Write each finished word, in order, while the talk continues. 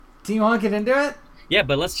Do you want to get into it? Yeah,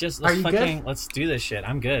 but let's fucking good? let's do this shit.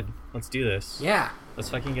 I'm good. Let's do this. Yeah. Let's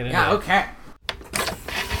fucking get into Yeah, it. okay.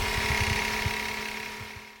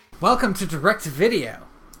 Welcome to Direct to Video.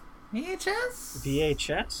 VHS?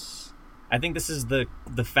 VHS? I think this is the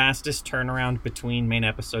fastest turnaround between main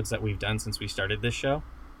episodes that we've done since we started this show.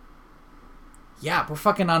 Yeah, we're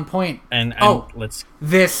fucking on point. And let's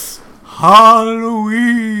this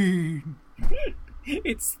Halloween.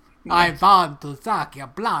 It's I want to suck your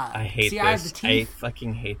blood. I hate See, this. I have the teeth. I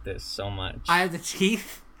fucking hate this so much. I have the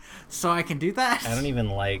teeth, so I can do that. I don't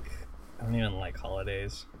even like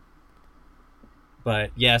holidays.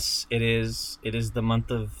 But yes, it is the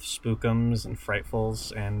month of spookums and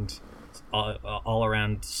frightfuls and all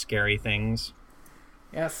around scary things.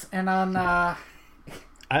 Yes, and on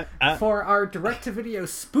for our direct-to-video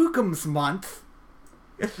Spookums month,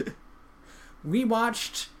 we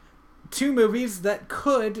watched two movies that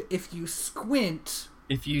could, if you squint,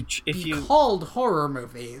 be called horror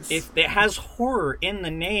movies. If it has horror in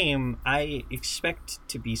the name, I expect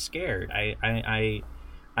to be scared. I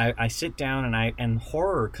sit down and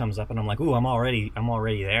horror comes up and I'm like, ooh, I'm already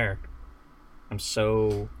there. I'm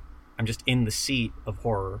just in the seat of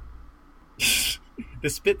horror.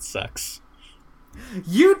 This bit sucks.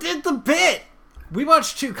 You did the bit! We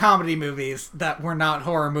watched two comedy movies that were not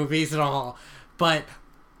horror movies at all, but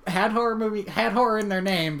had horror in their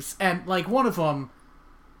names, and like one of them,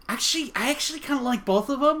 I actually kind of like both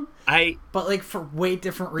of them. But like for way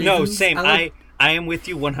different reasons. No, same. I am with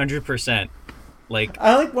you 100%. Like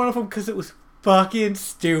I like one of them because it was fucking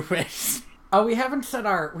stupid. Oh, we haven't said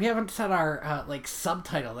our like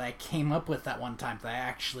subtitle that I came up with that one time that I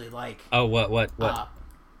actually like. Oh, what?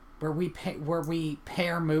 Where we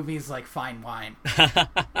pair movies like fine wine.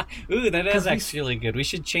 Ooh, that is actually good. We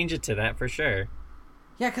should change it to that for sure.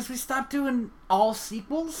 Yeah, because we stopped doing all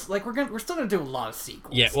sequels. Like we're still gonna do a lot of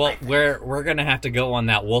sequels. Yeah, well, we're gonna have to go on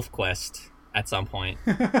that wolf quest at some point.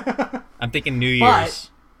 I'm thinking New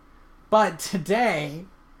Year's. But today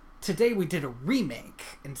we did a remake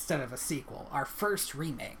instead of a sequel. Our first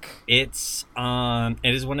remake. It is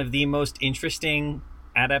one of the most interesting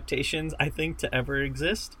adaptations I think to ever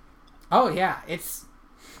exist. Oh yeah, it's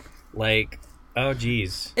like, oh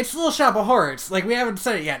geez, it's Little Shop of Horrors. Like we haven't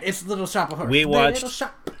said it yet. It's Little Shop of Horrors. We watched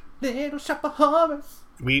Little Shop of Horrors.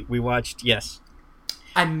 We watched, yes.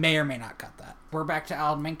 I may or may not cut that. We're back to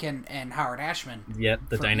Alan Menken and Howard Ashman. Yep,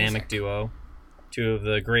 the dynamic music. duo. Two of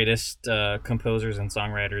the greatest composers and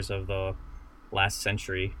songwriters of the last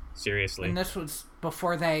century. Seriously. And this was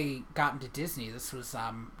before they got into Disney. This was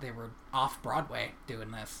they were off Broadway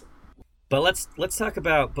doing this. But let's talk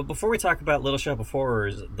about. But before we talk about Little Shop of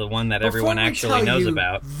Horrors, the one that everyone actually knows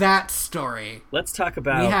about, that story. Let's talk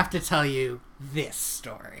about. We have to tell you this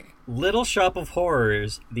story. Little Shop of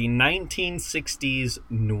Horrors, the 1960s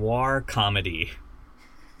noir comedy.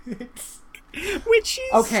 Which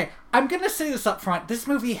is... Okay, I'm gonna say this up front. This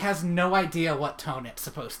movie has no idea what tone it's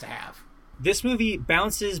supposed to have. This movie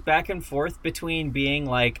bounces back and forth between being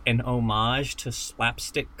like an homage to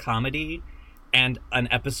slapstick comedy and an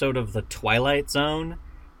episode of The Twilight Zone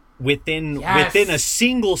within a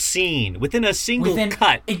single scene, within a single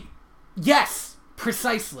cut. Yes,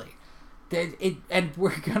 precisely. And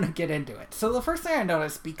we're gonna get into it. So the first thing I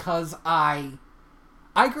noticed, because I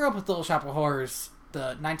grew up with Little Shop of Horrors, the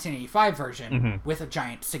 1985 version, with a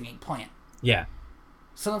giant singing plant. Yeah.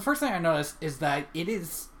 So the first thing I noticed is that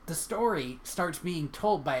the story starts being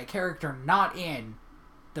told by a character not in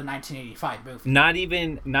the 1985 movie. Not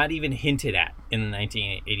even hinted at in the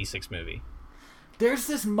 1986 movie. There's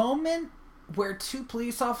this moment where two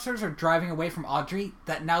police officers are driving away from Audrey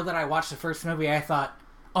that now that I watched the first movie, I thought,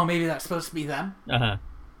 oh, maybe that's supposed to be them. Uh-huh.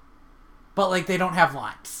 But, like, they don't have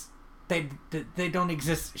lines. They don't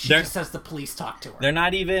exist. She just says the police talk to her. They're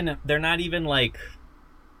not even like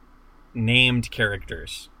named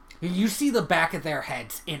characters. You see the back of their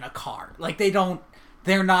heads in a car. Like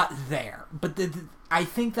they're not there. But I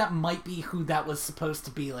think that might be who that was supposed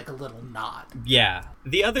to be, like a little nod. Yeah.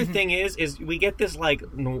 The other thing is we get this like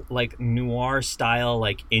noir style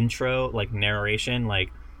like intro, like narration,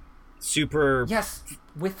 like super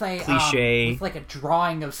with a cliche, with like a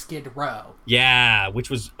drawing of Skid Row. Yeah, which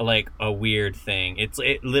was like a weird thing.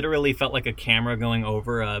 It literally felt like a camera going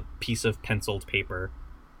over a piece of penciled paper.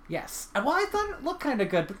 Yes. Well, I thought it looked kind of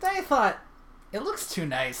good, but then I thought it looks too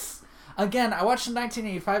nice. Again, I watched the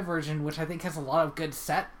 1985 version, which I think has a lot of good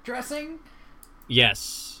set dressing.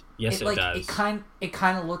 Yes, it does. It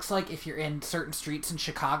kind of looks like if you're in certain streets in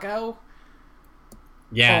Chicago.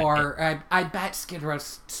 Yeah. Or I bet Skid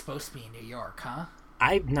Row's supposed to be in New York, huh?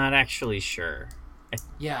 I'm not actually sure.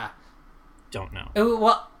 Yeah. Don't know.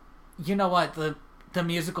 Well, you know what? the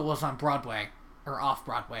musical was on Broadway or off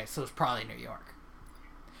Broadway, so it's probably New York.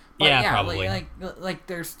 But yeah, probably. Like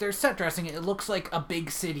there's set dressing. It looks like a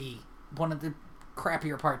big city, one of the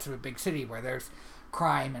crappier parts of a big city where there's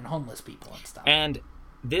crime and homeless people and stuff. And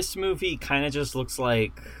this movie kind of just looks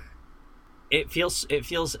like it feels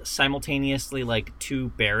simultaneously like too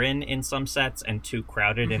barren in some sets and too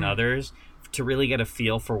crowded in others to really get a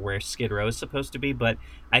feel for where Skid Row is supposed to be. But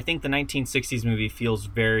I think the 1960s movie feels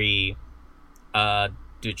very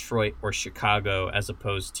Detroit or Chicago as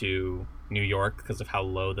opposed to New York because of how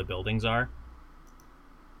low the buildings are.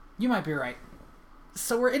 You might be right.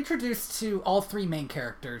 So we're introduced to all three main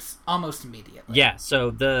characters almost immediately. Yeah. So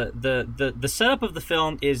the setup of the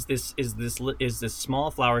film is this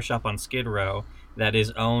small flower shop on Skid Row that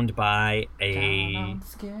is owned by an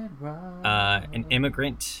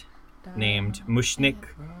immigrant named Mushnik,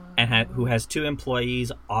 and who has two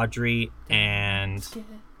employees, Audrey and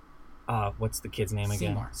what's the kid's name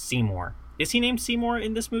again? Seymour. Is he named Seymour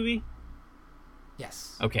in this movie?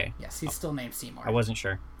 Yes. Okay. Yes, he's still named Seymour. I wasn't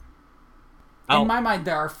sure. In my mind,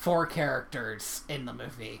 there are 4 characters in the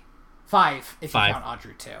movie. 5, if you count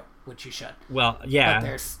Audrey too, which you should. Well, yeah. But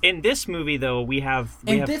there's... In this movie, though,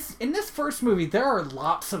 in this first movie, there are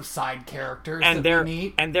lots of side characters that we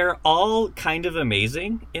meet, and they're all kind of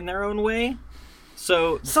amazing in their own way.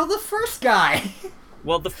 So the first guy.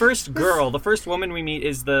 Well, the first woman we meet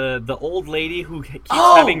is the old lady who keeps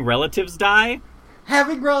having relatives die.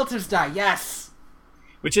 Having relatives die, yes.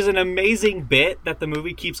 Which is an amazing bit that the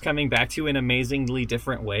movie keeps coming back to in amazingly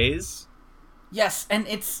different ways. Yes, and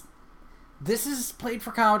this is played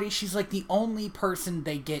for comedy. She's like the only person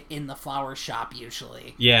they get in the flower shop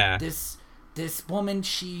usually. Yeah. This woman,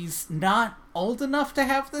 she's not old enough to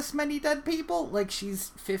have this many dead people. Like,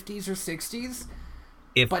 she's 50s or 60s.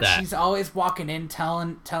 But she's always walking in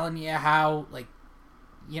telling you how, like,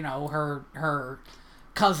 you know, her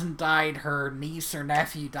cousin died, her niece or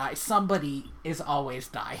nephew died. Somebody is always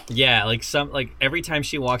dying. Yeah, like every time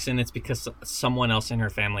she walks in, it's because someone else in her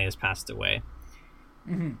family has passed away.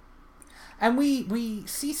 Mm-hmm. And we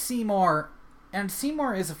see Seymour, and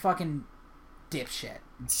Seymour is a fucking dipshit.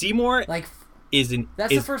 Seymour that's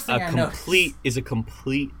the first thing I noticed. Is a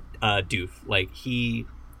complete doof. Like he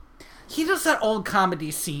does that old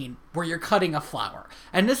comedy scene where you're cutting a flower.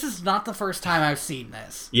 And this is not the first time I've seen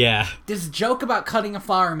this. Yeah. This joke about cutting a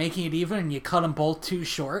flower and making it even and you cut them both too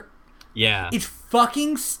short. Yeah. It's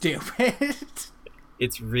fucking stupid.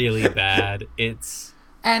 It's really bad.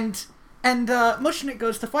 And Mushnik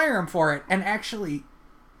goes to fire him for it. And actually,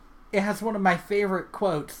 it has one of my favorite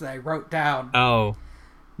quotes that I wrote down. Oh.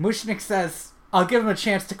 Mushnik says, "I'll give him a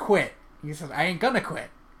chance to quit." He says, "I ain't gonna quit.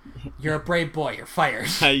 You're a brave boy. You're fired."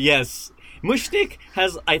 Yes. Mushnik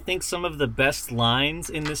has, I think, some of the best lines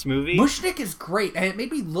in this movie. Mushnik is great, and it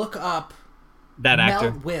made me look up that actor.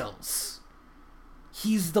 Mel Wills.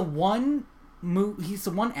 He's the one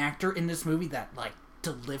actor in this movie that, like,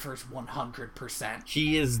 delivers 100%.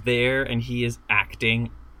 He is there, and he is acting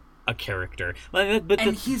a character.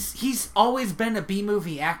 He's always been a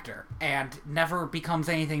B-movie actor, and never becomes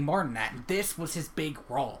anything more than that. And this was his big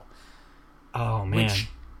role. Oh, man. Which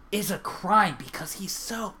is a crime because he's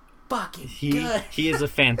so fucking good. He is a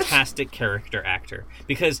fantastic character actor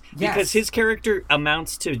because his character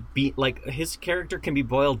amounts to be like his character can be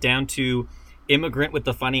boiled down to immigrant with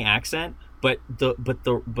the funny accent, but the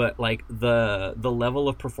level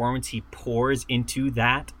of performance he pours into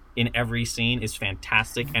that in every scene is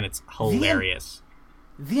fantastic and it's hilarious.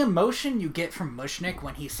 The emotion you get from Mushnik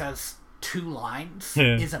when he says 2 lines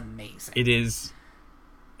is amazing. It is.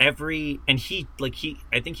 I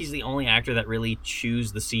think he's the only actor that really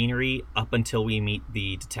chews the scenery up until we meet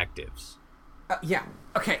the detectives. Yeah.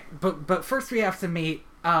 Okay. But first we have to meet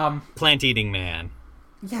Plant-Eating Man.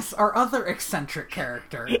 Yes, our other eccentric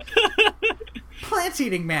character,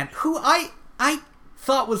 Plant-Eating Man, who I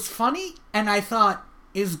thought was funny, and I thought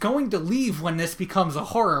is going to leave when this becomes a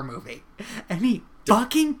horror movie, and he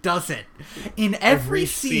fucking does it. In every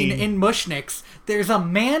scene in Mushnik's, there's a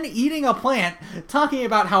man eating a plant talking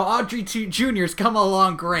about how Audrey Jr.'s come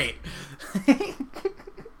along great.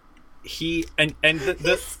 He stays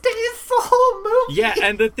the whole movie. Yeah,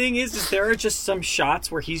 and the thing is there are just some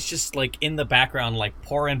shots where he's just like in the background, like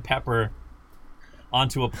pouring pepper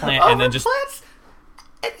onto a plant and then just plants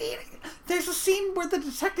and eating. There's a scene where the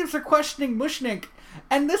detectives are questioning Mushnik,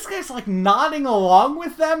 and this guy's like nodding along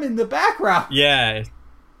with them in the background. Yeah.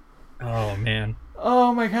 Oh man.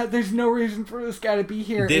 Oh my god, there's no reason for this guy to be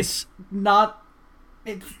here. It's one of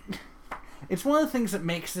the things that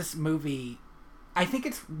makes this movie, I think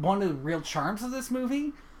it's one of the real charms of this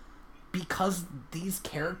movie, because these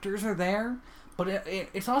characters are there, but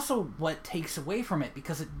it's also what takes away from it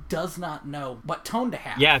because it does not know what tone to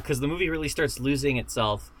have. Yeah, because the movie really starts losing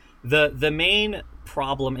itself. The main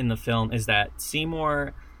problem in the film is that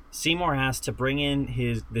Seymour has to bring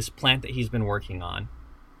in this plant that he's been working on.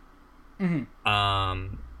 Mm-hmm.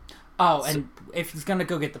 And if he's gonna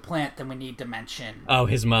go get the plant, then we need to mention... Oh,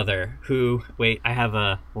 his mother, who... Wait, I have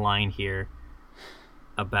a line here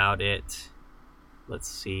about it. Let's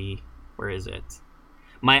see. Where is it?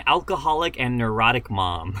 My alcoholic and neurotic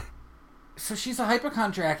mom. So she's a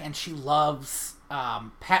hypochondriac, and she loves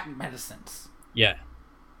patent medicines. Yeah.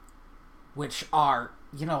 Which are,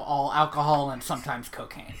 all alcohol and sometimes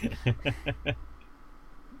cocaine.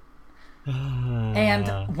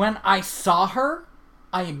 And when I saw her,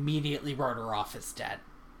 I immediately wrote her off as dead.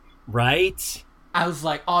 Right? I was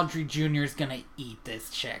like, Audrey Jr. is gonna eat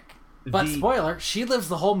this chick. But spoiler, she lives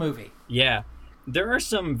the whole movie. Yeah. There are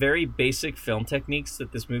some very basic film techniques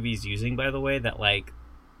that this movie is using, by the way, that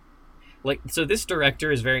so this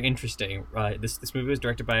director is very interesting. This movie was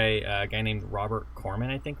directed by a guy named Robert Corman,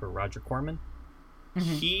 I think, or Roger Corman.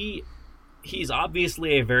 Mm-hmm. He's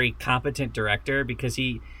obviously a very competent director because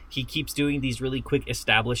he keeps doing these really quick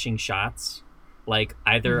establishing shots, like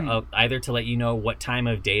either to let you know what time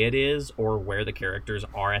of day it is or where the characters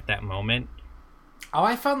are at that moment. Oh,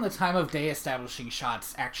 I found the time of day establishing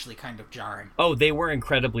shots actually kind of jarring. Oh, they were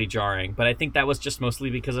incredibly jarring, but I think that was just mostly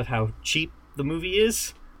because of how cheap the movie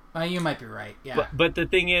is. You might be right. Yeah. But the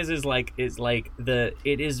thing is it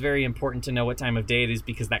is very important to know what time of day it is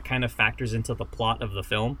because that kind of factors into the plot of the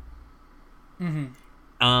film.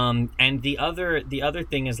 Mm-hmm. And the other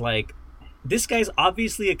thing is this guy's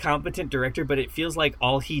obviously a competent director, but it feels like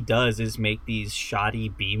all he does is make these shoddy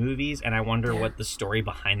B movies, and I wonder what the story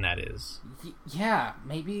behind that is. Yeah,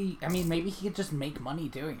 maybe he could just make money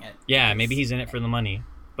doing it. Yeah, maybe he's in it for the money.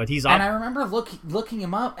 But he's and I remember looking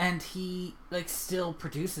him up, and he still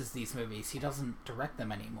produces these movies. He doesn't direct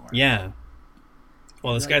them anymore. Yeah.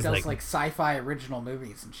 Well, this guy's does sci-fi original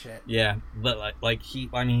movies and shit. Yeah, but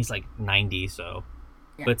he's 90, so.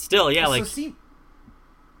 Yeah. But still, yeah,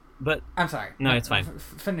 But I'm sorry. No, it's fine.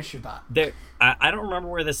 Finish your thought. I don't remember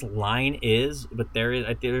where this line is, but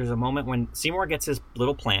there's a moment when Seymour gets his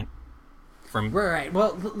little plant from. Right.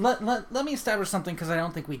 Well, let me establish something because I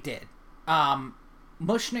don't think we did.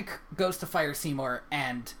 Mushnick goes to fire Seymour,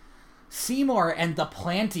 and Seymour and the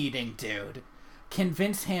plant-eating dude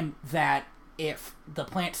convince him that if the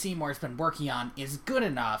plant Seymour's been working on is good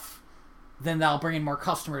enough, then that'll bring in more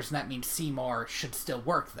customers, and that means Seymour should still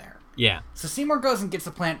work there. Yeah. So Seymour goes and gets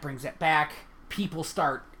the plant, brings it back. People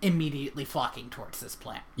start immediately flocking towards this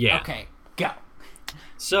plant. Yeah. Okay, go.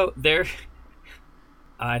 So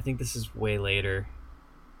I think this is way later.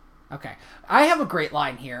 Okay. I have a great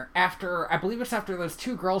line here. I believe it's after those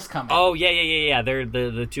two girls come in. Oh, yeah. They're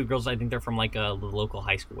the two girls, I think they're from a local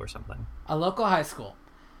high school or something. A local high school.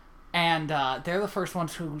 And they're the first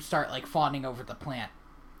ones who start fawning over the plant.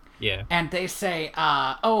 Yeah. And they say,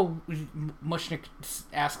 Mushnick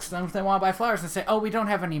asks them if they want to buy flowers, and say, we don't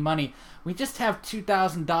have any money. We just have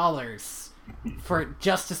 $2,000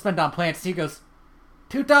 just to spend on plants. And he goes,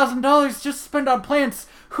 $2,000 just to spend on plants?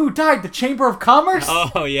 Who died? The Chamber of Commerce?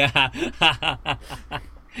 Oh, yeah.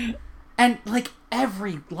 And,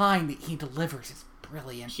 every line that he delivers is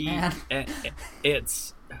brilliant, man.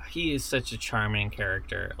 He is such a charming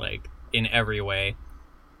character, in every way.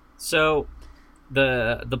 So...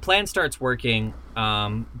 The plan starts working,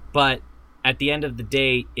 but at the end of the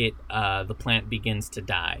day, the plant begins to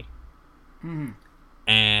die. Mm-hmm.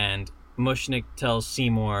 And Mushnick tells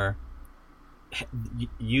Seymour,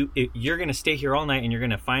 "You're going to stay here all night, and you're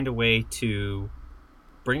going to find a way to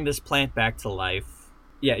bring this plant back to life.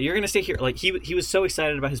 Yeah, you're going to stay here." He was so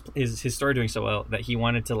excited about his story doing so well that he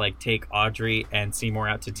wanted to take Audrey and Seymour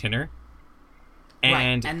out to dinner.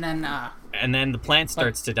 And right. And then the plant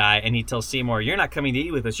starts to die, and he tells Seymour, "You're not coming to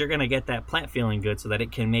eat with us. You're going to get that plant feeling good so that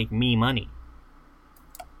it can make me money."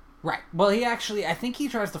 Right. Well, I think he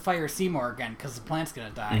tries to fire Seymour again because the plant's going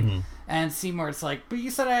to die. Mm-hmm. And Seymour's like, "But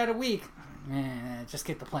you said I had a week." Just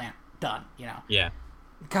get the plant. Done, Yeah.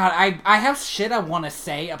 God, I have shit I want to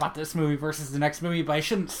say about this movie versus the next movie, but I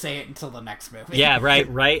shouldn't say it until the next movie. Yeah,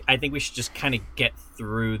 right. I think we should just kind of get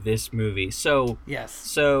through this movie. So, yes.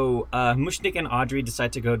 So, Mushnick and Audrey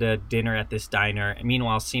decide to go to dinner at this diner.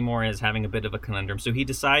 Meanwhile, Seymour is having a bit of a conundrum, so he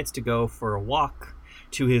decides to go for a walk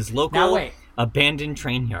to his local abandoned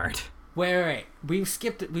train yard. Wait. We've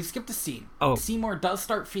skipped a scene. Oh. Seymour does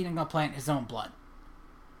start feeding the plant his own blood.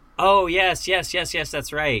 Oh, yes,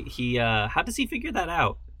 that's right. He, how does he figure that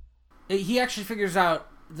out? He actually figures out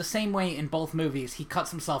the same way in both movies. He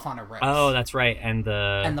cuts himself on a wrist. Oh, that's right. And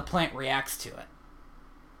the plant reacts to it.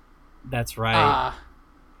 That's right.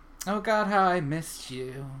 Oh God, how I missed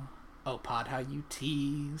you. Oh Pod, how you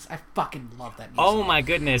tease. I fucking love that music. Oh my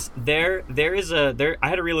goodness. I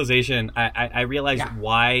had a realization. I realized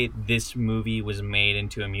why this movie was made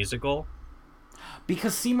into a musical.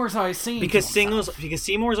 Because Seymour's always singing because to himself. Because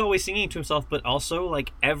Seymour's always singing to himself, but also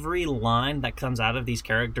like every line that comes out of these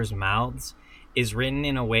characters' mouths is written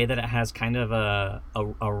in a way that it has kind of a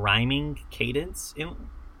rhyming cadence.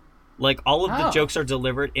 Like all of the jokes are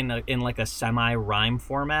delivered in like a semi-rhyme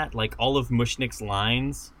format. Like all of Mushnick's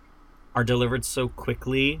lines are delivered so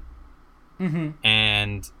quickly,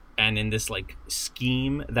 and in this like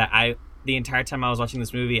scheme that the entire time I was watching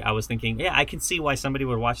this movie, I was thinking, yeah, I can see why somebody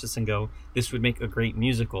would watch this and go, this would make a great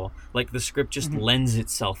musical. Like, the script just lends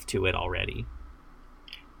itself to it already.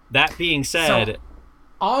 That being said... So,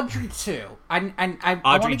 Audrey, too. I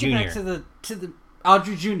want to get back to the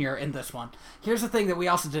Audrey Jr. in this one. Here's the thing that we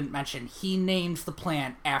also didn't mention. He names the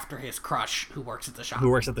plant after his crush who works at the shop.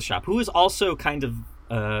 Who is also kind of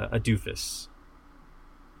a doofus.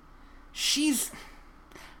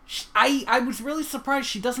 I was really surprised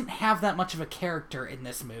she doesn't have that much of a character in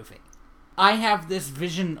this movie. I have this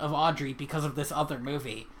vision of Audrey because of this other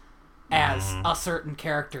movie as a certain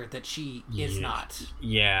character that she is not.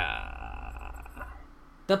 Yeah.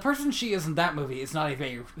 The person she is in that movie is not a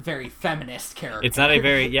very, very feminist character. It's not a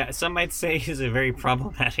very, some might say he's a very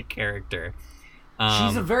problematic character.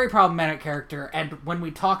 She's a very problematic character, and when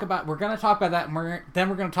we're going to talk about that, and then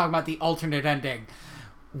we're going to talk about the alternate ending.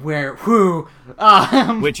 Which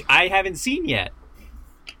I haven't seen yet.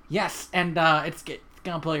 Yes, and it's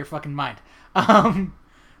gonna blow your fucking mind. But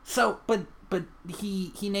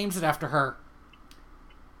he names it after her,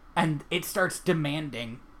 and it starts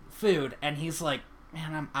demanding food, and he's like,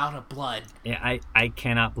 man, I'm out of blood. Yeah, I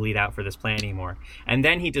cannot bleed out for this plant anymore. And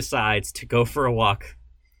then he decides to go for a walk.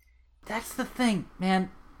 That's the thing,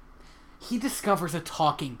 man. He discovers a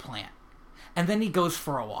talking plant, and then he goes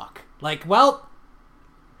for a walk. Like, well...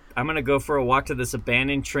 I'm going to go for a walk to this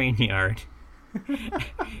abandoned train yard.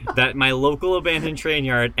 My local abandoned train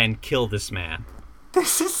yard, and kill this man.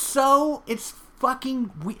 It's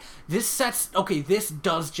fucking this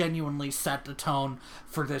does genuinely set the tone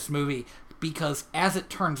for this movie, because as it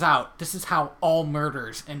turns out, this is how all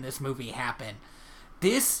murders in this movie happen.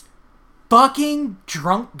 This fucking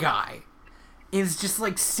drunk guy is just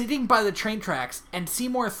like sitting by the train tracks, and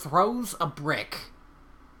Seymour throws a brick.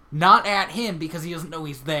 Not at him, because he doesn't know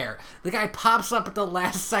he's there. The guy pops up at the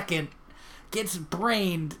last second, gets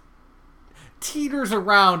brained, teeters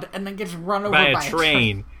around, and then gets run over by a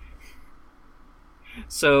train.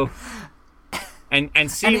 So, and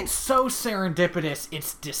it's so serendipitous,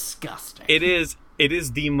 it's disgusting. It is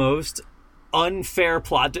the most unfair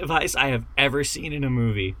plot device I have ever seen in a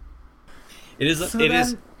movie. It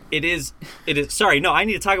is. Sorry, no, I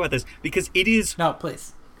need to talk about this, because it is... No,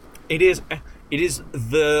 please. It is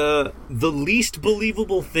the least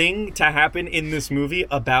believable thing to happen in this movie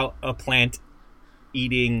about a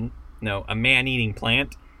man eating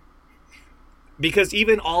plant. Because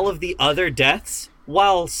even all of the other deaths,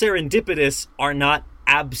 while serendipitous, are not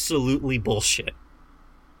absolutely bullshit.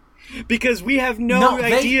 Because we have no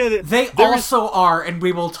idea that they also are, and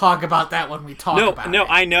we will talk about that when we talk about it. No,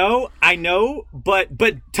 I know, but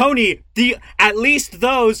Tony, at least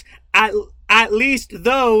those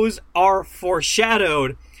are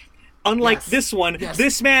foreshadowed. Unlike this one,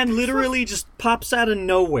 this man literally just pops out of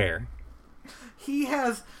nowhere.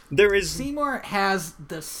 Seymour has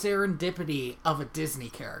the serendipity of a Disney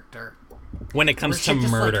character. When it comes to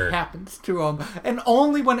murder. Just, happens to him. And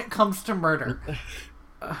only when it comes to murder.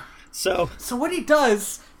 So what he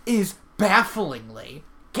does is, bafflingly,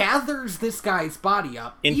 gathers this guy's body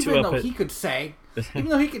up, even though he could say,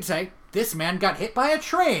 this man got hit by a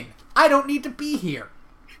train. I don't need to be here.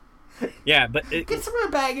 Yeah, but... Gets him in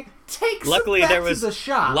a bag, takes him back to the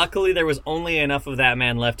shop. Luckily, there was only enough of that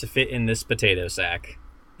man left to fit in this potato sack.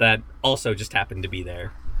 That also just happened to be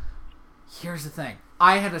there. Here's the thing.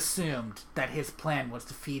 I had assumed that his plan was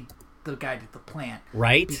to feed the guy to the plant.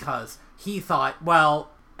 Right? Because he thought, well,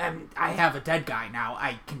 I have a dead guy now.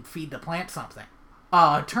 I can feed the plant something.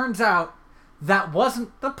 Turns out that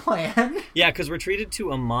wasn't the plan. Yeah, because we're treated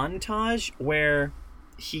to a montage where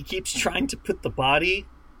he keeps trying to put the body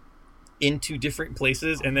into different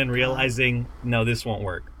places and then realizing, no, this won't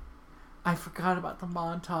work. I forgot about the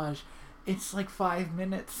montage. It's like 5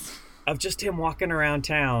 minutes. Of just him walking around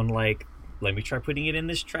town, like, let me try putting it in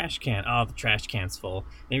this trash can. Oh, the trash can's full.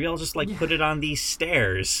 Maybe I'll just, put it on these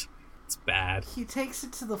stairs. It's bad. He takes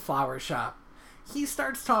it to the flower shop. He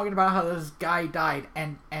starts talking about how this guy died,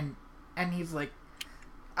 and he's like,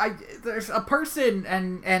 there's a person,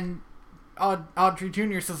 and Audrey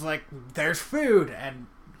Jr. says, like, there's food, and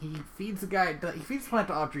he feeds the plant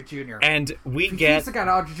to Audrey Jr. And he feeds the guy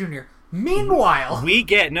to Audrey Jr. Meanwhile... We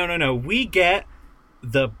get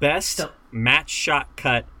the best match shot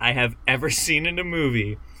cut I have ever seen in a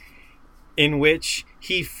movie, in which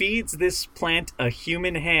he feeds this plant a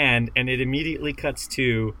human hand, and it immediately cuts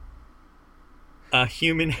to a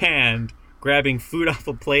human hand grabbing food off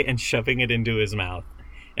a plate and shoving it into his mouth.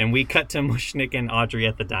 And we cut to Mushnik and Audrey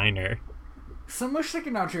at the diner. So Mushnik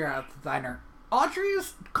and Audrey are at the diner. Audrey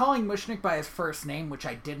is calling Mushnik by his first name, which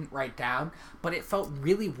I didn't write down, but it felt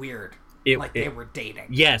really weird. They were dating.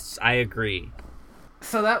 Yes, I agree.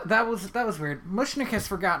 So that was weird. Mushnik has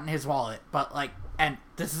forgotten his wallet, but like, and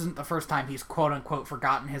this isn't the first time he's quote unquote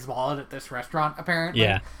forgotten his wallet at this restaurant, apparently.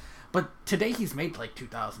 Yeah. But today he's made like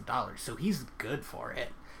 $2,000, so he's good for it.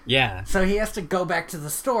 Yeah. So he has to go back to the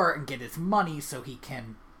store and get his money so he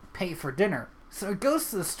can pay for dinner. So he goes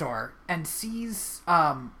to the store and sees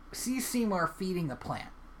Seymour feeding the plant.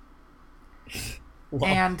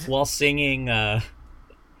 While singing he's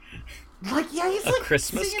a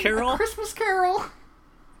Christmas carol? A Christmas carol.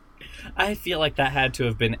 I feel like that had to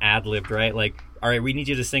have been ad-libbed, right? Like, all right, we need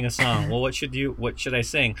you to sing a song. Well, what should I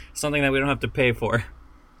sing? Something that we don't have to pay for.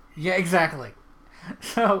 Yeah, exactly.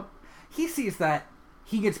 So he sees that,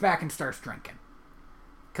 he gets back and starts drinking.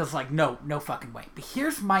 Because, like, no fucking way. But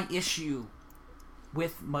here's my issue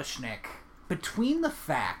with Mushnik. Between the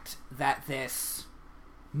fact that this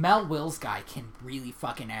Mel Wills guy can really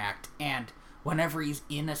fucking act, and whenever he's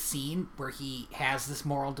in a scene where he has this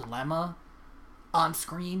moral dilemma on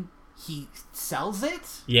screen, he sells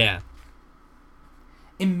it. Yeah.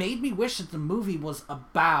 It made me wish that the movie was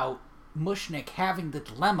about Mushnik having the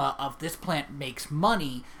dilemma of this plant makes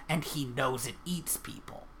money and he knows it eats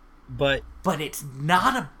people. But it's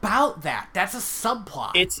not about that. That's a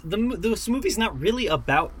subplot. This movie's not really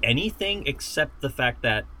about anything except the fact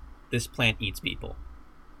that this plant eats people.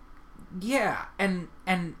 Yeah,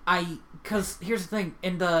 because here's the thing,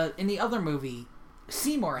 in the other movie,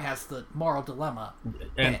 Seymour has the moral dilemma.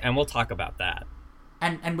 And we'll talk about that.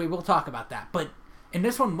 And we will talk about that. But in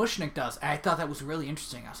this one, Mushnik does, and I thought that was really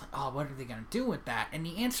interesting. I was like, oh, what are they going to do with that? And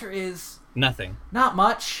the answer is... nothing. Not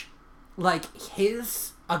much. Like,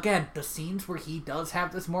 again, the scenes where he does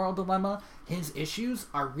have this moral dilemma, his issues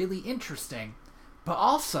are really interesting. But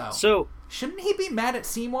also... So... shouldn't he be mad at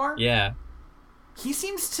Seymour? Yeah. He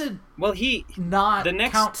seems to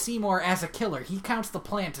count Seymour as a killer. He counts the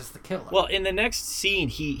plant as the killer. Well, in the next scene,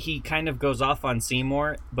 he kind of goes off on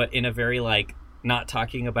Seymour, but in a very, like, not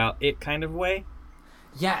talking about it kind of way.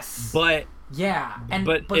 Yes. But... yeah,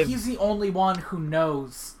 but he's the only one who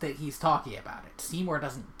knows that he's talking about it. Seymour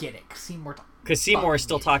doesn't get it, because Seymour is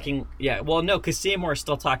still talking... yeah, well, no, because Seymour is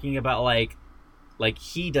still talking about, like,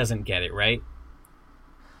 he doesn't get it, right?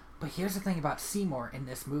 But here's the thing about Seymour in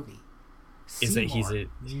this movie. Is that he's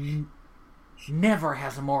never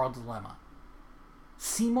has a moral dilemma.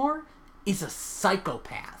 Seymour is a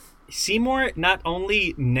psychopath. Seymour not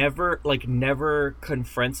only never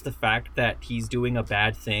confronts the fact that he's doing a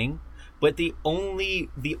bad thing, but the only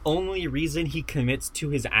reason he commits to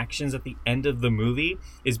his actions at the end of the movie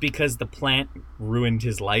is because the plant ruined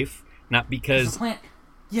his life, not because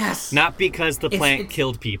the plant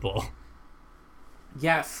killed people.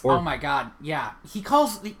 Yes. Oh my God. Yeah. He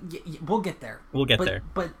calls. We'll get there.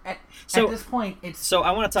 But at this point, it's. So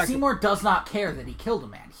I want to talk. Seymour does not care that he killed a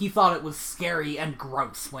man. He thought it was scary and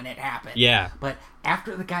gross when it happened. Yeah. But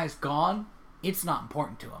after the guy's gone, it's not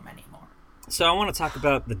important to him anymore. So I want to talk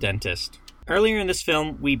about the dentist. Earlier in this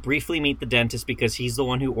film, we briefly meet the dentist because he's the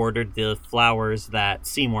one who ordered the flowers that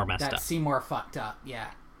Seymour messed up. That Seymour fucked up.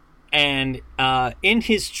 Yeah. And in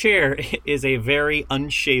his chair is a very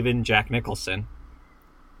unshaven Jack Nicholson.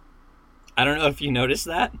 I don't know if you noticed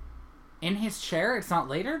that. In his chair? It's not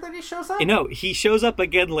later that he shows up? No, he shows up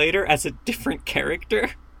again later as a different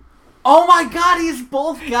character. Oh my God, he's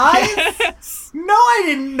both guys? Yes! No, I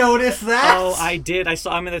didn't notice that! Oh, I did. I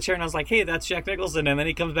saw him in the chair and I was like, hey, that's Jack Nicholson. And then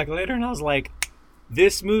he comes back later and I was like,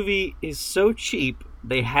 this movie is so cheap,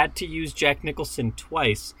 they had to use Jack Nicholson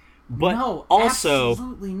twice. But no, also...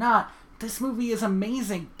 absolutely not. This movie is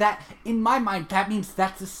amazing. That, in my mind, that means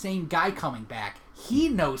that's the same guy coming back. He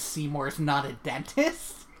knows Seymour's not a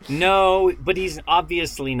dentist. No, but he's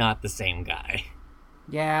obviously not the same guy.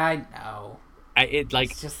 Yeah, I know.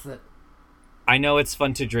 It's just that... I know it's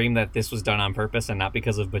fun to dream that this was done on purpose and not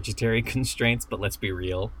because of budgetary constraints, but let's be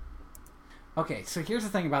real. Okay, so here's the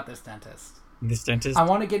thing about this dentist. This dentist? I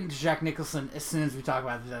want to get into Jack Nicholson as soon as we talk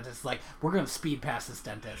about the dentist. Like, we're going to speed past this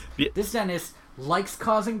dentist. Yeah. This dentist likes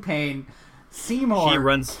causing pain.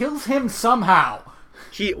 Seymour kills him somehow.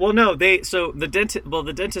 The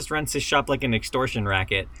dentist runs his shop like an extortion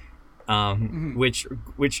racket, which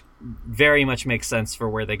very much makes sense for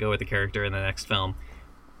where they go with the character in the next film.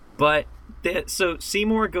 But so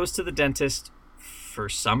Seymour goes to the dentist for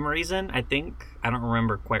some reason. I don't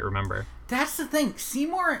quite remember. That's the thing.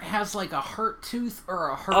 Seymour has like a hurt tooth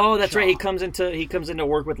or a hurt. Oh, that's jaw. right. He comes into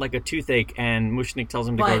work with like a toothache, and Mushnik tells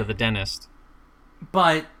him to go to the dentist.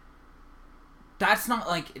 But that's not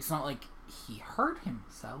like it's not like he hurt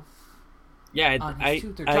himself. Yeah, on his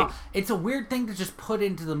tooth or jaw. It's a weird thing to just put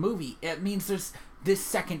into the movie. It means this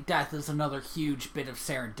second death is another huge bit of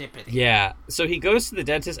serendipity. Yeah. So he goes to the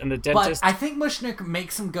dentist, and the dentist. But I think Mushnik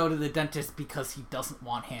makes him go to the dentist because he doesn't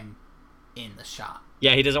want him in the shot.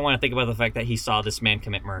 Yeah, he doesn't want to think about the fact that he saw this man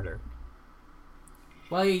commit murder.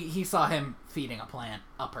 Well, he saw him feeding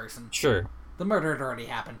a person. Sure. The murder had already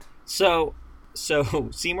happened. So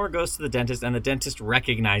Seymour goes to the dentist, and the dentist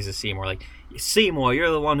recognizes Seymour. Like, Seymour, you're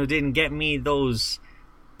the one who didn't get me those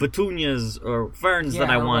petunias or ferns that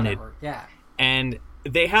I wanted. Whatever. Yeah. And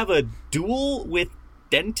they have a duel with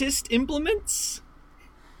dentist implements?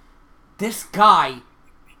 This guy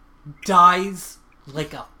dies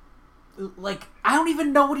I don't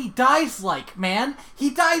even know what he dies like, man.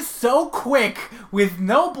 He dies so quick with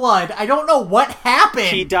no blood. I don't know what happened.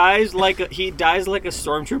 He dies like a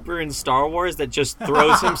stormtrooper in Star Wars that just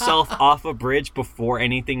throws himself off a bridge before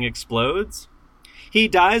anything explodes. He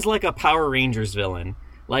dies like a Power Rangers villain.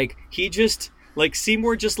 Like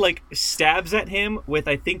Seymour just like stabs at him with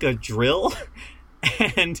I think a drill,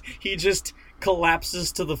 and he just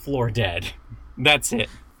collapses to the floor dead. That's it.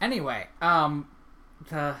 Anyway,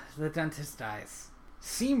 the dentist dies.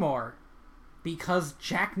 Seymour, because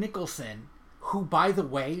Jack Nicholson, who, by the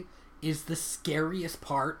way, is the scariest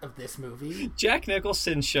part of this movie. Jack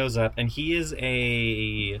Nicholson shows up, and he is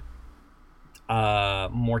a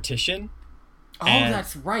mortician. Oh,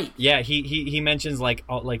 that's right. Yeah, he mentions I'm a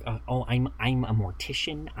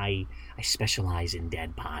mortician. I specialize in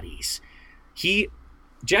dead bodies.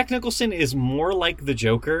 Jack Nicholson is more like the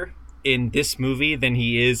Joker in this movie than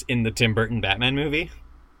he is in the Tim Burton Batman movie.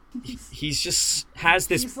 He's just has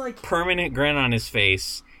this permanent grin on his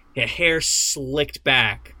face, hair slicked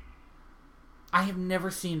back. I have never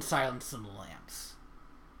seen Silence of the Lambs.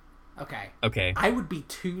 Okay. I would be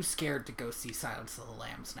too scared to go see Silence of the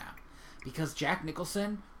Lambs now, because Jack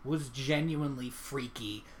Nicholson was genuinely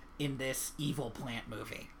freaky in this Evil Plant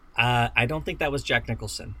movie. I don't think that was Jack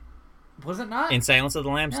Nicholson. Was it not? In Silence of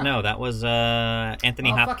the Lambs? Yeah. No, that was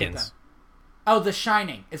Anthony Hopkins. Oh, The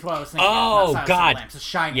Shining is what I was thinking. Oh, of, God. The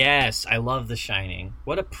Shining. Yes, I love The Shining.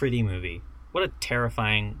 What a pretty movie. What a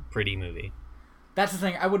terrifying, pretty movie. That's the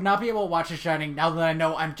thing. I would not be able to watch The Shining now that I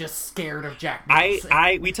know I'm just scared of Jack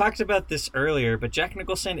Nicholson. We talked about this earlier, but Jack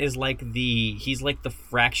Nicholson is he's like the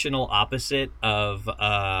fractional opposite of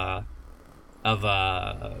son of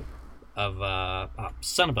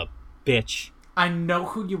a bitch. I know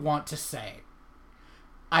who you want to say.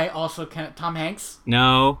 I also can. Tom Hanks?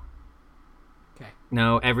 No. Okay.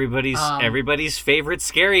 No, everybody's favorite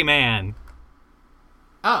scary man.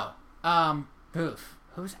 Oh. Boof.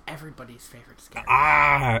 Who's everybody's favorite scary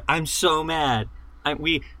man? I'm so mad.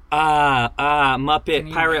 Pirate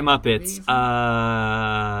Muppets.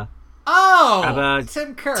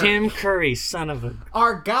 Tim Curry. Tim Curry, son of a...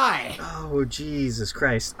 Our guy. Oh, Jesus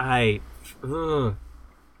Christ.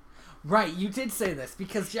 Right, you did say this,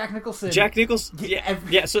 because Jack Nicholson...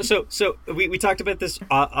 Yeah, so we talked about this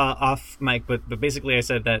off mic, but basically I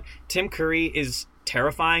said that Tim Curry is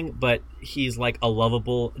terrifying, but he's like a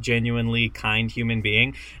lovable, genuinely kind human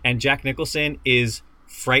being, and Jack Nicholson is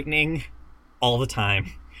frightening all the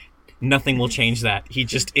time. Nothing will change that. He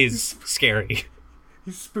just is scary.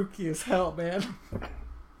 He's spooky as hell, man.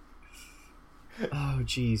 Oh,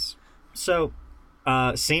 jeez. So...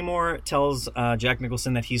 Seymour tells Jack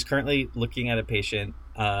Nicholson that he's currently looking at a patient.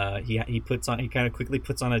 He kind of quickly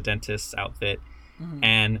puts on a dentist's outfit,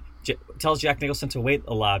 and tells Jack Nicholson to wait in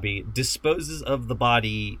the lobby. Disposes of the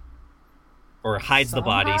body, or hides the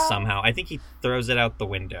body somehow. I think he throws it out the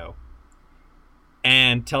window,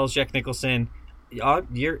 and tells Jack Nicholson,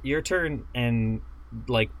 "Your turn," and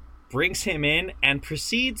like brings him in and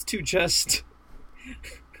proceeds to just.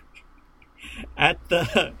 At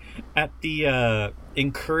the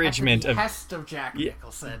encouragement of Jack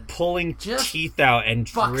Nicholson, pulling teeth out and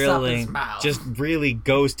drilling, just really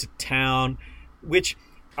goes to town. Which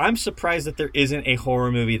I'm surprised that there isn't a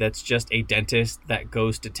horror movie that's just a dentist that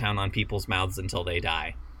goes to town on people's mouths until they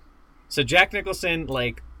die. So Jack Nicholson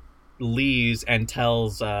leaves and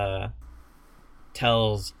tells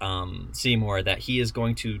Seymour that he is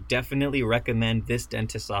going to definitely recommend this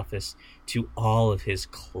dentist's office to all of his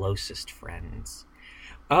closest friends.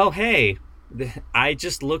 Oh, hey, I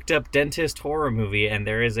just looked up dentist horror movie, and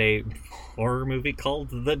there is a horror movie called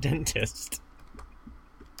The Dentist.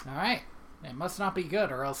 All right. It must not be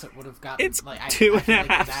good, or else it would have gotten. It's like, two I and feel a like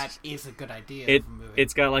half. that is a good idea. It of a movie.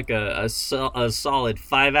 it's got like a solid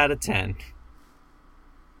 5 out of 10.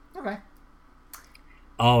 Okay.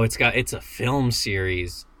 Oh, it's a film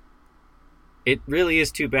series. It really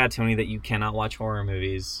is too bad, Tony, that you cannot watch horror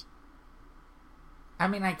movies. I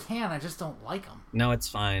mean, I can. I just don't like them. No, it's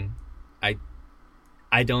fine.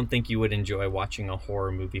 I don't think you would enjoy watching a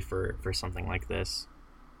horror movie for something like this.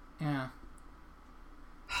 Yeah.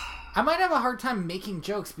 I might have a hard time making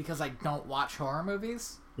jokes because I don't watch horror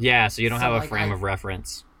movies. Yeah, so you don't have a like, frame of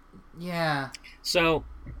reference. Yeah. So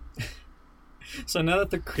now that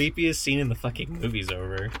the creepiest scene in the fucking movie's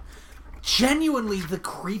over. Genuinely the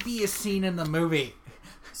creepiest scene in the movie.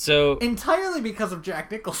 So Entirely because of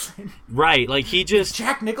Jack Nicholson. right, like he just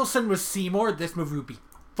Jack Nicholson was Seymour, this movie would be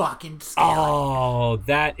fucking scary. Oh,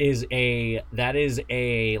 that is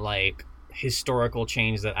a like historical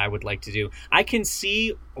change that I would like to do. I can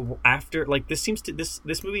see after like this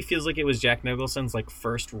movie feels like it was Jack Nicholson's like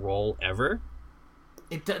first role ever.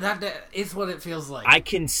 That is what it feels like. I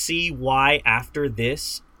can see why after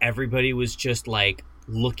this everybody was just like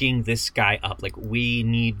looking this guy up, like we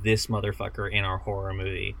need this motherfucker in our horror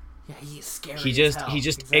movie. Yeah, he's scary. He as hell.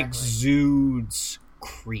 just Exactly. exudes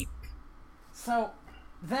creep. So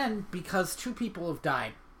then, because two people have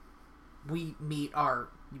died, we meet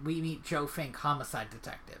Joe Fink, homicide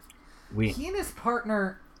detective. He and his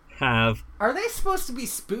partner are they supposed to be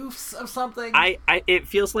spoofs of something? It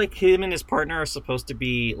feels like him and his partner are supposed to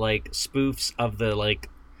be like spoofs of the like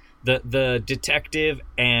the detective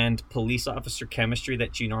and police officer chemistry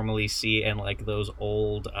that you normally see in like those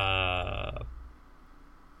old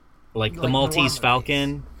like the Maltese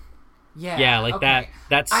Falcon. Yeah, like okay.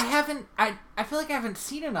 that's I feel like I haven't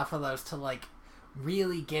seen enough of those to like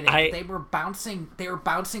really get it. They were bouncing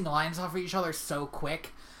lines off of each other so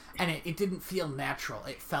quick, and it didn't feel natural.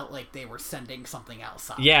 It felt like they were sending something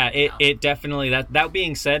else up. Yeah, it definitely that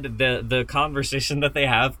being said, the conversation that they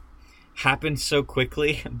have happened so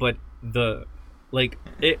quickly, but the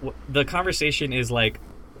conversation is like,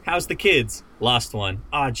 how's the kids? Lost one.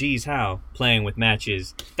 Ah, geez, how? Playing with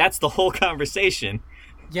matches. That's the whole conversation.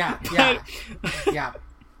 Yeah.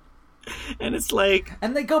 And it's like...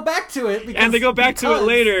 And they go back to it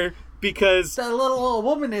later because... the little old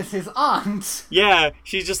woman is his aunt. Yeah,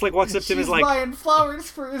 she just like walks up to him and is like... She's buying flowers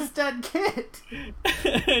for his dead kid.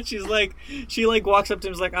 She walks up to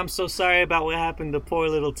him and is like, I'm so sorry about what happened to poor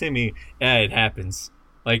little Timmy. Yeah, it happens.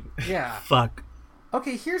 Like, yeah. Fuck.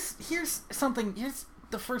 Okay, here's something. Here's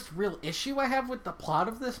the first real issue I have with the plot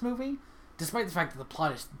of this movie. Despite the fact that the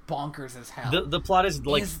plot is bonkers as hell. The plot is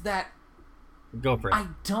like... Is that... Go for it. I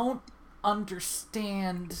don't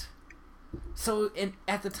understand... So,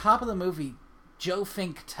 at the top of the movie, Joe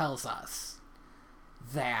Fink tells us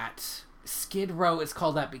that Skid Row is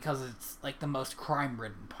called that because it's, like, the most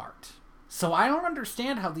crime-ridden part. So I don't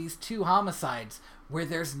understand how these two homicides, where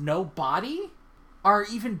there's no body, are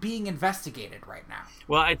even being investigated right now.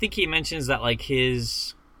 Well, I think he mentions that, like,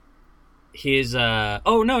 his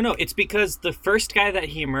oh no it's because the first guy that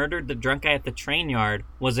he murdered, the drunk guy at the train yard,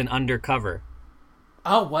 was an undercover.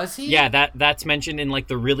 Oh, was he? Yeah, that's mentioned in like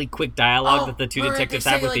the really quick dialogue that the two detectives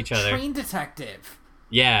have with each other. Train detective.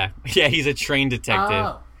 Yeah, he's a train detective.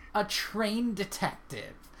 Oh, a train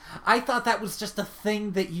detective. I thought that was just a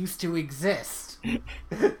thing that used to exist.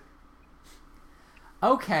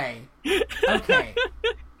 Okay.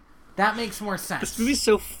 That makes more sense. This movie's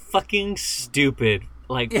so fucking stupid.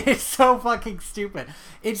 Like, it's so fucking stupid.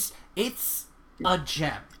 It's a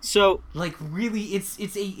gem. So, like, really,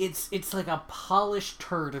 it's like a polished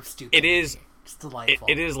turd of stupidity. It is. It's delightful.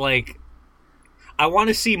 It is like, I want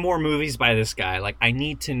to see more movies by this guy. Like, I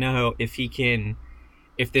need to know if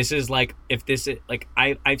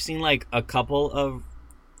I've seen like a couple of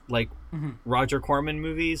like Roger Corman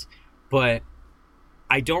movies, but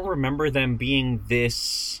I don't remember them being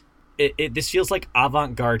this. This feels like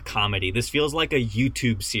avant-garde comedy. This feels like a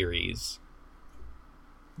YouTube series.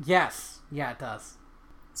 Yes. Yeah, it does.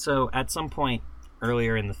 So, at some point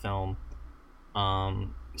earlier in the film,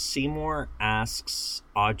 Seymour asks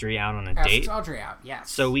Audrey out on a date. Asks Audrey out, yes.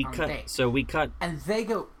 So we cut. And they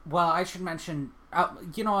go... Well, I should mention...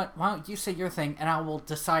 you know what? Why don't you say your thing, and I will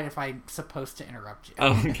decide if I'm supposed to interrupt you.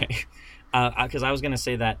 Oh, okay. Because I was going to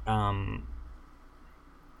say that...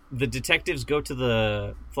 the detectives go to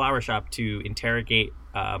the flower shop to interrogate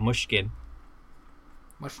Mushnik.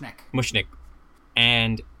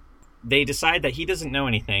 And they decide that he doesn't know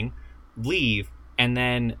anything, leave, and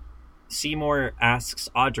then Seymour asks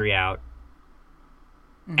Audrey out.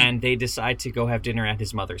 and they decide to go have dinner at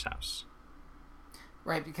his mother's house.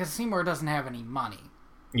 Right, because Seymour doesn't have any money.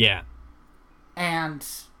 Yeah. And,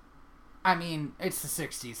 I mean, it's the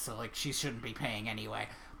 60s, so, like, she shouldn't be paying anyway.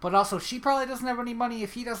 But also, she probably doesn't have any money.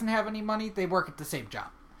 If he doesn't have any money, they work at the same job.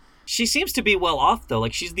 She seems to be well off, though.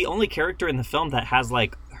 Like, she's the only character in the film that has,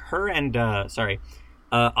 like, her and,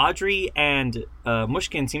 Audrey and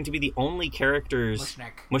Mushkin seem to be the only characters...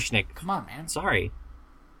 Mushnik. Come on, man. Sorry.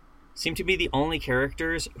 Seem to be the only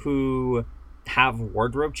characters who have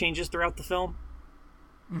wardrobe changes throughout the film.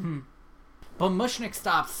 Mm-hmm. But Mushnik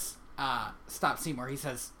stops Seymour. He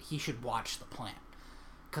says he should watch the plant.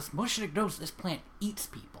 Because Mushnik knows this plant eats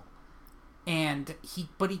people. And he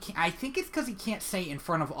can't, I think it's because he can't say in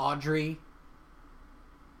front of Audrey,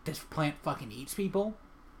 this plant fucking eats people.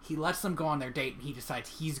 He lets them go on their date, and he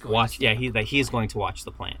decides he's going to watch. Yeah, he's going to watch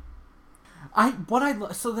the plant.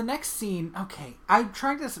 So the next scene. Okay, I'm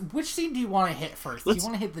trying to. Which scene do you want to hit first? Do you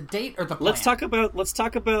want to hit the date or the plant? Let's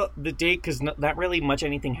talk about the date, because not really much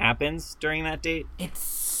anything happens during that date. It's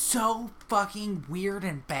so fucking weird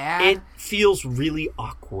and bad. It feels really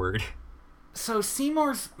awkward. So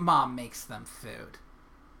Seymour's mom makes them food,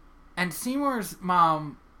 and Seymour's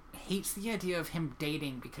mom hates the idea of him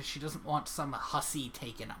dating because she doesn't want some hussy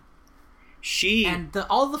taking him.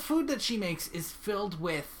 All the food that she makes is filled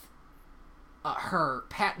with her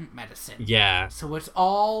patent medicine. Yeah. So it's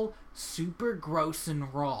all super gross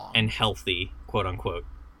and raw. And healthy, quote unquote.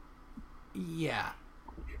 Yeah.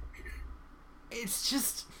 It's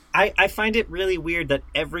just... I find it really weird that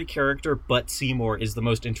every character but Seymour is the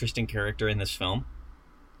most interesting character in this film.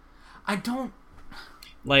 I don't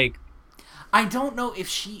know if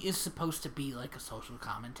she is supposed to be like a social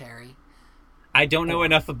commentary. I don't know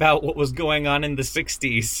enough about what was going on in the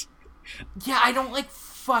 60s. Yeah, I don't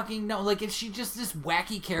fucking know. Like, is she just this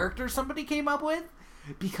wacky character somebody came up with?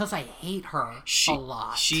 Because I hate her a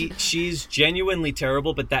lot. She's genuinely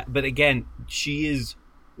terrible, but again, she is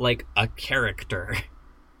like a character.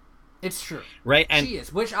 It's true. Right? And she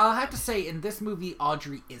is, which I'll have to say in this movie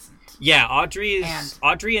Audrey isn't. Yeah, Audrey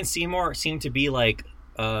and Seymour seem to be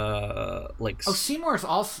Seymour's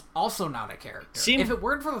also not a character. If it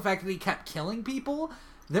weren't for the fact that he kept killing people,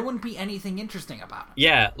 there wouldn't be anything interesting about him.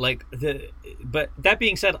 Yeah, but that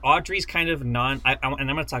being said, Audrey's kind of and I'm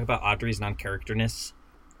going to talk about Audrey's non-characterness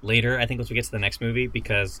later, I think, once we get to the next movie,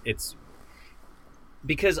 because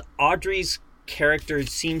Audrey's character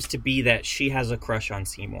seems to be that she has a crush on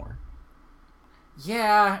Seymour.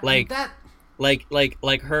 Yeah, like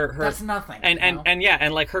her that's nothing.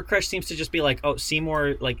 And like her crush seems to just be like, oh,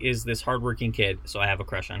 Seymour is this hardworking kid, so I have a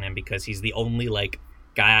crush on him because he's the only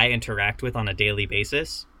guy I interact with on a daily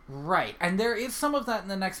basis. Right, and there is some of that in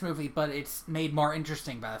the next movie, but it's made more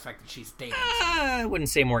interesting by the fact that she's dating. I wouldn't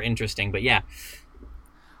say more interesting, but yeah.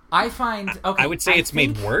 I would say it's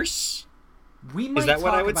made worse. We might is that talk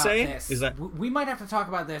what I would about say? This. Is that we might have to talk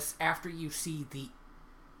about this after you see the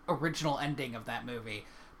original ending of that movie,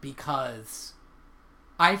 because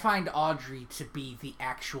I find Audrey to be the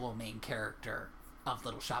actual main character of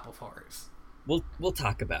Little Shop of Horrors. We'll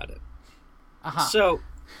talk about it. So,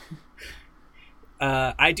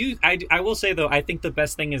 I will say though, I think the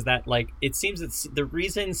best thing is that it seems that the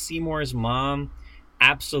reason Seymour's mom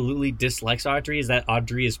absolutely dislikes Audrey is that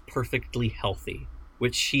Audrey is perfectly healthy,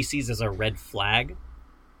 which she sees as a red flag.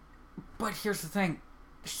 But here's the thing.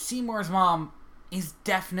 Seymour's mom is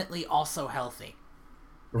definitely also healthy.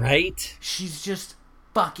 Right? She's just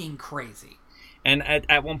fucking crazy. And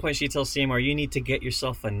at one point she tells Seymour, you need to get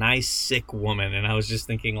yourself a nice sick woman. And I was just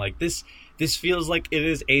thinking, this feels like it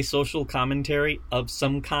is a social commentary of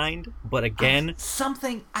some kind. But again...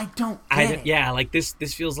 something I don't get it. Yeah, this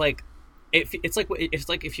feels like... It's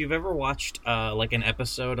like if you've ever watched an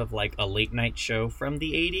episode of a late night show from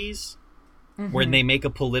the 80s, mm-hmm. where they make a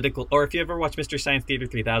political, or if you ever watch Mystery Science Theater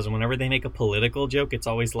 3000, whenever they make a political joke, it's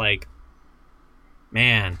always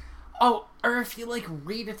man. Oh, or if you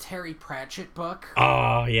read a Terry Pratchett book.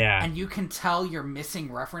 Oh yeah. And you can tell you're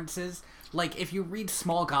missing references. If you read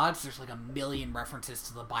Small Gods, there's a million references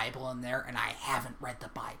to the Bible in there, and I haven't read the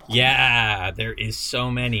Bible. Yeah, there is so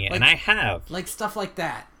many, and I have. Stuff like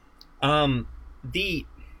that. Oh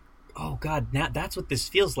god, now that's what this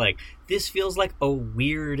feels like. This feels like a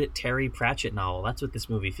weird Terry Pratchett novel. That's what this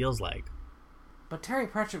movie feels like. But Terry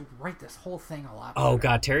Pratchett would write this whole thing a lot better. Oh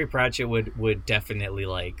god, Terry Pratchett would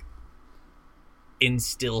definitely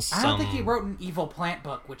instill some... I don't think he wrote an evil plant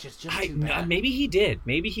book, which is just too bad. Maybe he did.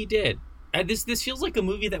 This feels like a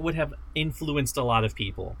movie that would have influenced a lot of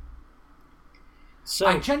people. So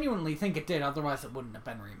I genuinely think it did, otherwise it wouldn't have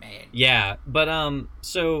been remade. Yeah, but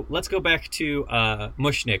so let's go back to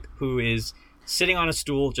Mushnik, who is sitting on a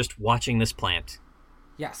stool just watching this plant.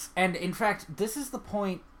 Yes, and in fact, this is the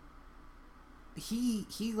point.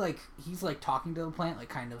 He's like talking to the plant, like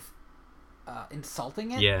kind of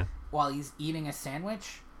insulting it. Yeah. While he's eating a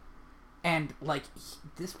sandwich, and like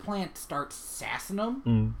this plant starts sassing him.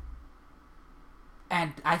 Mm.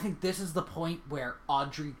 And I think this is the point where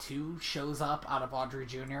Audrey 2 shows up out of Audrey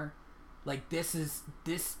Jr. Like, this is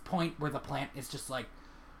this point where the plant is just like,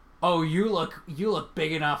 oh, you look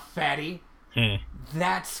big enough, fatty.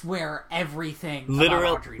 That's where everything about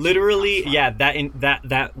Audrey 2 literally, comes from. yeah,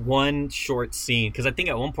 that one short scene. Because I think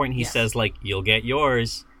at one point he says, like, you'll get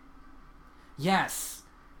yours. Yes.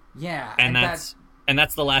 Yeah. And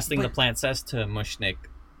that's the last thing the plant says to Mushnik.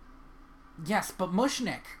 Yes, but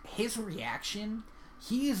Mushnik, his reaction...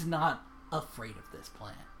 He is not afraid of this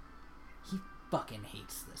plant. He fucking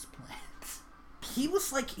hates this plant. He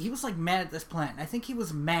was like mad at this plant. I think he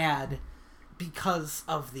was mad because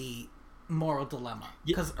of the moral dilemma.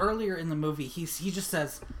 Because earlier in the movie, he just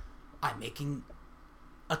says, "I'm making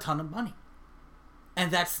a ton of money," and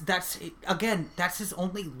that's his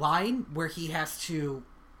only line where he has to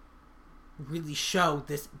really show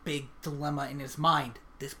this big dilemma in his mind.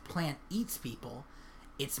 This plant eats people.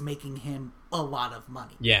 It's making him a lot of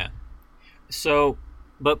money. Yeah. So,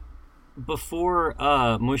 but before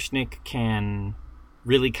Mushnik can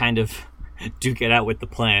really kind of duke it out with the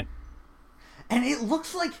plant. And it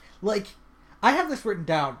looks like I have this written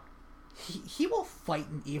down. He will fight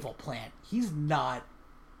an evil plant. He's not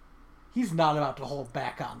about to hold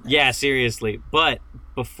back on this. Yeah, seriously. But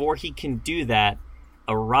before he can do that,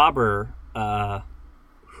 a robber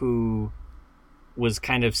who was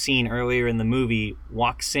kind of seen earlier in the movie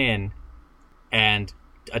walks in and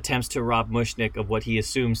attempts to rob Mushnik of what he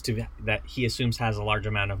assumes has a large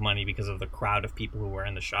amount of money because of the crowd of people who were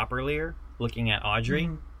in the shop earlier looking at Audrey.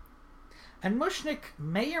 Mm-hmm. And Mushnik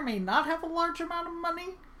may or may not have a large amount of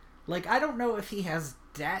money. Like, I don't know if he has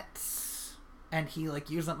debts and he like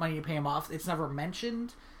used that money to pay him off. It's never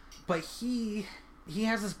mentioned, but he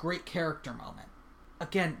has this great character moment.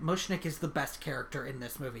 Again, Mushnik is the best character in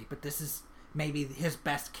this movie, but this is maybe his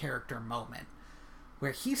best character moment,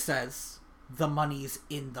 where he says, the money's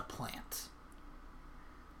in the plant.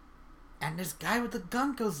 And this guy with the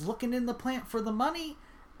gun goes looking in the plant for the money,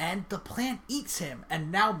 and the plant eats him.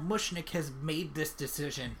 And now Mushnik has made this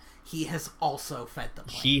decision. He has also fed the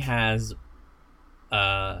plant. He has,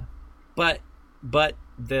 but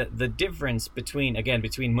the difference between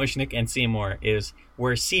Mushnik and Seymour is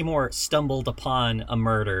where Seymour stumbled upon a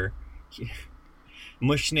murder.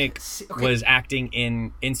 Mushnik was acting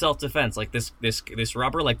in self-defense. Like this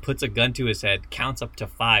robber like puts a gun to his head, counts up to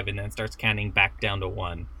 5, and then starts counting back down to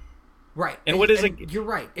 1. Right. And what is it? You're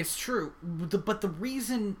right. It's true. But the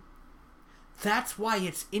reason that's why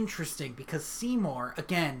it's interesting, because Seymour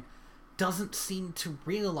again doesn't seem to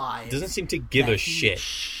realize, doesn't seem to give a shit.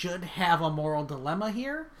 Should have a moral dilemma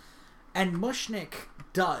here, and Mushnik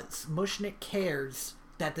does. Mushnik cares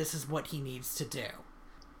that this is what he needs to do.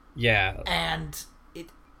 Yeah. And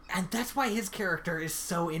that's why his character is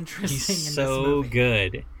so interesting. He's in so this movie.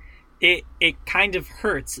 good. It kind of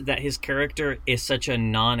hurts that his character is such a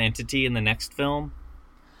non-entity in the next film.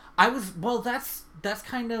 That's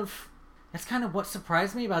kind of what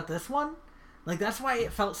surprised me about this one. Like, that's why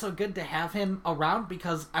it felt so good to have him around,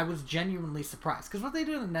 because I was genuinely surprised. Because what they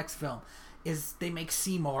do in the next film is they make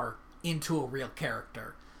Seymour into a real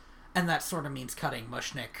character, and that sort of means cutting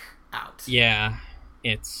Mushnik out. Yeah,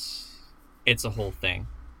 it's a whole thing.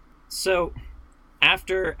 So,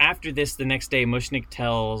 after this, the next day, Mushnik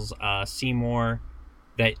tells Seymour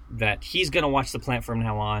that he's going to watch the plant from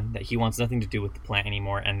now on, that he wants nothing to do with the plant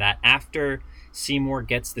anymore, and that after Seymour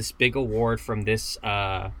gets this big award from this,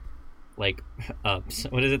 what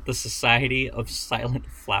is it, the Society of Silent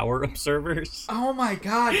Flower Observers? Oh my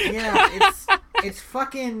god, yeah, it's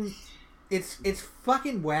fucking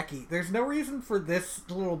wacky. There's no reason for this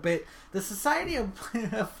little bit. The Society of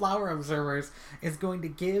Flower Observers is going to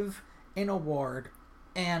give an award,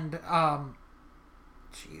 and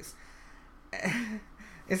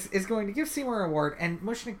is going to give Seymour an award, and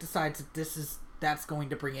Mushnik decides that that's going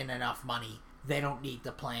to bring in enough money. They don't need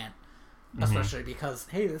the plant, especially because,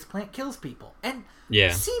 hey, this plant kills people. And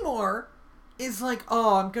Seymour is like,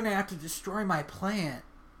 oh, I'm gonna have to destroy my plant.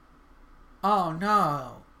 Oh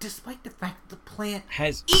no. Despite the fact that the plant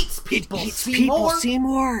eats people,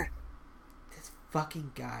 Seymour. This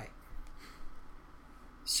fucking guy.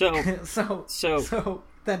 So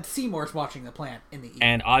then Seymour's watching the plant in the evening.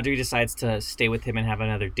 And Audrey decides to stay with him and have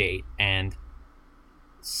another date. And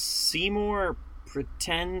Seymour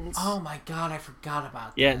pretends. Oh my god, I forgot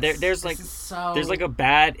about this. Yeah, there's a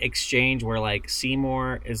bad exchange where like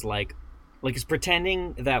Seymour is like, Like, he's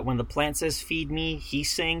pretending that when the plant says feed me, he's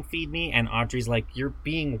saying feed me, and Audrey's like, you're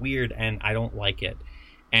being weird and I don't like it.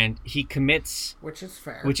 And he commits... Which is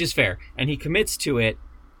fair. And he commits to it,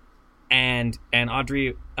 and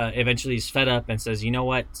Audrey eventually is fed up and says, you know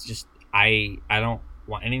what, it's just, I don't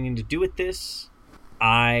want anything to do with this.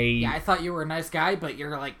 I thought you were a nice guy, but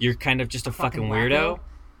you're kind of just a fucking wacko. weirdo.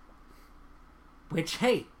 Which,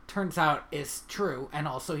 hey, turns out is true, and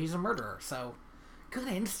also he's a murderer, so... Good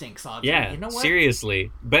instincts, Audrey. Yeah, you know what?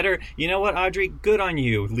 Seriously. Better, you know what, Audrey? Good on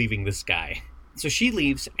you leaving this guy. So she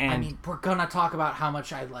leaves, and... I mean, we're gonna talk about how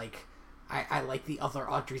much I like the other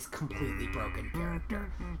Audrey's completely broken character.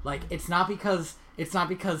 Like, it's not because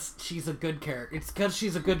she's a good character. It's because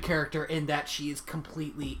she's a good character in that she is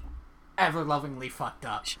completely, ever-lovingly fucked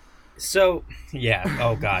up. So, yeah,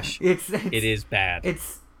 oh gosh. It is bad.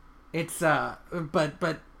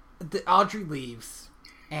 But Audrey leaves,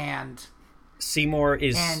 and... Seymour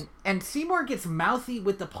is... And Seymour gets mouthy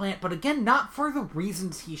with the plant, but again, not for the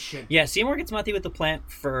reasons he should. Yeah, Seymour gets mouthy with the plant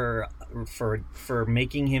for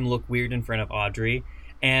making him look weird in front of Audrey,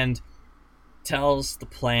 and tells the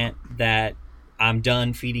plant that I'm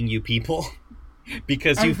done feeding you people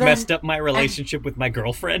because you've messed up my relationship with my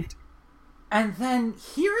girlfriend. And then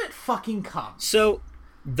here it fucking comes. So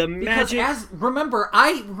the magic... Remember,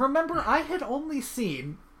 I had only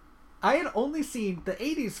seen the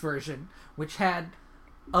 80s version, which had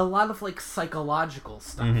a lot of, like, psychological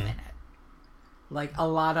stuff in it. Like, a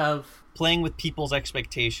lot of... Playing with people's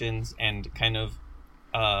expectations and kind of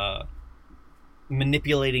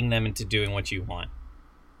manipulating them into doing what you want.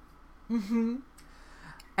 Mm-hmm.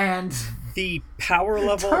 And... The power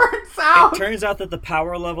level... It turns out that the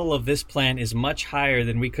power level of this plant is much higher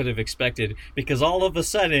than we could have expected, because all of a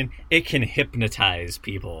sudden, it can hypnotize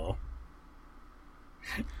people.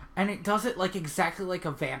 And it does it like exactly like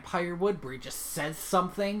a vampire would, where he just says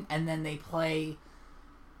something and then they play...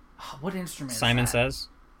 What instrument Simon is that? Says?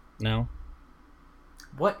 No.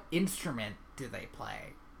 What instrument do they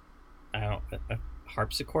play? A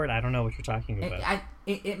harpsichord? I don't know what you're talking about.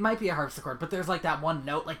 It might be a harpsichord, but there's like that one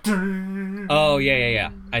note like... Oh,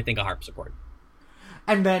 yeah. I think a harpsichord.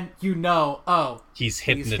 And then he's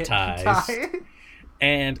hypnotized.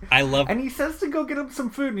 And I love... And he says to go get him some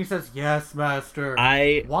food, and he says, yes, master.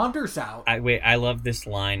 Wanders out. I love this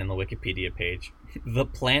line on the Wikipedia page. The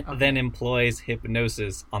plant then employs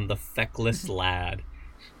hypnosis on the feckless lad.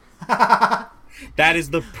 That is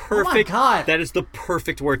the perfect... Oh my God. That is the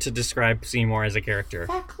perfect word to describe Seymour as a character.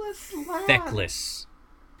 Feckless lad. Feckless.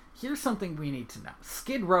 Here's something we need to know.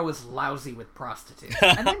 Skid Row is lousy with prostitutes.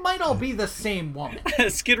 And they might all be the same woman.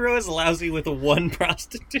 Skid Row is lousy with one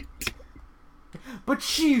prostitute. But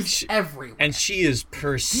she's everywhere. And she is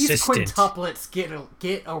persistent. These quintuplets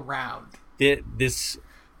get around. This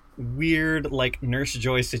weird, like, Nurse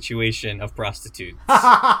Joy situation of prostitutes.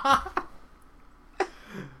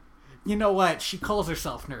 You know what? She calls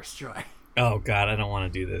herself Nurse Joy. Oh, God, I don't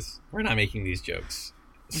want to do this. We're not making these jokes.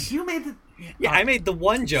 You made the... Yeah, I made the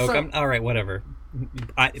one joke. All right, whatever.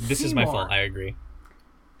 This is my fault. I agree.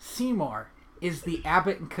 Seymour is the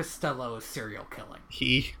Abbott and Costello of serial killing.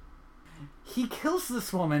 He kills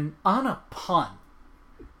this woman on a pun.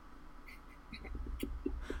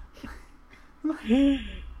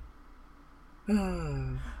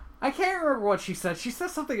 I can't remember what she said. She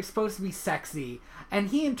says something that's supposed to be sexy, and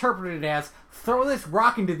he interpreted it as, throw this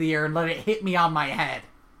rock into the air and let it hit me on my head.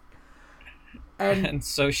 And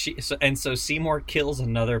so Seymour kills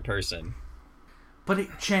another person. But it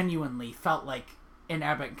genuinely felt like an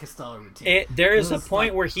Abbott and Costello routine. There is a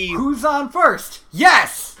point where he... Who's on first?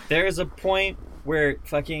 Yes! There is a point where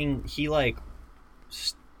fucking he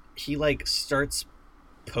starts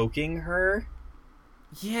poking her.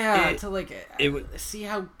 Yeah, see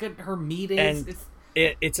how good her meat is.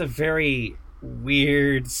 And it's a very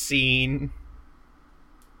weird scene.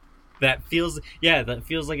 That feels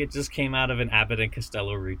like it just came out of an Abbott and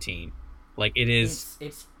Costello routine. Like, it is...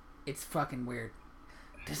 It's fucking weird.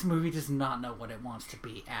 This movie does not know what it wants to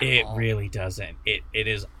be at all. It really doesn't. It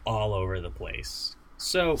is all over the place.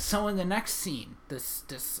 So in the next scene,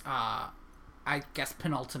 this I guess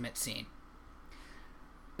penultimate scene,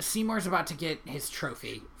 Seymour's about to get his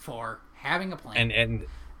trophy for having a plan.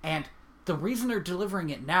 And the reason they're delivering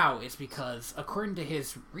it now is because, according to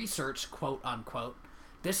his research, quote unquote,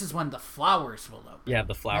 this is when the flowers will open. Yeah,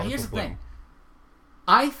 the flowers will bloom. Here's the thing.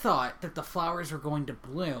 I thought that the flowers were going to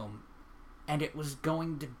bloom, and it was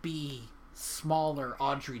going to be smaller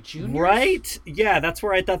Audrey Jr. Right? Yeah, that's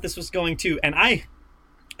where I thought this was going to. And I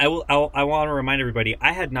want to remind everybody,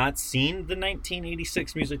 I had not seen the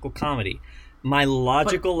 1986 musical comedy. My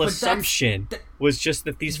logical assumption was just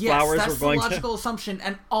that these Yes, flowers that's were going the to... logical assumption,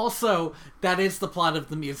 and also that is the plot of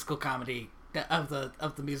the musical comedy of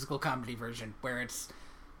the musical comedy version, where it's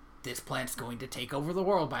this plant's going to take over the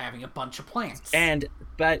world by having a bunch of plants.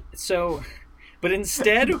 But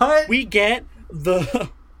instead But- we get the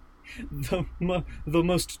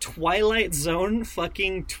most Twilight Zone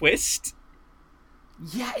fucking twist.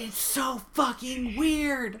 Yeah, it's so fucking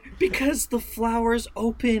weird. Because the flowers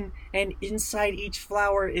open, and inside each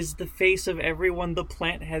flower is the face of everyone the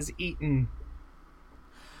plant has eaten.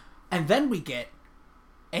 And then we get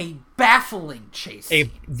a baffling chase scene.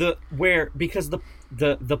 Because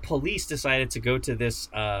the police decided to go to this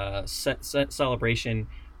celebration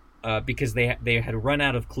because they had run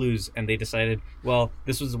out of clues, and they decided, well,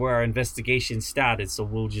 this was where our investigation started, so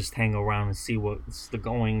we'll just hang around and see what's the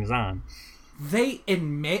goings on. They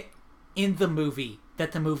admit in the movie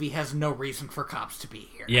that the movie has no reason for cops to be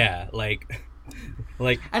here. Yeah, like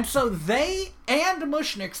And so they and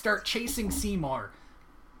Mushnick start chasing Seymour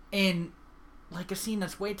in like a scene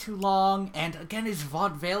that's way too long, and again is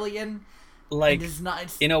vaudevillian. like And is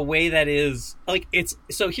not. in a way that is like it's.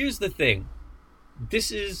 So here's the thing: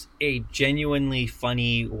 this is a genuinely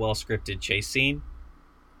funny, well scripted chase scene.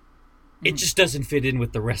 It just doesn't fit in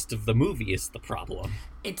with the rest of the movie. Is the problem?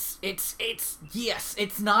 It's yes.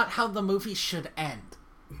 It's not how the movie should end.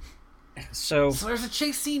 So there's a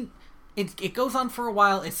chase scene. It goes on for a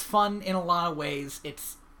while. It's fun in a lot of ways.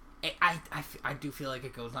 I do feel like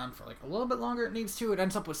it goes on for like a little bit longer than it needs to. It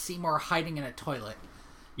ends up with Seymour hiding in a toilet.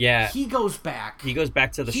 yeah, He goes back. he goes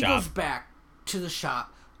back to the He shop. goes back to the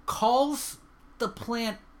shop. Calls the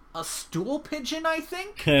plant a stool pigeon, I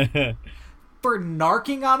think, for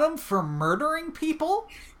narking on him for murdering people.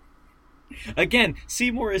 Again,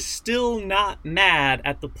 Seymour is still not mad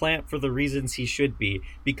at the plant for the reasons he should be,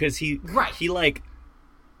 because he like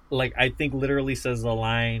I think literally says the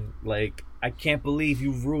line like, "I can't believe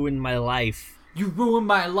you ruined my life." You ruined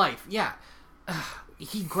my life. Yeah.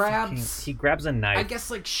 He grabs He grabs a knife. I guess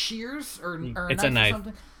like shears or It's a a knife knife. or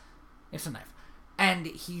something. It's a knife. And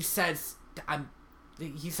he says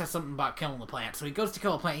he says something about killing the plant. So he goes to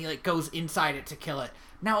kill a plant. He like goes inside it to kill it.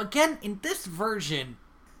 Now again, in this version,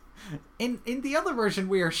 in the other version,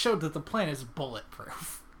 we are showed that the plant is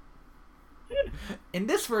bulletproof. In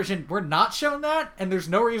this version, we're not shown that, and there's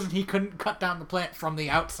no reason he couldn't cut down the plant from the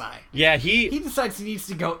outside. Yeah, He decides he needs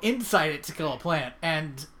to go inside it to kill a plant,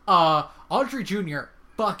 and Audrey Jr.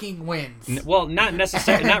 fucking wins. well, not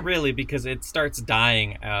necessarily, not really, because it starts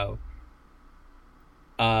dying in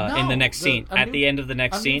the next scene. At the end of the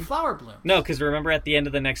next a scene. new flower bloom. No, because remember at the end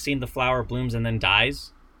of the next scene, the flower blooms and then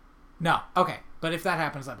dies. No, okay, but if that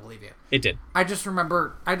happens, I believe you. It did. I just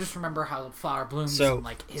remember how the flower blooms, So- and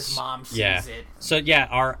like his mom sees Yeah. it. So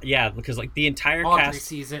because like the entire Audrey cast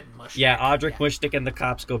sees it and Mushnick. Yeah, Audric Mushnick and the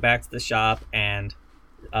cops go back to the shop, and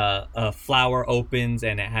a flower opens,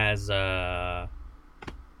 and it has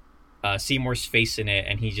Seymour's face in it,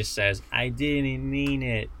 and he just says, "I didn't mean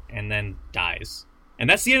it," and then dies. And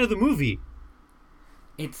that's the end of the movie.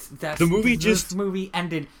 This movie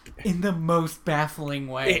ended in the most baffling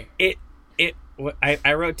way.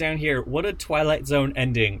 I wrote down here, what a Twilight Zone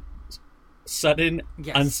ending. Sudden,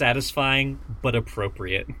 Yes. unsatisfying, but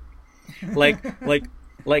appropriate.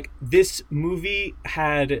 Like this movie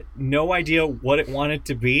had no idea what it wanted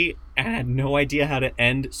to be and had no idea how to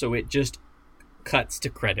end, so it just cuts to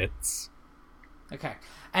credits. Okay,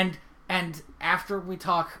 and after we're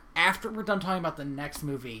done talking about the next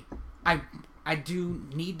movie, I do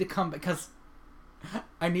need to come because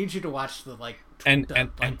I need you to watch the 15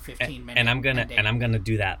 minute and I'm ending. gonna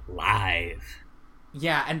do that live.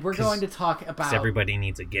 Yeah, and we're going to talk 'Cause about everybody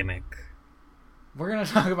needs a gimmick. we're going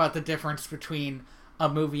to talk about the difference between a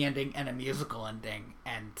movie ending and a musical ending,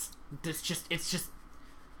 and it's just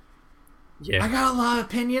Yeah. I got a lot of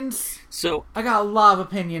opinions. So I'm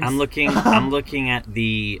looking at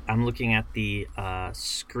the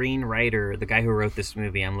screenwriter, the guy who wrote this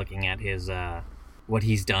movie. I'm looking at his what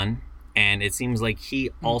he's done, and it seems like he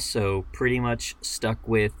also pretty much stuck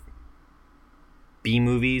with B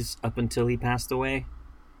movies up until he passed away.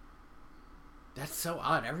 That's so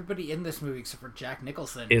odd. Everybody in this movie except for Jack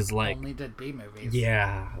Nicholson Is like- only did B movies.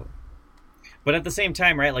 Yeah. But at the same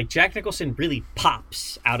time, right, like Jack Nicholson really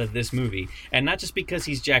pops out of this movie, and not just because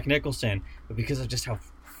he's Jack Nicholson, but because of just how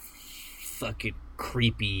fucking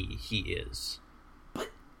creepy he is.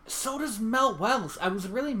 But so does Mel Wells. I was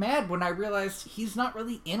really mad when I realized he's not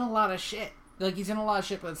really in a lot of shit. Like, he's in a lot of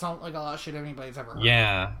shit, but it's not like a lot of shit anybody's ever heard.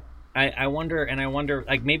 Yeah. I wonder,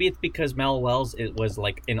 like, maybe it's because Mel Wells was,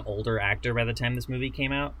 like, an older actor by the time this movie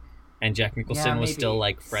came out, and Jack Nicholson was maybe. still,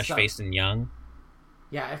 like, fresh-faced and young.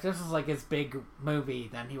 Yeah, if this was like his big movie,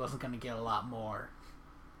 then he wasn't going to get a lot more.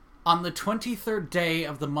 On the 23rd day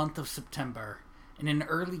of the month of September, in an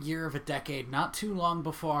early year of a decade not too long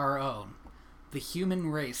before our own, the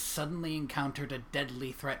human race suddenly encountered a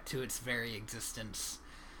deadly threat to its very existence.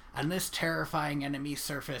 And this terrifying enemy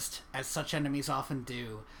surfaced, as such enemies often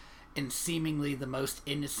do, in seemingly the most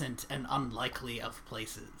innocent and unlikely of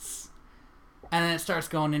places. And then it starts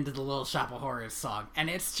going into the Little Shop of Horrors song, and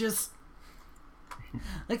it's just...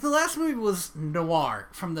 like, the last movie was noir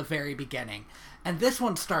from the very beginning, and this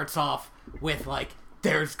one starts off with, like,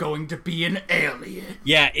 there's going to be an alien.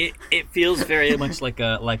 Yeah, it feels very much like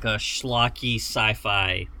a schlocky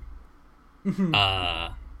sci-fi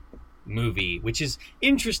movie, which is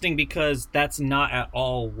interesting because that's not at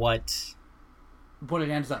all what it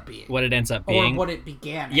ends up being. What it ends up being. Or what it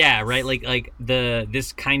began as. Yeah, right? Like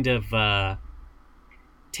this kind of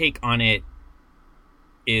take on it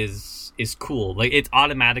is cool. Like, it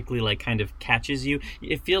automatically, like, kind of catches you.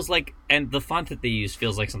 It feels like, and the font that they use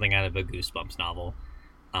feels like something out of a Goosebumps novel.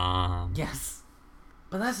 Yes.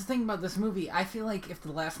 But that's the thing about this movie. I feel like if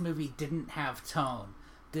the last movie didn't have tone,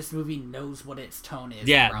 this movie knows what its tone is.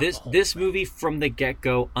 Yeah, this movie from the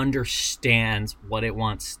get-go understands what it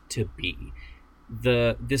wants to be.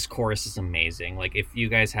 This chorus is amazing. Like, if you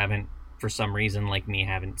guys haven't, for some reason, like me,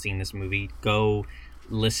 haven't seen this movie, go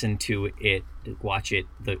listen to it, watch it.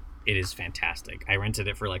 It is fantastic. I rented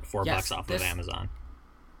it for like $4 off of Amazon.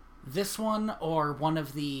 This one, or one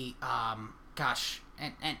of the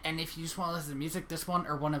and if you just want to listen to music, this one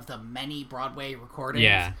or one of the many Broadway recordings.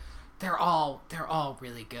 Yeah, they're all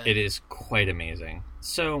really good. It is quite amazing.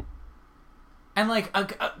 So, and like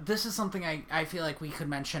this is something I feel like we could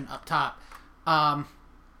mention up top.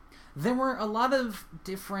 There were a lot of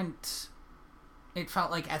different, it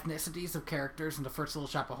felt like, ethnicities of characters in the first Little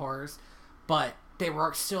Shop of Horrors, but they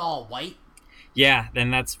were still all white. Yeah,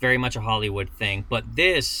 then that's very much a Hollywood thing. But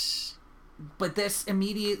this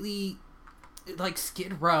immediately, like,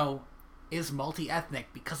 Skid Row is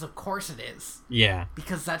multi-ethnic, because of course it is. Yeah.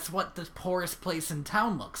 Because that's what the poorest place in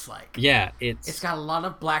town looks like. Yeah, it's got a lot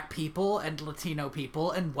of black people and Latino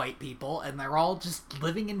people and white people, and they're all just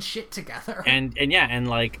living in shit together. And yeah, and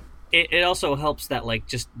like it also helps that, like,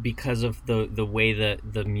 just because of the way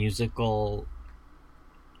the musical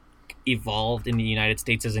evolved in the United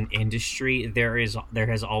States as an industry, there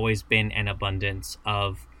has always been an abundance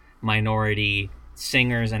of minority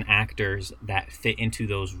singers and actors that fit into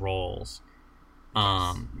those roles.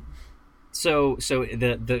 So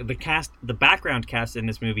the cast, the background cast in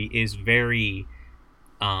this movie is very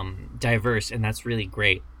diverse, and that's really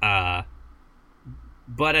great.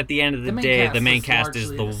 But at the end of the day, the main cast is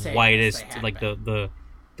the whitest, like the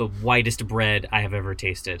whitest bread I have ever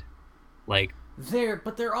tasted. Like,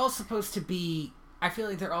 they're all supposed to be, I feel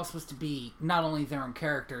like they're all supposed to be not only their own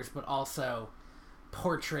characters, but also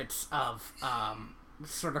portraits of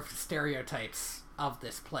sort of stereotypes of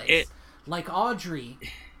this place. Like Audrey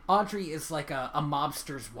is like a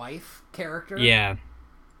mobster's wife character. Yeah.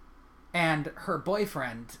 And her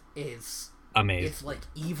boyfriend is amazing. It's like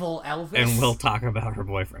evil Elvis. And we'll talk about her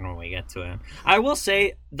boyfriend when we get to him. I will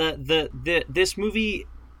say this movie.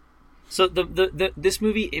 So this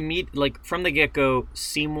movie like from the get-go,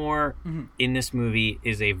 Seymour in this movie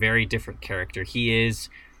is a very different character. He is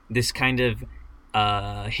this kind of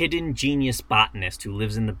hidden genius botanist who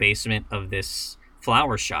lives in the basement of this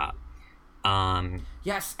flower shop.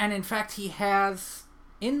 Yes, and in fact he has,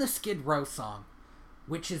 in the Skid Row song,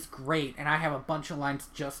 which is great, and I have a bunch of lines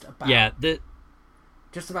just about the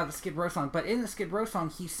Skid Row song, but in the Skid Row song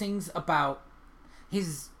he sings about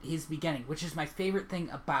his beginning, which is my favorite thing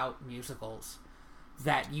about musicals,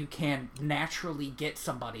 that you can naturally get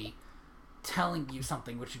somebody telling you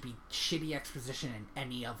something, which would be shitty exposition in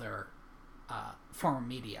any other form of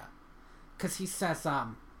media. Because he says,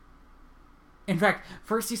 in fact,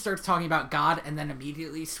 first he starts talking about God and then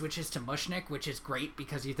immediately switches to Mushnik, which is great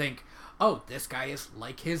because you think, oh, this guy is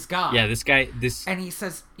like his God. Yeah, And he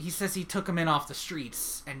says he took him in off the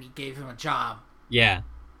streets and he gave him a job. Yeah.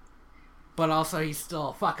 But also he's still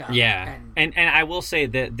a fuck up. Yeah. And I will say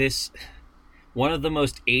that one of the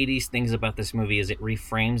most 80s things about this movie is it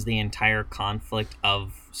reframes the entire conflict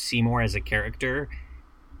of Seymour as a character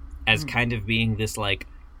as kind of being this, like,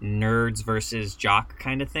 nerds versus jock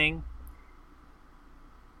kind of thing.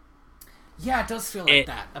 Yeah, it does feel like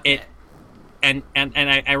that a bit. And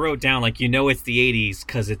I wrote down, like, it's the 80s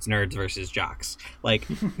because it's nerds versus jocks. Like,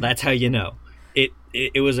 that's how you know.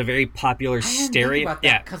 it was a very popular I didn't think stereo. about that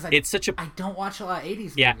Yeah, because it's such a I don't watch a lot of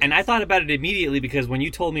 80s yeah, movies. and I thought about it immediately because when you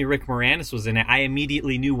told me Rick Moranis was in it, I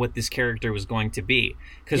immediately knew what this character was going to be.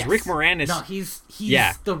 Because Yes. Rick Moranis, No, he's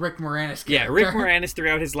Yeah. the Rick Moranis character. yeah, Rick Moranis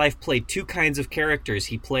throughout his life played two kinds of characters.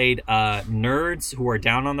 He played nerds who are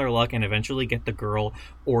down on their luck and eventually get the girl,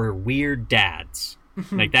 or weird dads.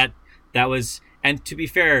 Like that was, and to be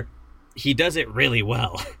fair, he does it really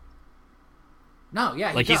well. No,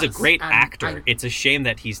 yeah, Like he's a does. great And actor. It's a shame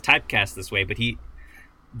that he's typecast this way, but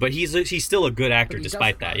he's still a good actor but he does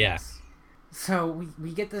despite it that. well, Yeah, yes. So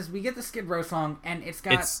we get the Skid Row song, and it's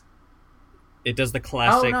got. it does the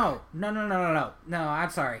classic. Oh no! I'm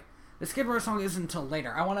sorry. The Skid Row song isn't until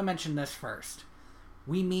later. I want to mention this first.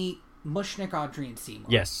 We meet Mushnick, Audrey, and Seymour.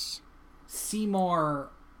 Yes, Seymour,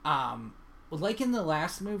 like in the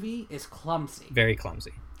last movie, is clumsy, very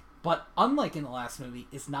clumsy. but unlike in the last movie,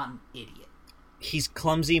 is not an idiot. He's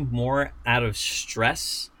clumsy more out of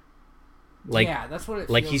stress. Like, yeah, that's what it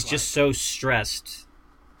like feels he's just so stressed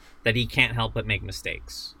that he can't help but make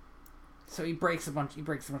mistakes. So he breaks a bunch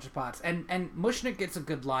of pots, and Mushnick gets a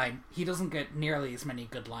good line. He doesn't get nearly as many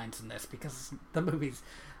good lines in this because the movie's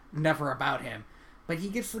never about him. But he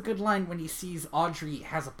gets the good line when he sees Audrey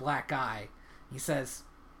has a black eye. He says,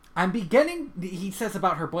 he says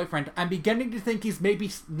about her boyfriend, I'm beginning to think he's maybe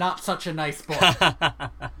not such a nice boy.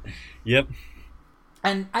 Yep.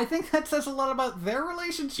 And I think that says a lot about their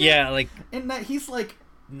relationship. Yeah, like, In that he's, like,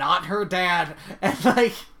 not her dad, and,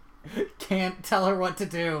 like, can't tell her what to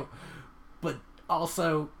do, but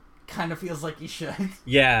also kind of feels like he should.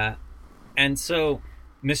 yeah. And so,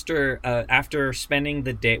 after spending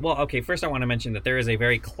the day... Well, okay, first I want to mention that there is a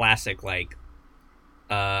very classic, like,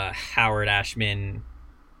 Howard Ashman,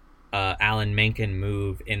 Alan Menken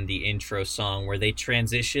move in the intro song where they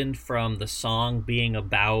transitioned from the song being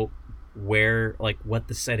about where, like, what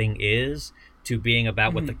the setting is to being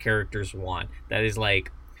about what the characters want. That is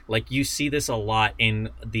like you see this a lot in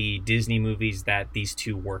the Disney movies that these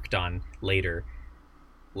two worked on later.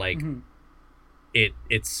 Like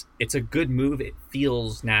it's a good move. It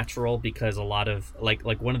feels natural because a lot of like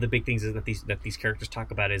one of the big things is that these characters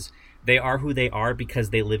talk about is they are who they are because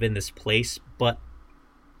they live in this place, but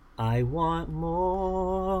I want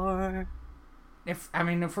more. If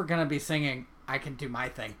we're gonna be singing, I can do my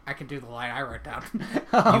thing. I can do the line I wrote down.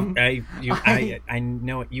 I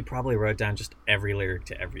know you probably wrote down just every lyric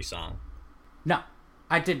to every song. No,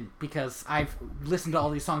 I didn't, because I've listened to all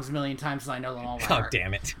these songs a million times and I know them all by Oh, heart.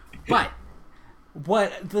 damn it. But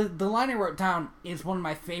what the line I wrote down is one of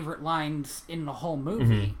my favorite lines in the whole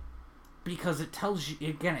movie, because it tells you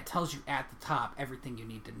at the top everything you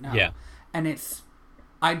need to know. Yeah. And it's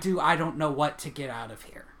I don't know what to get out of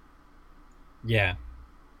here. Yeah.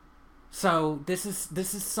 So this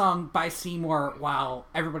is sung by Seymour while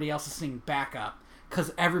everybody else is singing backup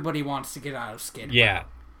because everybody wants to get out of Skid Row. Yeah.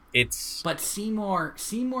 But Seymour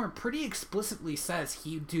pretty explicitly says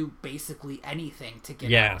he'd do basically anything to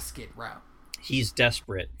get out of Skid Row. He's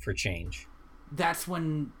desperate for change. That's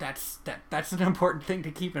when that's an important thing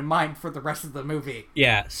to keep in mind for the rest of the movie.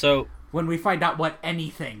 Yeah, so when we find out what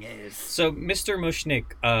anything is. So Mr.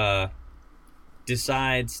 Mushnick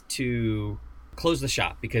decides to close the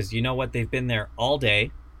shop because you know what? They've been there all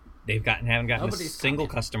day. Haven't gotten Nobody's a single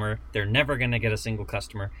customer. They're never gonna get a single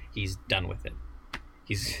customer. He's done with it.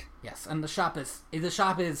 Yes, and the shop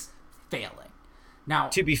is failing. Now,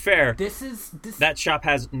 to be fair, that shop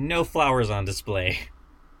has no flowers on display.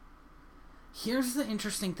 Here's the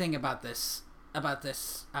interesting thing about this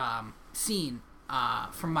scene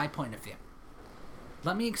from my point of view.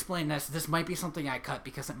 Let me explain this. This might be something I cut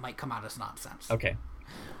because it might come out as nonsense. Okay.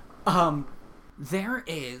 There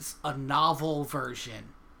is a novel version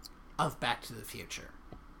of Back to the Future.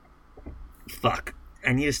 Fuck.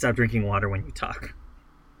 I need to stop drinking water when you talk.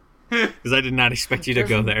 Because I did not expect you to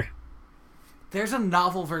go there. There's a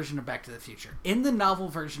novel version of Back to the Future. In the novel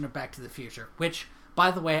version of Back to the Future, which, by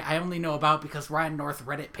the way, I only know about because Ryan North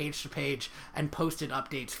read it page to page and posted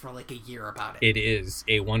updates for like a year about it. It is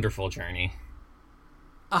a wonderful journey.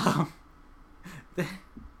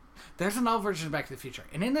 There's a novel version of Back to the Future.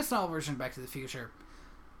 And in this novel version of Back to the Future,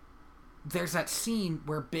 there's that scene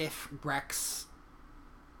where Biff wrecks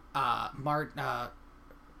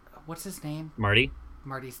what's his name? Marty?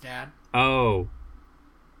 Marty's dad. Oh.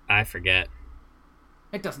 I forget.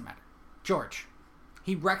 It doesn't matter. George.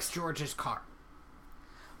 He wrecks George's car.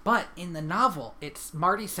 But in the novel,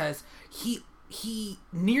 Marty says he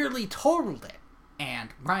nearly totaled it. And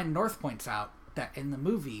Ryan North points out that in the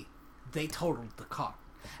movie, they totaled the car.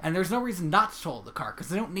 And there's no reason not to total the car, because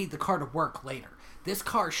they don't need the car to work later. This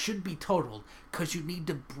car should be totaled because you need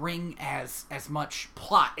to bring as much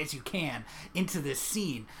plot as you can into this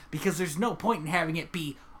scene, because there's no point in having it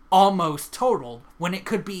be almost totaled when it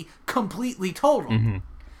could be completely totaled. Mm-hmm.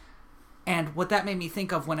 And what that made me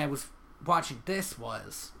think of when I was watching this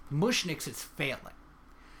was Mushniks is failing.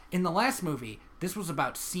 In the last movie, this was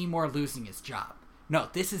about Seymour losing his job. No,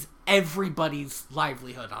 this is everybody's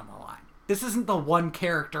livelihood on the line. This isn't the one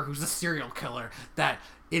character who's a serial killer that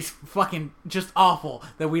is fucking just awful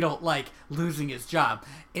that we don't like losing his job.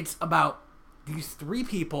 It's about these three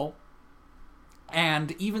people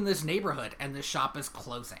and even this neighborhood, and this shop is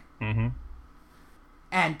closing. Mm-hmm.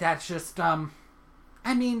 And that's just, so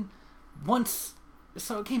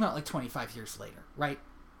it came out like 25 years later, right?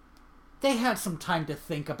 They had some time to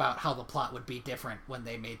think about how the plot would be different when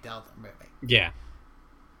they made the other movie. Yeah.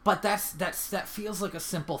 But that feels like a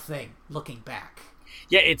simple thing looking back.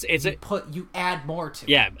 Yeah, you add more to it.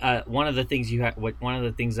 Yeah, one of the things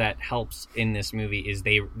that helps in this movie is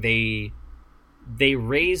they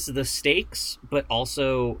raise the stakes, but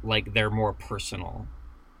also like they're more personal.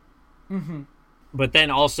 Mm-hmm. But then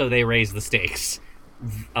also they raise the stakes.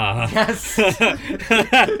 Yes.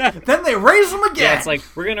 Then they raise them again. Yeah, it's like,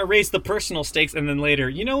 we're gonna raise the personal stakes, and then later,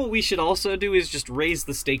 you know what we should also do is just raise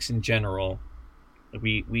the stakes in general.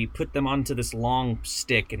 We put them onto this long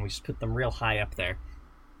stick, and we just put them real high up there.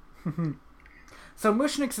 So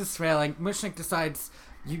Mushniks is failing. Mushnik decides,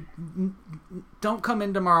 you don't come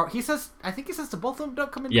in tomorrow. I think he says to both of them,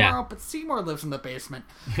 don't come in tomorrow, but Seymour lives in the basement.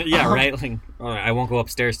 Yeah, right? Like, I won't go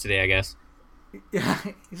upstairs today, I guess. Yeah,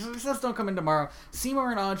 he says don't come in tomorrow.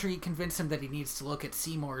 Seymour and Audrey convince him that he needs to look at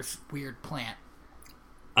Seymour's weird plant.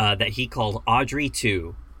 That he called Audrey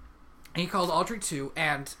 2. He called Audrey 2,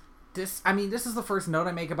 and this is the first note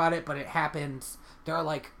I make about it, but it happens. There are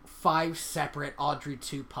like 5 separate Audrey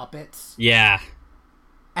 2 puppets. Yeah.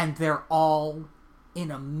 And they're all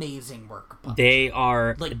in amazing work. They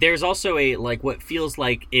are. There's also what feels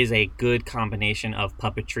like is a good combination of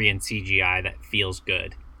puppetry and CGI that feels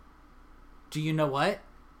good. Do you know what?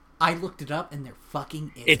 I looked it up and there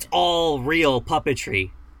fucking isn't. It's all real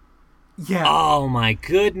puppetry. Yeah. Oh my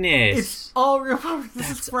goodness. It's all real puppetry.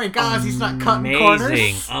 This is Frank Oz. He's not cutting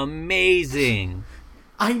corners. Amazing.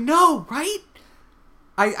 I know, right?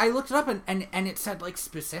 I looked it up and it said like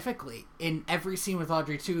specifically in every scene with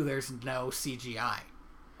Audrey 2 there's no CGI.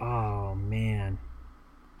 Oh man.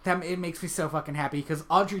 It makes me so fucking happy because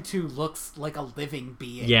Audrey 2 looks like a living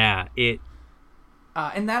being. Yeah, it.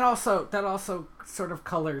 And that also sort of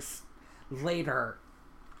colors later.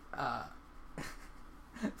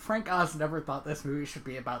 Frank Oz never thought this movie should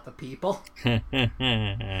be about the people.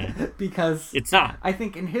 Because it's not. I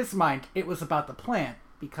think in his mind it was about the plant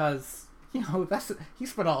because, he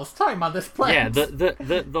spent all his time on this plant. Yeah,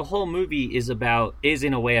 the whole movie is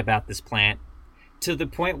in a way about this plant, to the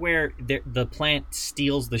point where the plant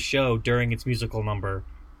steals the show during its musical number,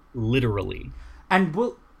 literally. And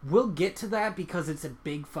we'll get to that because it's a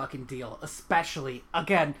big fucking deal, especially,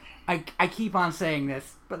 again, I keep on saying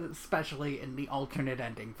this, but especially in the alternate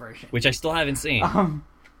ending version. Which I still haven't seen.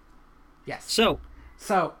 Yes.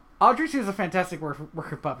 So Audrey 2 is a fantastic work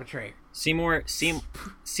of puppetry. Seymour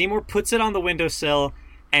puts it on the windowsill,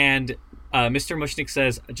 and Mr. Mushnick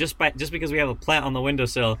says, just because we have a plant on the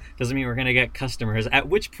windowsill doesn't mean we're going to get customers. At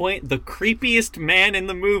which point, the creepiest man in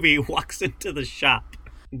the movie walks into the shop.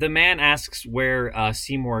 The man asks where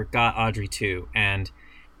Seymour got Audrey 2, and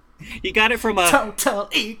he got it from a total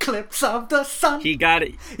eclipse of the sun. He got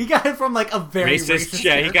it from like a very racist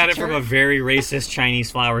yeah, he got it from a very racist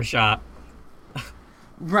Chinese flower shop.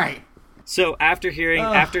 Right. So after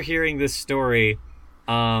hearing this story,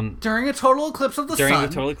 during a total eclipse of the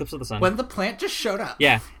sun, when the plant just showed up.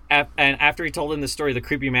 Yeah. And after he told him the story, the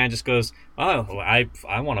creepy man just goes, "Oh, well, I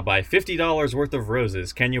want to buy $50 worth of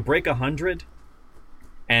roses. Can you break 100?"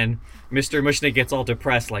 And Mr. Mushnick gets all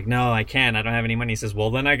depressed, like, "No, I can't. I don't have any money." He says,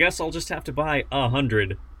 "Well, then I guess I'll just have to buy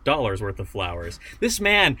 $100 worth of flowers." This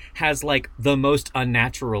man has like the most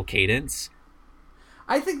unnatural cadence.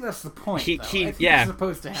 I think that's the point. He's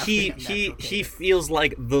supposed to have he feels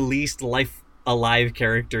like the least life alive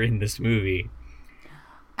character in this movie.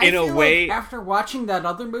 In a way, like after watching that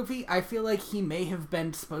other movie, I feel like he may have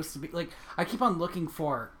been supposed to be like. I keep on looking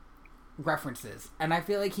for references, and I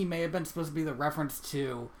feel like he may have been supposed to be the reference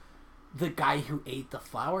to the guy who ate the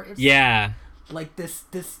flowers. Yeah, like this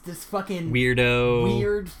fucking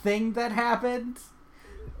weird thing that happened.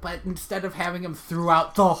 But instead of having him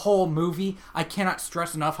throughout the whole movie, I cannot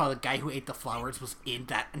stress enough how the guy who ate the flowers was in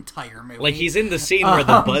that entire movie. Like, he's in the scene where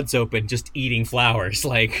the buds open, just eating flowers.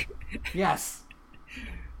 Like, yes.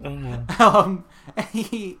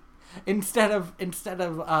 He instead of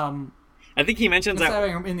I think he mentions that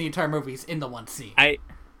having him in the entire movie, he's in the one scene. I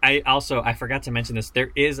forgot to mention this.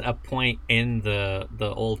 There is a point in the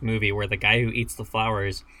old movie where the guy who eats the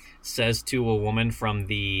flowers says to a woman from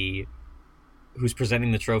who's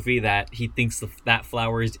presenting the trophy that he thinks that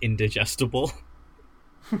flower is indigestible.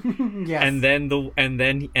 Yes. And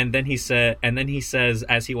then he says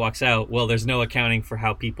as he walks out, well, there's no accounting for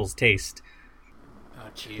how people's taste. Oh,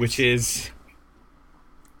 jeez. Which is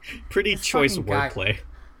pretty choice wordplay.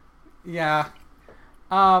 Yeah.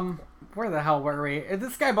 Where the hell were we?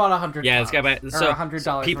 This guy bought $100. Yeah, this guy bought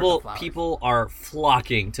 $100. People are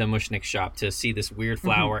flocking to Mushnik's shop to see this weird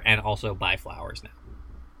flower and also buy flowers now.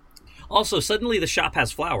 Also, suddenly the shop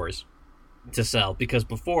has flowers to sell because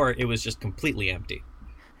before it was just completely empty.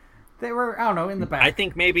 They were, I don't know, in the back. I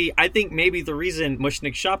think maybe the reason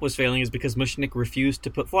Mushnik's shop was failing is because Mushnik refused to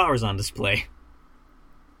put flowers on display.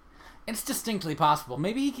 It's distinctly possible.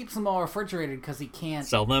 Maybe he keeps them all refrigerated because he can't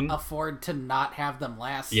sell them, afford to not have them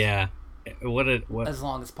last. Yeah, what as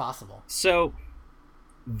long as possible. So,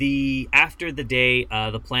 after the day,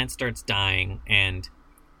 the plant starts dying, and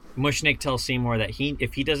Mushnik tells Seymour that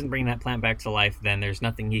if he doesn't bring that plant back to life, then there's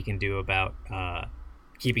nothing he can do about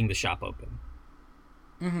keeping the shop open.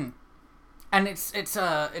 Mm-hmm. And it's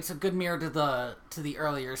a good mirror to the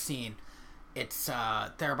earlier scene. It's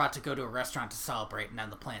they're about to go to a restaurant to celebrate, and then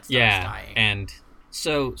the plant starts dying. And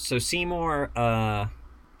so Seymour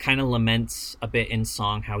kind of laments a bit in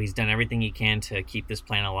song how he's done everything he can to keep this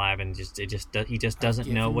plant alive, and he just doesn't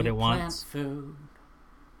know what it wants. Food.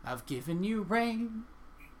 I've given you rain.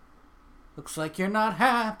 Looks like you're not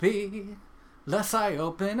happy. Lest I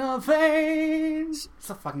open a vein. It's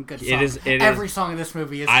a fucking good song. Every song in this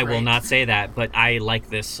movie is great. I will not say that, but I like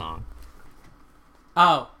this song.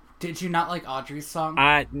 Oh, did you not like Audrey's song?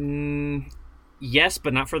 Yes,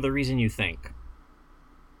 but not for the reason you think.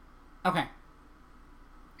 Okay.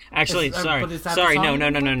 Actually, sorry,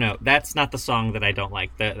 no. That's not the song that I don't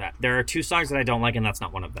like. There are two songs that I don't like, and that's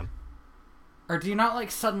not one of them. Or do you not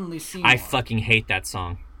like Suddenly Seymour? I fucking hate that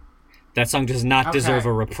song. That song does not deserve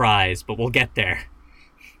a reprise, but we'll get there.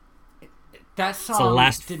 That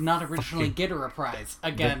song did not originally get a reprise.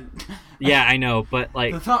 Again. Yeah, I know, but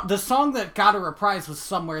like... The song that got a reprise was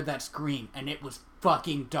Somewhere That's Green, and it was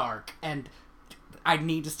fucking dark, and I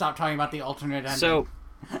need to stop talking about the alternate ending. So...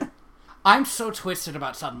 I'm so twisted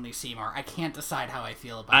about Suddenly Seymour. I can't decide how I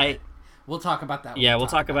feel about it. We'll talk about that. We'll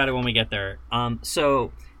talk about it when we get there.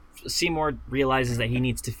 So Seymour realizes that he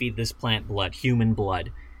needs to feed this plant blood, human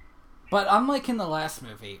blood. But unlike in the last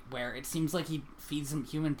movie, where it seems like he feeds him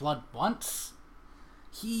human blood once,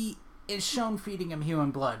 he is shown feeding him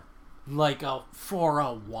human blood for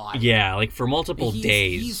a while. Yeah, like for multiple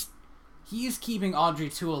days. He's keeping Audrey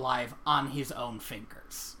 2 alive on his own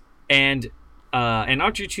fingers. And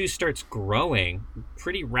Audrey 2 starts growing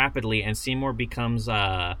pretty rapidly, and Seymour becomes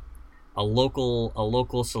a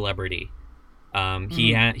local celebrity.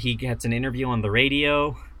 He gets an interview on the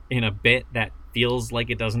radio in a bit that feels like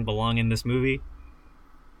it doesn't belong in this movie.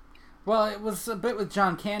 Well, it was a bit with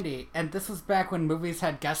John Candy, and this was back when movies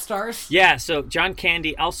had guest stars. Yeah, so John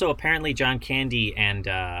Candy, also apparently John Candy and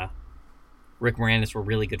Rick Moranis were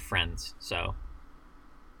really good friends, so...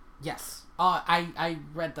 Yes. I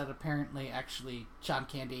read that apparently, actually, John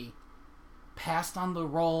Candy passed on the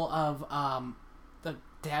role of the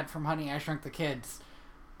dad from Honey, I Shrunk the Kids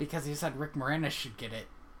because he said Rick Moranis should get it.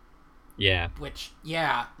 Yeah. Which,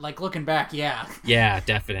 yeah, looking back, yeah. Yeah,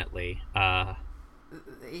 definitely.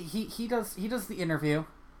 He does the interview.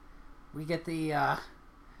 We get the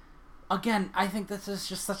again, I think this is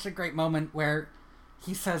just such a great moment where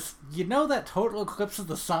he says, "You know that total eclipse of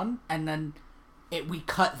the sun?" And then we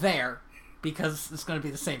cut there because it's going to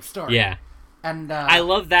be the same story. Yeah. And I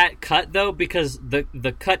love that cut though, because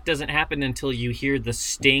the cut doesn't happen until you hear the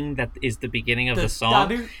sting that is the beginning of the song.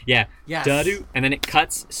 Da-do? Yeah. Yes. Da-do, and then it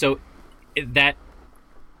cuts. So that,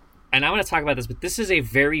 and I want to talk about this, but this is a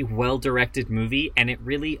very well-directed movie, and it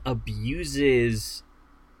really abuses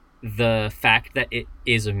the fact that it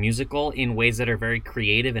is a musical in ways that are very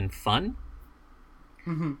creative and fun.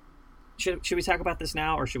 Mm-hmm. Should we talk about this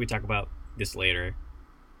now, or should we talk about this later?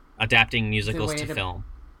 Adapting musicals to film,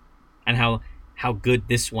 and how good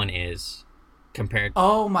this one is compared.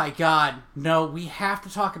 Oh my god! No, we have to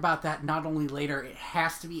talk about that. Not only later, it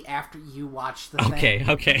has to be after you watch the thing.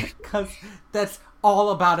 Okay. Because that's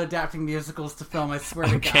all about adapting musicals to film. I swear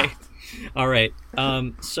to God. All right.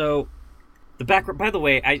 So the background. By the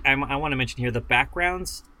way, I want to mention here the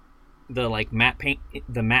backgrounds, the matte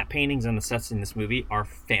paintings on the sets in this movie are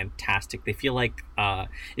fantastic. They feel like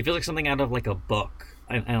it feels like something out of like a book.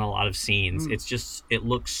 in a lot of scenes. It's just, it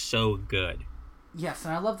looks so good. Yes,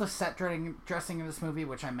 and I love the set dressing in this movie,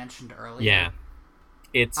 which I mentioned earlier. Yeah,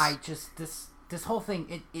 it's. This whole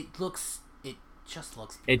thing, it just looks beautiful.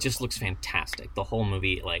 It just looks fantastic. The whole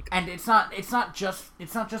movie, like, and it's not just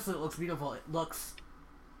that it looks beautiful. It looks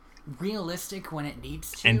realistic when it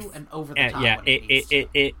needs to, and over the top when it needs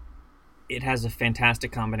to. It has a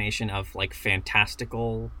fantastic combination of like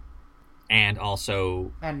fantastical and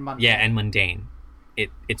also mundane. Yeah, and mundane.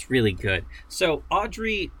 It's really good. So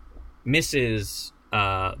Audrey misses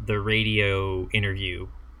the radio interview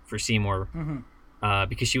for Seymour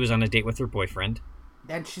because she was on a date with her boyfriend.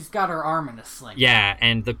 And she's got her arm in a sling. Yeah,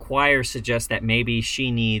 and the choir suggests that maybe she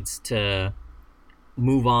needs to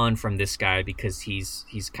move on from this guy because he's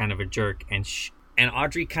kind of a jerk, and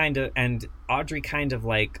Audrey kind of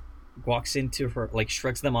like walks into her, like,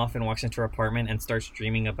 shrugs them off and walks into her apartment and starts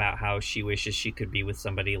dreaming about how she wishes she could be with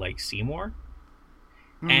somebody like Seymour.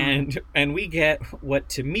 And we get what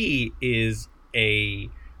to me is a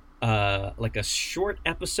like a short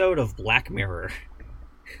episode of Black Mirror.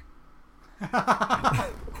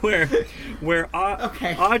 where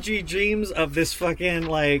Audrey dreams of this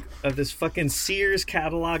fucking Sears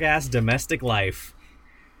catalog ass domestic life.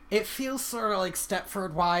 It feels sort of like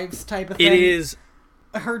Stepford Wives type of thing. It is.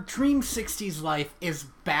 Her dream 60s life is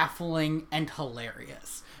baffling and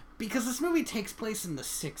hilarious. Because this movie takes place in the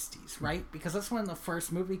 60s, right? Because that's when the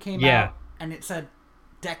first movie came out. And it said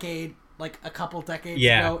a couple decades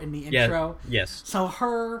ago in the intro. Yeah. Yes. So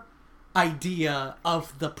her idea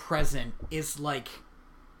of the present is like...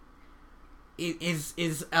 is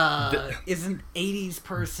an 80s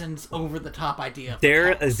person's over-the-top idea of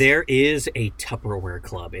there is a Tupperware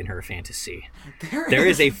club in her fantasy. There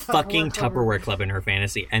is a fucking Tupperware club in her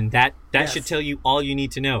fantasy, and that should tell you all you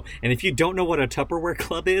need to know. And if you don't know what a Tupperware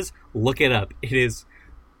club is, look it up. It is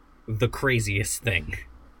the craziest thing.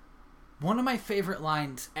 One of my favorite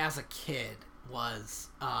lines as a kid was,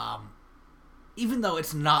 even though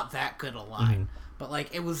it's not that good a line, but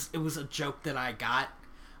like it was a joke that I got,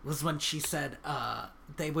 was when she said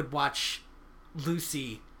they would watch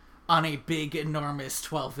Lucy on a big, enormous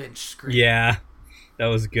 12-inch screen. Yeah, that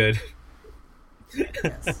was good.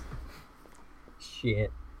 Yes.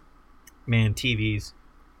 Shit. Man, TVs.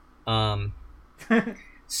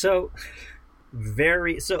 So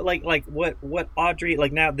what Audrey,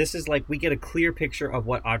 like, now this is like we get a clear picture of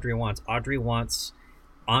what Audrey wants. Audrey wants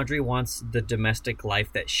the domestic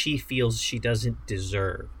life that she feels she doesn't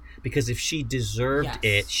deserve. Because if she deserved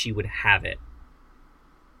it, she would have it.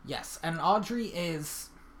 Yes, and Audrey is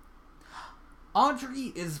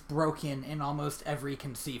broken in almost every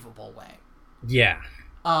conceivable way. Yeah.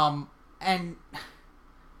 And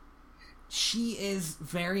she is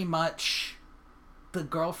very much the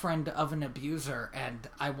girlfriend of an abuser, and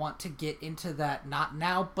I want to get into that, not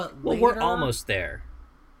now, but later. Well, we're almost there.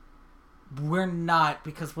 We're not,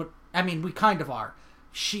 because we kind of are.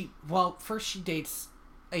 First she dates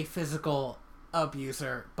a physical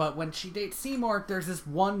abuser, but when she dates Seymour, there's this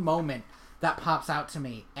one moment that pops out to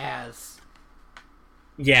me as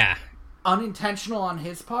unintentional on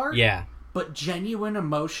his part, but genuine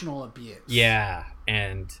emotional abuse.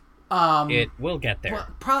 And we'll get there.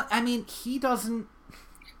 He doesn't.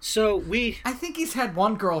 So I think he's had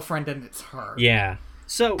one girlfriend, and it's her.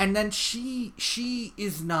 So and then she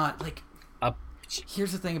is not like.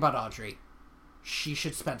 Here's the thing about Audrey: she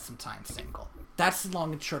should spend some time single. That's the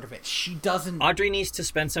long and short of it. She doesn't... Audrey needs to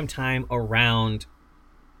spend some time around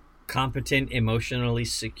competent, emotionally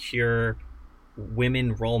secure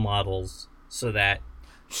women role models so that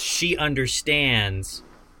she understands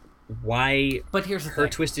why her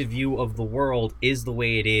twisted view of the world is the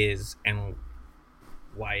way it is and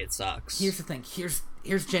why it sucks. Here's the thing.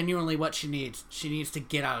 Here's genuinely what she needs. She needs to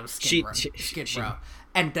get out of Skid Row.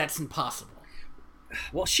 And that's impossible.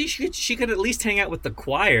 Well, she could at least hang out with the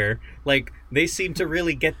choir. Like, they seem to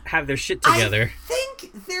really have their shit together. I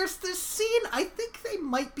think there's this scene. I think they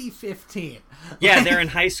might be 15. Yeah, they're in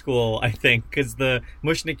high school, I think, because the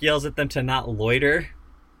Mushnik yells at them to not loiter.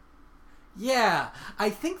 Yeah, I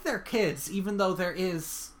think they're kids, even though there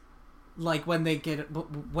is, like, when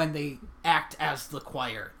they act as the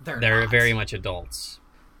choir, they're not. Very much adults.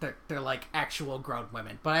 They're like actual grown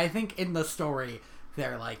women. But I think in the story,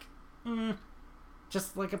 they're like,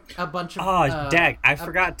 just like a bunch of... Oh, Dag, I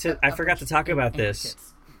forgot to talk about this.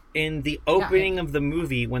 Kids. In the opening of the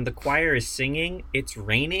movie, when the choir is singing, it's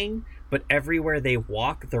raining, but everywhere they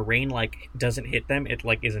walk, the rain, like, doesn't hit them. It,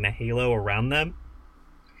 like, is in a halo around them.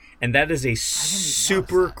 And that is a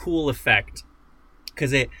super cool effect.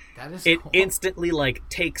 because That is it cool. instantly like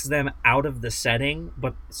takes them out of the setting.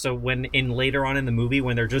 But so when in later on in the movie,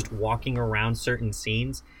 when they're just walking around certain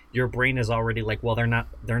scenes, your brain is already like, well, they're not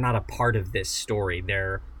a part of this story.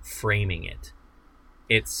 They're framing it.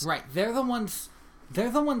 It's Right. They're the ones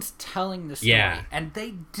telling the story. Yeah. And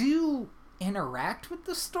they do interact with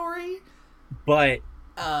the story, but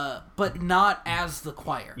not as the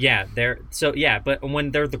choir. yeah, but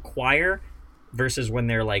when they're the choir versus when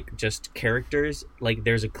they're like just characters, like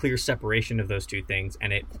there's a clear separation of those two things,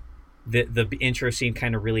 and the intro scene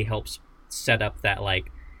kind of really helps set up that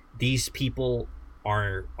like these people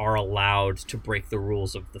are allowed to break the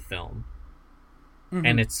rules of the film. Mm-hmm.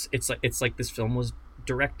 And it's like this film was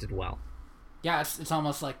directed well. Yeah, it's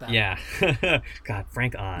almost like that. Yeah. God,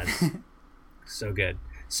 Frank Oz. So good.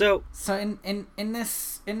 So in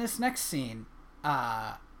this next scene,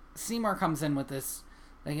 Seymour comes in with this,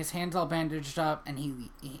 like, his hands all bandaged up, and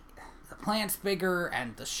he the plant's bigger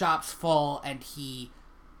and the shop's full, and he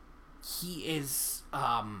is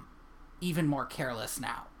even more careless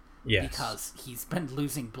now. Yes. Because he's been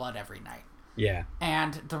losing blood every night. Yeah.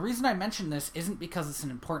 And the reason I mention this isn't because it's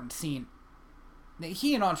an important scene.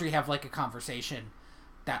 He and Audrey have, like, a conversation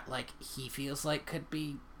that, like, he feels like could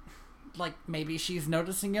be, like, maybe she's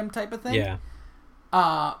noticing him type of thing. Yeah.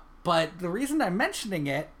 But the reason I'm mentioning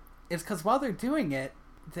it is because while they're doing it,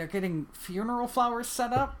 they're getting funeral flowers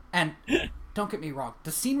set up. And don't get me wrong,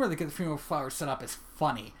 the scene where they get the funeral flowers set up is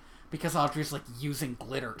funny because Audrey's, like, using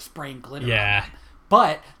glitter, spraying glitter on them.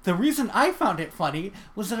 But the reason I found it funny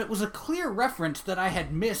was that it was a clear reference that I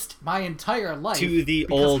had missed my entire life. To the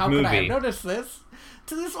because old how movie. Could I have noticed this?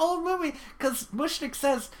 To this old movie. Because Mushnick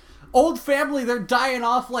says, old family, they're dying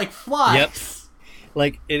off like flies. Yep.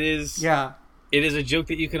 Like, it is... Yeah. It is a joke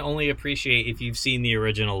that you can only appreciate if you've seen the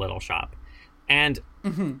original Little Shop. And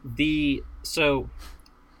so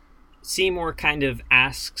Seymour kind of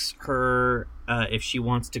asks her if she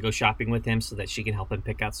wants to go shopping with him so that she can help him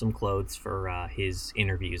pick out some clothes for his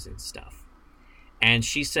interviews and stuff. And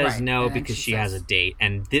she says no because she has a date.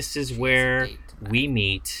 And this is where we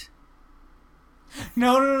meet.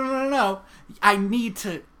 No. I need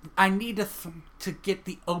to get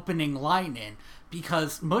the opening line in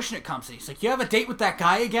because Mushnick comes in. He's like, "You have a date with that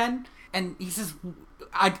guy again?" And he says,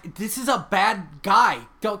 "This is a bad guy.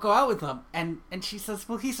 Don't go out with him." And she says,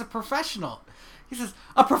 "Well, he's a professional." He says,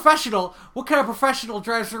 "A professional? What kind of professional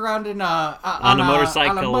drives around in on a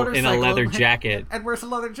motorcycle in a leather jacket and wears a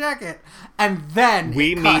leather jacket?" And then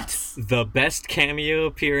we meet the best cameo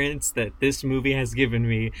appearance that this movie has given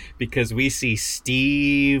me because we see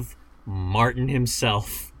Steve Martin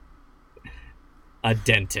himself, a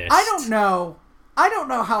dentist. I don't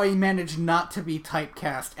know how he managed not to be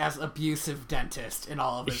typecast as abusive dentist in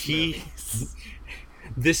all of his movies.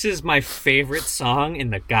 This is my favorite song in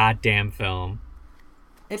the goddamn film.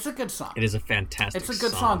 It's a good song. It is a fantastic song. It's a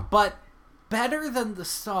good song, but better than the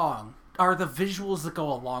song are the visuals that go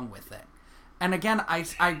along with it. And again,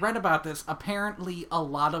 I read about this. Apparently, a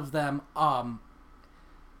lot of them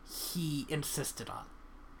he insisted on.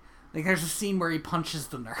 Like, there's a scene where he punches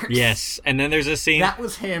the nurse. Yes, and then there's a scene... That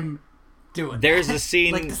was him doing There's that. a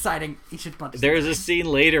scene... like, deciding he should punch There's a scene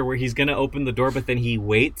later where he's going to open the door, but then he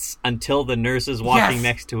waits until the nurse is walking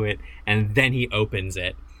next to it, and then he opens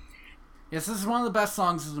it. Yes, this is one of the best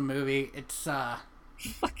songs of the movie. It's,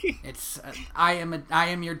 it's, I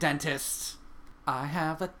am your dentist. I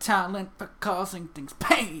have a talent for causing things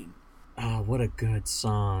pain. Oh, what a good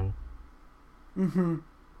song. Mm-hmm.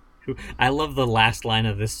 I love the last line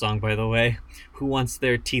of this song, by the way. Who wants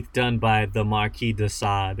their teeth done by the Marquis de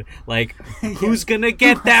Sade? Like, who's gonna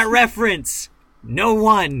get that reference? No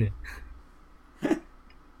one.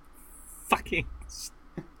 Fucking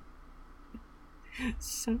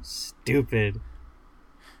so stupid.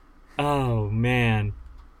 Oh man.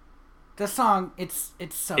 The song, it's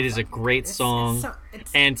so. It is a great song,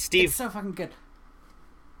 and Steve. It's so fucking good.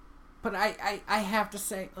 But I have to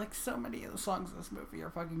say, like, so many of the songs in this movie are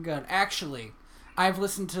fucking good. Actually, I've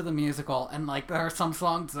listened to the musical, and, like, there are some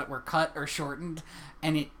songs that were cut or shortened,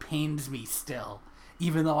 and it pains me still.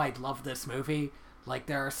 Even though I love this movie, like,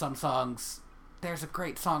 there are some songs... There's a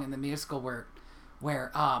great song in the musical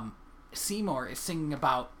where Seymour is singing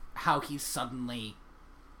about how he's suddenly...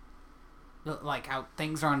 Like, how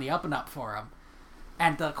things are on the up and up for him.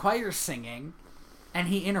 And the choir's singing, and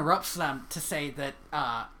he interrupts them to say that,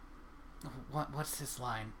 What's his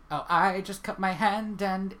line? Oh, I just cut my hand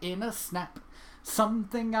and in a snap,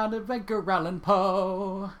 something out of Edgar Allan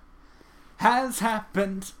Poe has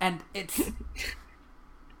happened, and it's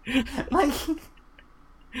like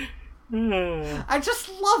I just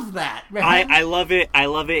love that, man. I love it. I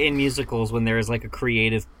love it in musicals when there is like a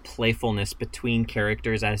creative playfulness between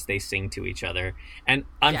characters as they sing to each other. And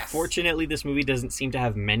unfortunately, this movie doesn't seem to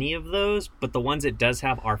have many of those, but the ones it does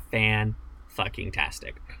have are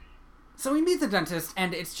fan-fucking-tastic. So we meet the dentist,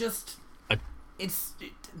 and it's just...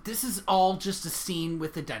 this is all just a scene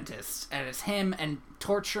with the dentist, and it's him and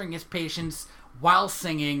torturing his patients while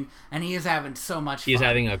singing, and he is having so much fun. He's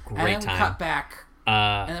having a great time.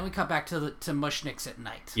 And then we cut back to Mushnick's at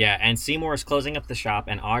night. Yeah, and Seymour is closing up the shop,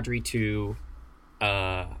 and Audrey too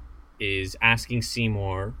is asking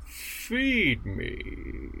Seymour, "Feed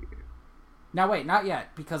me." Now wait, not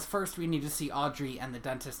yet, because first we need to see Audrey and the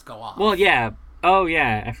dentist go off. Well, yeah. Oh,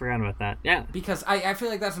 yeah, I forgot about that. Yeah. Because I feel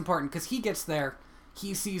like that's important, because he gets there,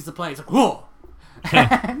 he sees the plane, he's like, whoa!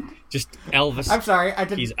 Just Elvis. I'm sorry, I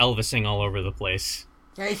didn't... He's Elvising all over the place.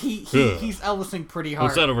 Yeah, he's Elvising pretty hard.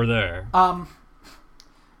 What's that over there?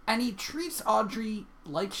 And he treats Audrey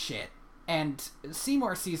like shit, and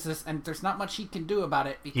Seymour sees this, and there's not much he can do about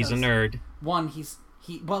it, because... He's a nerd. He's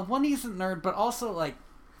a nerd, but also, like,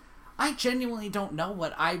 I genuinely don't know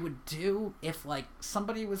what I would do if, like,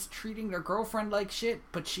 somebody was treating their girlfriend like shit,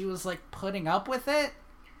 but she was, like, putting up with it.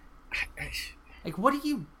 Like, what do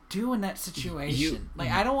you do in that situation?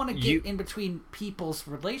 I don't want to get in between people's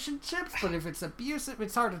relationships, but if it's abusive,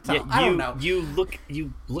 it's hard to tell. I don't know. You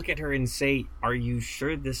look at her and say, "Are you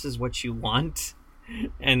sure this is what you want?"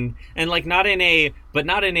 And like not in a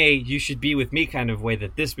you should be with me kind of way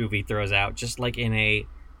that this movie throws out, just like in a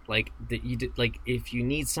like that you did, like if you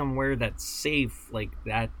need somewhere that's safe, like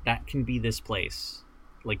that can be this place.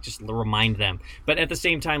 Like just remind them, but at the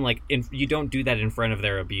same time, like you don't do that in front of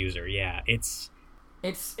their abuser. Yeah, it's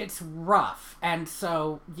rough, and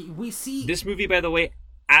so we see this movie. By the way,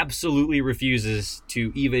 absolutely refuses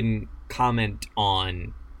to even comment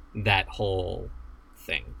on that whole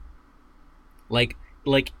thing. Like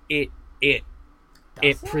it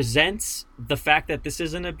presents the fact that this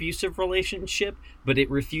is an abusive relationship, but it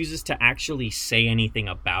refuses to actually say anything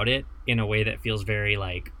about it in a way that feels very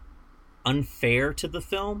like unfair to the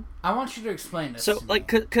film. I want you to explain this. So, like,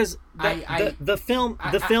 because the film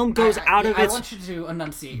goes out of its. I want you to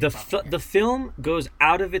enunciate. The film goes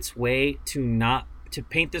out of its way to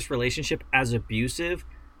paint this relationship as abusive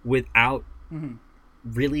without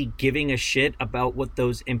really giving a shit about what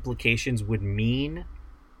those implications would mean.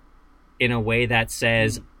 In a way that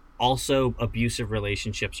says also abusive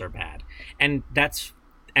relationships are bad, and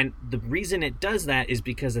the reason it does that is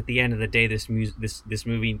because at the end of the day, this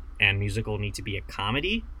movie and musical need to be a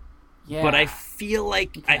comedy. Yeah. But I feel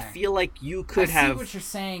like you could have. I see what you're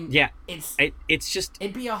saying. Yeah. It's just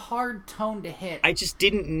it'd be a hard tone to hit. I just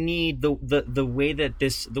didn't need the way that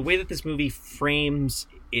this movie frames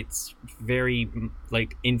its very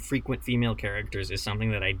like infrequent female characters is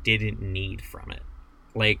something that I didn't need from it.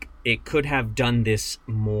 Like, it could have done this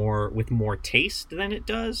with more taste than it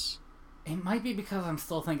does. It might be because I'm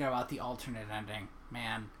still thinking about the alternate ending,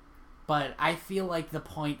 man. But I feel like the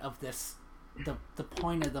point of this, the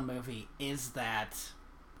point of the movie is that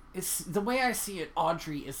it's the way I see it.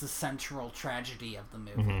 Audrey is the central tragedy of the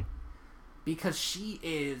movie because she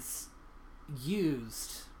is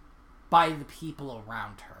used by the people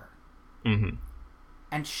around her,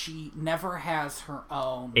 and she never has her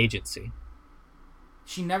own agency.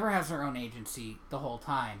 She never has her own agency the whole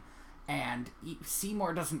time, and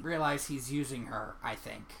Seymour doesn't realize he's using her, I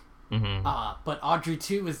think. But Audrey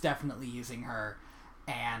too is definitely using her,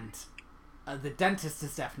 and the dentist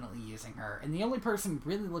is definitely using her, and the only person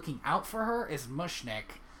really looking out for her is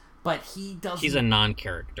Mushnick, but he doesn't. He's a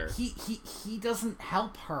non-character. He doesn't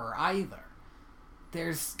help her either.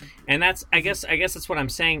 And that's I guess that's what I'm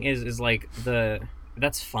saying is like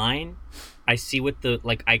that's fine. I see what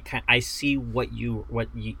I see what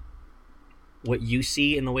you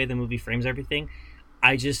see in the way the movie frames everything.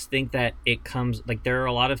 I just think that it comes like there are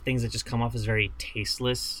a lot of things that just come off as very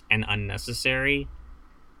tasteless and unnecessary.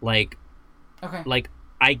 Like I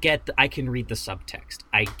can read the subtext.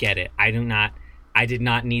 I get it. I did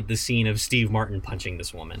not need the scene of Steve Martin punching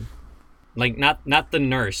this woman. Like not the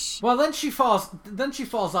nurse. Well, then she falls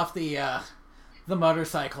off the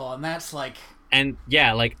motorcycle, and that's like. And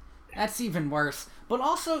yeah, like that's even worse. But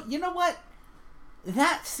also, you know what?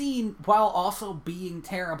 That scene, while also being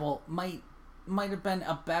terrible, might have been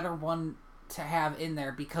a better one to have in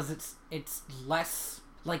there because it's less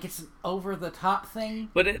like it's an over the top thing.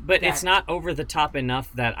 But it's not over the top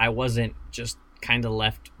enough that I wasn't just kind of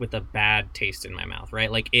left with a bad taste in my mouth, right?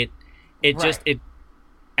 Like it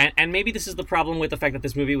And maybe this is the problem with the fact that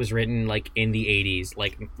this movie was written like in the 80s,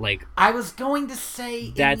 like I was going to say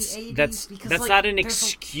that's in the 80s that's because, that's like, not an there's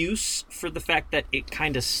excuse for the fact that it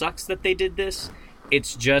kind of sucks that they did this.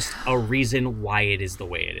 It's just a reason why it is the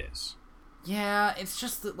way it is. Yeah, it's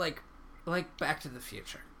just that like Back to the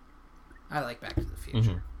Future. I like Back to the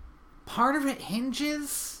Future. Mm-hmm. Part of it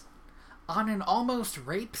hinges on an almost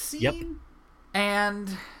rape scene. Yep.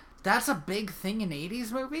 And that's a big thing in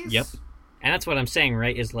 80s movies. Yep. And that's what I'm saying,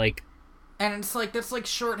 right? Is like, and it's like that's like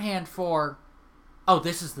shorthand for, oh,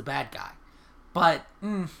 this is the bad guy. But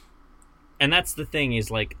and that's the thing is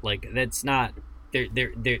like that's not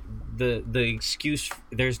the excuse.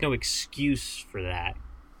 There's no excuse for that.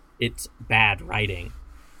 It's bad writing.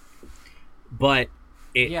 But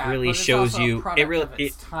it really shows you. It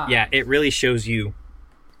really shows you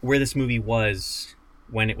where this movie was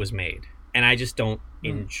when it was made, and I just don't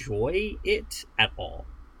enjoy it at all.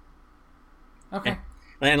 Okay.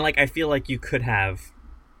 And like I feel like you can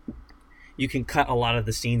cut a lot of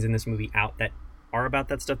the scenes in this movie out that are about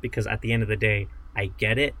that stuff, because at the end of the day, I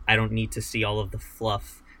get it. I don't need to see all of the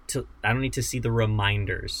fluff. I don't need to see the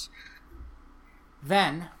reminders.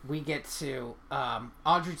 Then we get to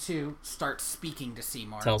Audrey 2 starts speaking to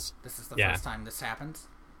Seymour. This is the first time this happens.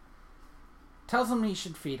 Tells him he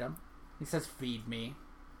should feed him. He says, "Feed me."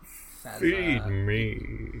 Feed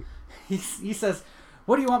me. He says,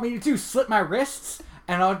 "What do you want me to do? Slit my wrists?"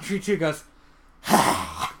 And Audrey 2 goes,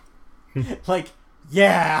 like,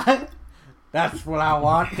 yeah, that's what I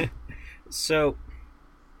want. So,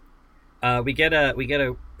 we get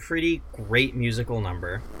a pretty great musical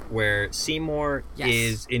number where Seymour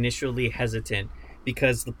is initially hesitant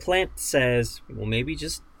because the plant says, well, maybe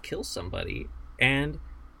just kill somebody and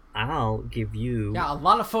I'll give you... Yeah, a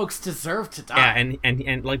lot of folks deserve to die. Yeah,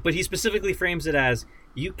 and like, but he specifically frames it as,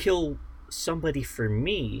 you kill somebody for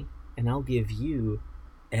me and I'll give you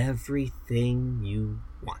everything you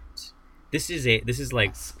want.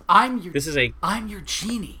 I'm your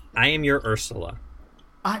genie. I am your Ursula.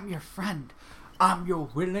 I'm your friend. I'm your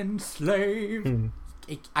willing slave.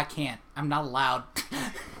 I can't. I'm not allowed.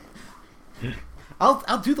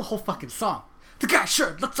 I'll do the whole fucking song. The guy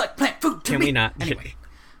sure looks like plant food to me. Can we not? Anyway.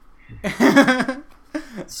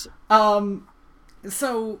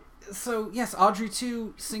 So yes, Audrey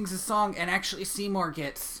 2 sings a song, and actually Seymour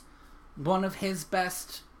gets one of his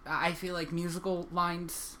best, I feel like, musical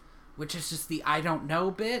lines, which is just the "I don't know"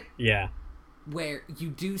 bit. Yeah. Where you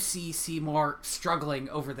do see Seymour struggling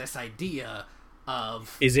over this idea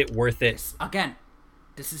of... Is it worth it? Again,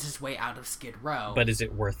 this is his way out of Skid Row. But is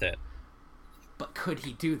it worth it? But could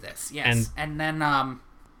he do this? Yes. And then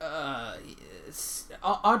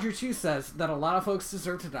Audrey 2 says that a lot of folks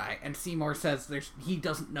deserve to die, and Seymour says he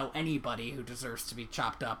doesn't know anybody who deserves to be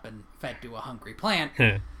chopped up and fed to a hungry plant.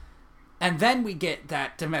 And then we get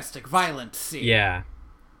that domestic violence scene. Yeah.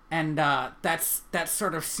 And that's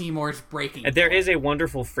sort of Seymour's breaking point. There is a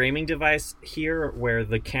wonderful framing device here where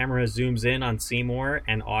the camera zooms in on Seymour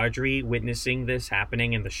and Audrey witnessing this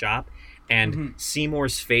happening in the shop, and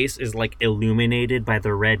Seymour's face is like illuminated by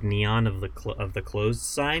the red neon of the closed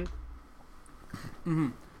sign. Mm-hmm.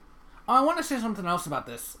 Oh, I want to say something else about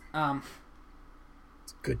this.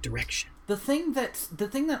 It's good direction. The thing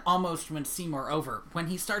that almost went Seymour over, when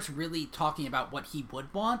he starts really talking about what he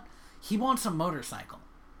would want, he wants a motorcycle.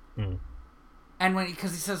 And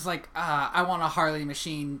because he says, like, I want a Harley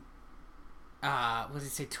machine, what does he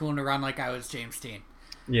say, tooling around like I was James Dean.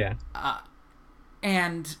 Yeah.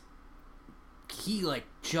 And he, like,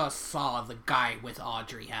 just saw the guy with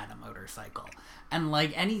Audrey had a motorcycle. And,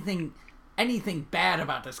 like, anything bad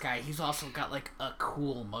about this guy, he's also got, like, a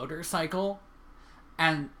cool motorcycle.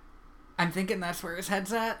 And I'm thinking that's where his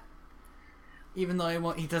head's at. Even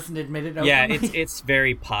though he doesn't admit it openly. Yeah, it's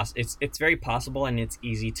very possible, and it's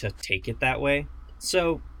easy to take it that way.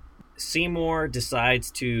 So Seymour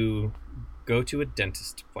decides to go to a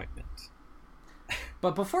dentist appointment.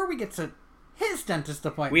 But before we get to his dentist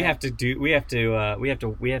appointment, we have to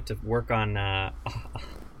work on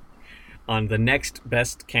the next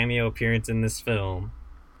best cameo appearance in this film.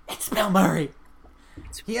 It's Bill Murray.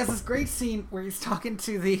 He has this great scene where he's talking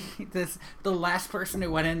to the last person who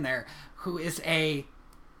went in there, who is a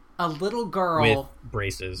little girl with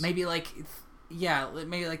braces. Maybe like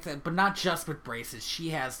that, but not just with braces.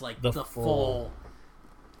 She has like the full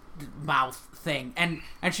mouth thing, and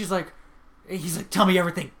he's like, tell me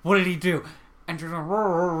everything. What did he do? And she's like,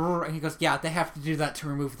 and he goes, yeah, they have to do that to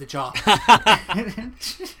remove the jaw.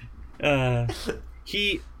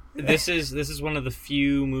 This is one of the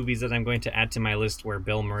few movies that I'm going to add to my list where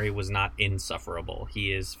Bill Murray was not insufferable.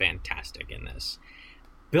 He is fantastic in this.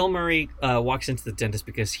 Bill Murray walks into the dentist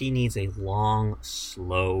because he needs a long,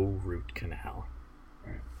 slow root canal.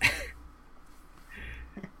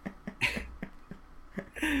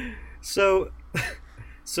 So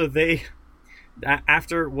they,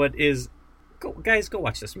 after what is, guys, go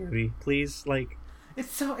watch this movie, please. Like,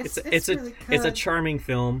 it's it's really good. a charming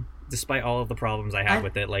film, despite all of the problems I have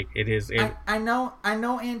with it. Like, it is. I know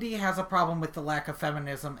Andy has a problem with the lack of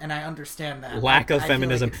feminism, and I understand that. Lack of I feel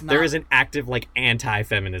feminism. like There is an active, like,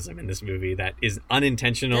 anti-feminism in this movie that is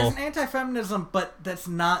unintentional. There's an anti-feminism, but that's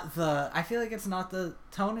not the. I feel like it's not the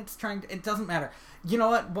tone it's trying to. It doesn't matter. You know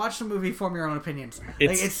what? Watch the movie, form your own opinions.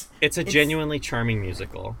 It's a genuinely charming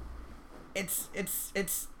musical. It's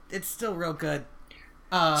still real good.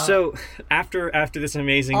 So after this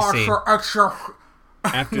amazing scene,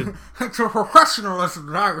 after it's your professionalism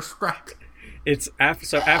that I respect. It's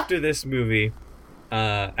after this movie,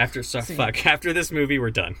 after this movie,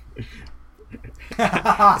 we're done.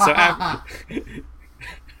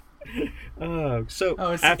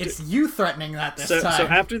 It's you threatening that this time. So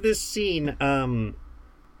after this scene,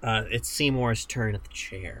 it's Seymour's turn at the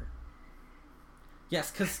chair.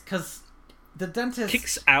 Yes, because the dentist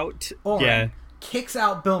kicks out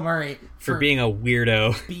Bill Murray for being a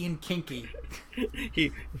weirdo, being kinky.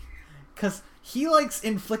 Because he likes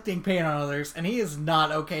inflicting pain on others, and he is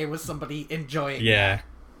not okay with somebody enjoying that.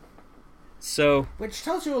 So, which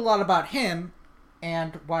tells you a lot about him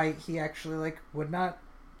and why he actually would not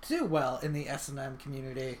do well in the S&M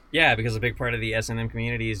community. Yeah, because a big part of the S&M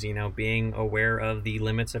community is, being aware of the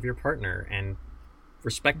limits of your partner and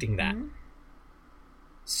respecting that.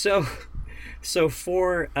 So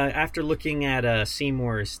for after looking at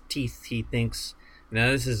Seymour's teeth, he thinks,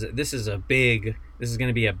 "Now this is going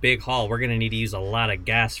to be a big haul. We're going to need to use a lot of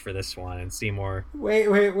gas for this one." And Seymour, wait!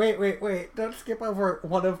 Don't skip over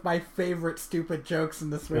one of my favorite stupid jokes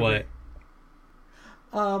in this movie.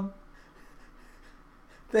 What?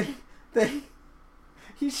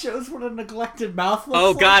 He shows what a neglected mouth looks like.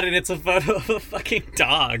 Oh god, and it's a photo of a fucking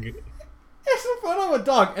dog. It's a photo of a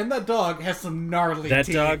dog, and that dog has some gnarly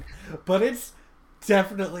teeth. Dog? But it's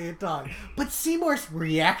definitely a dog. But Seymour's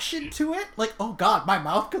reaction to it, oh god, my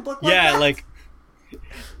mouth could look like that?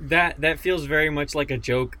 Yeah, that feels very much like a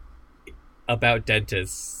joke about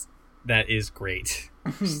dentists that is great.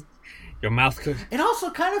 Your mouth could... It also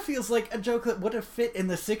kind of feels like a joke that would have fit in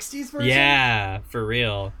the 60s version. Yeah, for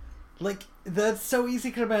real. That's so easy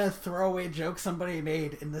could have been a throwaway joke somebody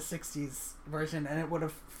made in the 60s version, and it would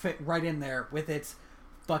have fit right in there with its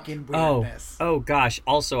fucking weirdness. Oh gosh.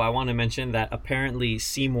 Also, I want to mention that apparently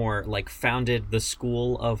Seymour, founded the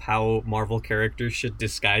school of how Marvel characters should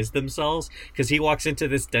disguise themselves, because he walks into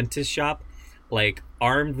this dentist shop,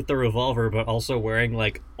 armed with a revolver, but also wearing,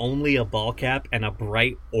 only a ball cap and a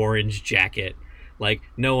bright orange jacket.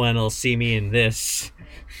 No one will see me in this.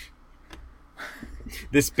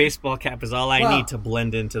 This baseball cap is all I need to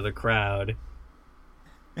blend into the crowd.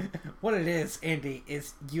 What it is, Andy,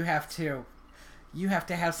 is you have to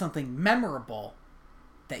have something memorable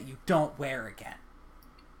that you don't wear again.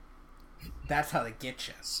 That's how they get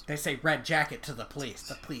you. They say red jacket to the police.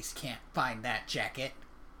 The police can't find that jacket.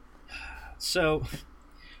 So,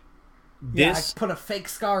 I put a fake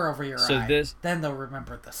scar over your eye. Then they'll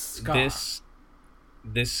remember the scar.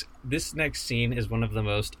 This next scene is one of the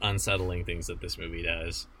most unsettling things that this movie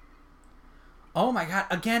does. Oh my god,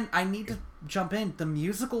 again, I need to jump in. The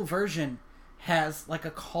musical version has a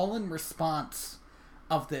call and response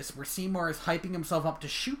of this where Seymour is hyping himself up to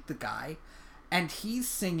shoot the guy, and he's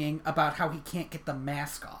singing about how he can't get the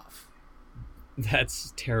mask off.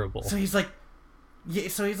 That's terrible. So he's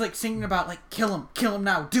singing about kill him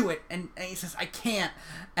now, do it, and he says I can't,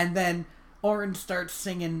 and then Oren starts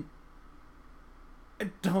singing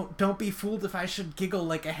don't be fooled if I should giggle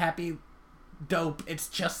like a happy dope, it's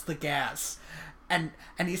just the gas. And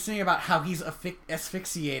he's singing about how he's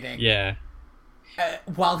asphyxiating. Yeah.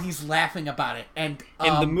 While he's laughing about it. And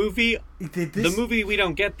in the movie we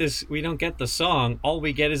don't get this, we don't get the song. All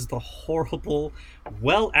we get is the horrible,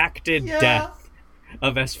 well-acted death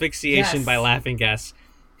of asphyxiation by laughing gas.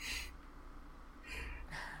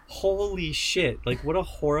 Holy shit, what a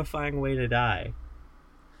horrifying way to die.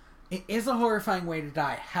 It is a horrifying way to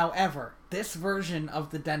die. However, this version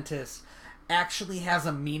of the dentist actually has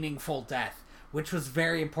a meaningful death, which was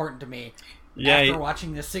very important to me. Yeah, after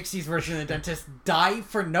watching the 60s version of the dentist die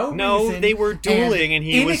for no reason. No, they were dueling and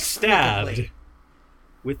he was stabbed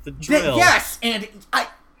with the drill. Yes, and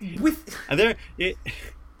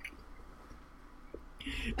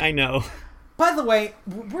I know. By the way,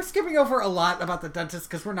 we're skipping over a lot about the dentist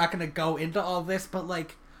because we're not going to go into all this, but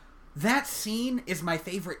that scene is my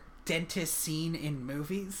favorite dentist scene in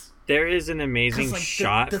movies. There is an amazing 'Cause, like,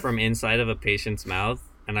 shot from inside of a patient's mouth,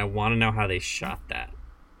 and I want to know how they shot that.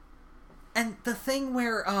 And the thing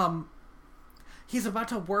where he's about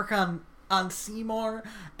to work on Seymour,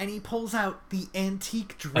 and he pulls out the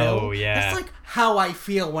antique drill. Oh, yeah. That's like how I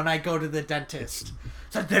feel when I go to the dentist.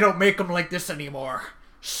 It's like, they don't make them like this anymore.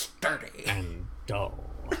 Sturdy. And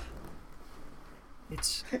dull.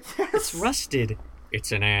 It's rusted.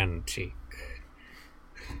 It's an antique.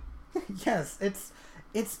 Yes,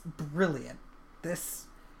 it's brilliant. This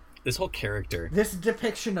whole character. This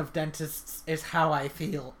depiction of dentists is how I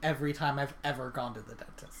feel every time I've ever gone to the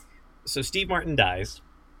dentist. So Steve Martin dies.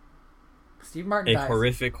 Steve Martin dies. A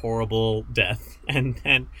horrific, horrible death. And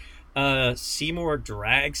then Seymour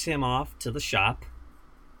drags him off to the shop.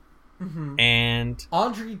 Mm-hmm. And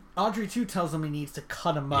Audrey too tells him he needs to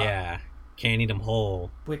cut him up. Yeah, can't eat him whole.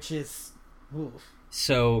 Which is... Oof.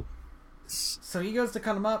 So he goes to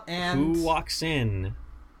cut him up, and... Who walks in?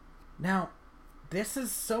 Now, this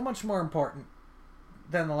is so much more important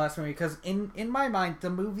than the last movie, because in my mind, the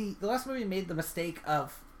last movie made the mistake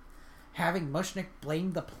of having Mushnick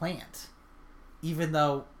blame the plant, even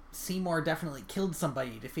though Seymour definitely killed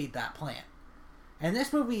somebody to feed that plant. And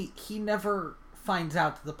this movie, he never finds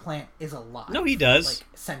out that the plant is alive. No, he does. Like,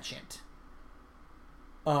 sentient.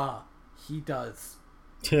 He does.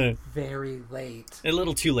 Very late. A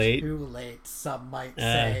little too late. Too late, some might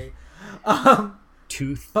say.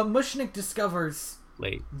 Tooth. But Mushnick discovers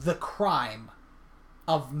late the crime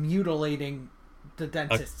of mutilating the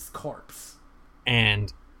dentist's corpse.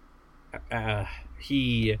 And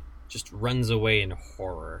he just runs away in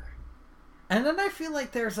horror. And then I feel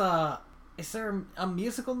like is there a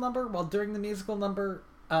musical number? Well, during the musical number,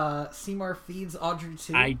 Seymour feeds Audrey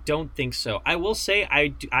too. I don't think so. I will say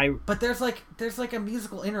But there's like a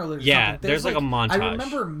musical interlude. Yeah, there's like a montage. I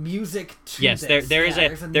remember music to yes, this. there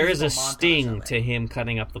is a sting to to him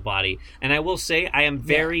cutting up the body. And I will say I am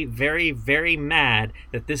very, very, very mad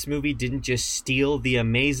that this movie didn't just steal the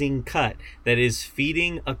amazing cut that is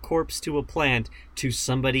feeding a corpse to a plant to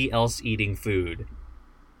somebody else eating food.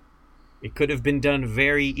 It could have been done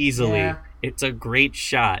very easily. Yeah. It's a great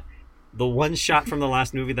shot. The one shot from the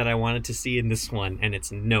last movie that I wanted to see in this one, and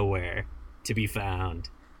it's nowhere to be found.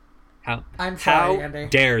 I'm sorry, how Andy.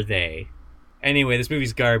 dare they? Anyway, this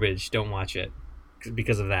movie's garbage. Don't watch it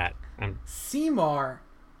because of that. Seymour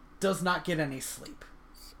does not get any sleep.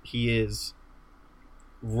 He is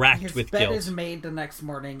racked with guilt. His bed is made the next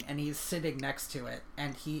morning, and he's sitting next to it,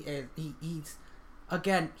 and he's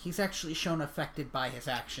he's actually shown affected by his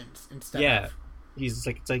actions instead of... He's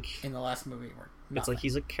like, it's like... In the last movie, it's like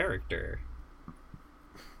he's a character.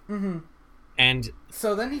 Mm-hmm. And...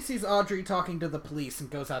 So then he sees Audrey talking to the police and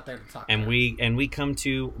goes out there to talk to her. We come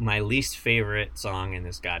to my least favorite song in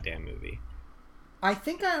this goddamn movie. I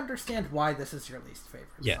think I understand why this is your least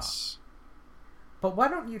favorite song. But why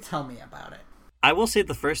don't you tell me about it? I will say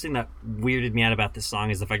the first thing that weirded me out about this song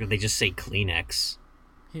is the fact that they just say Kleenex.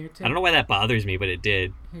 I don't know why that bothers me, but it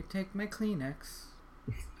did. Here, take my Kleenex.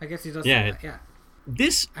 I guess he does say that, yeah.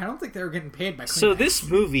 I don't think they were getting paid by Kleenex. So this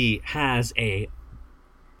movie has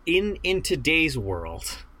in today's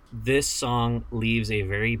world, this song leaves a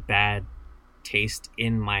very bad taste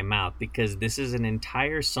in my mouth because this is an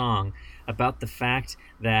entire song about the fact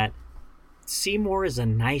that Seymour is a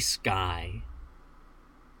nice guy.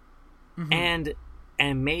 Mm-hmm.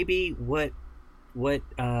 And maybe what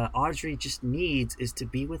Audrey just needs is to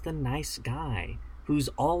be with a nice guy who's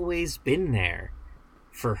always been there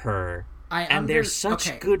for her. They're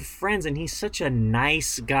such good friends, and he's such a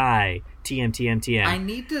nice guy. TM. I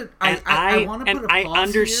need to. I want to put a pause I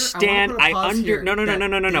understand. here.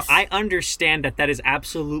 No. I understand that is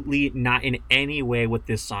absolutely not in any way what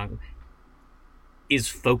this song is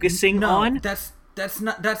focusing on. That's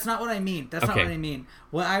not what I mean. That's not what I mean.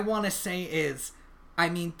 What I want to say is, I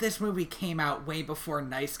mean, this movie came out way before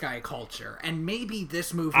nice guy culture, and maybe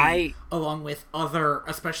this movie, along with other,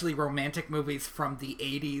 especially romantic movies from the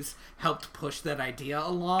 80s, helped push that idea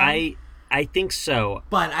along. I think so.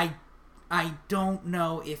 But I don't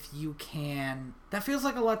know if you can... That feels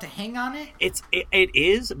like a lot to hang on it. It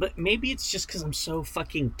is, but maybe it's just because I'm so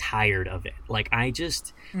fucking tired of it. Like, I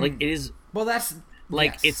just... Like, it is... Well, that's...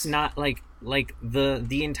 Like, yes. It's not, like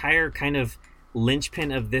the entire kind of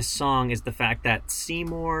linchpin of this song is the fact that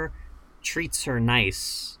Seymour treats her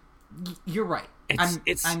nice. You're right.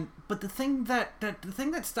 But the thing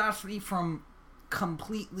that stops me from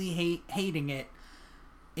completely hating it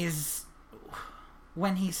is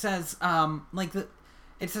when he says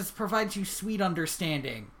it says provides you sweet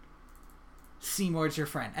understanding. Seymour's your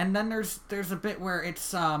friend, and then there's a bit where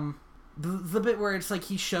it's the bit where it's like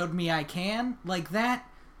he showed me I can, like that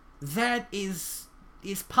is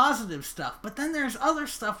is positive stuff, but then there's other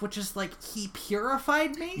stuff which is like, he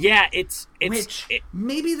purified me. Yeah,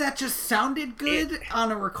 maybe that just sounded good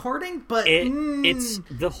on a recording, but it's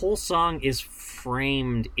the whole song is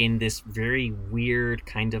framed in this very weird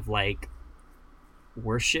kind of like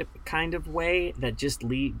worship kind of way that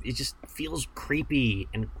it just feels creepy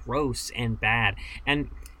and gross and bad. And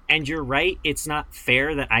you're right, it's not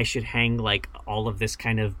fair that I should hang like all of this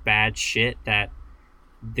kind of bad shit that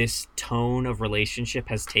this tone of relationship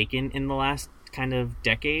has taken in the last kind of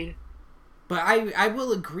decade. But I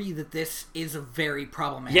will agree that this is a very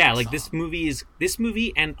problematic like song. this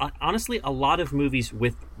movie and honestly a lot of movies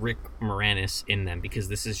with Rick Moranis in them, because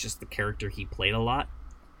this is just the character he played a lot,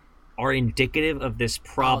 are indicative of this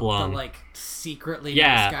problem. The like secretly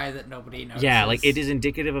nice guy that nobody knows. Yeah, like it is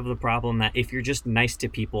indicative of the problem that if you're just nice to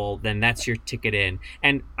people, then that's your ticket in.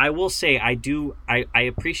 And I will say I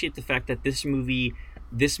appreciate the fact that this movie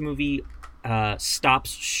stops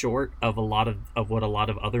short of a lot of what a lot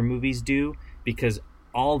of other movies do, because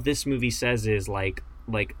all this movie says is like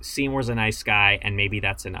Seymour's a nice guy and maybe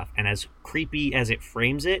that's enough. And as creepy as it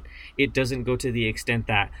frames it, it doesn't go to the extent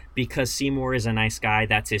that because Seymour is a nice guy,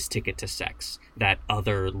 that's his ticket to sex that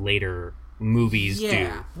other later movies do.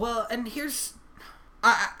 Yeah, well, and here's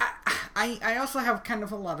I also have kind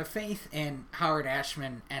of a lot of faith in Howard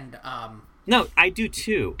Ashman and No, I do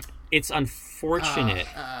too. It's unfortunate.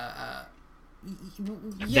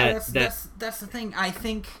 That's the thing.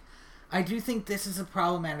 I do think this is a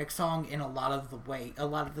problematic song in a lot of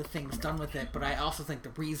the things done with it, but I also think the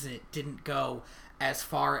reason it didn't go as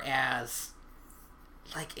far as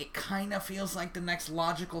like it kind of feels like the next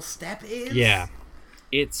logical step is. Yeah.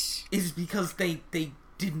 Is because they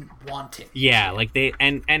didn't want it. Yeah, like they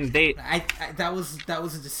and they that was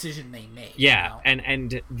a decision they made. Yeah, you know?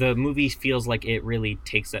 and the movie feels like it really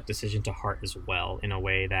takes that decision to heart as well, in a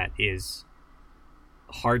way that is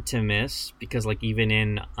hard to miss, because like even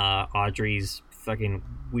in Audrey's fucking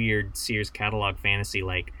weird Sears catalog fantasy,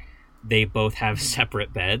 like they both have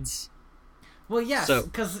separate beds. Well, yes,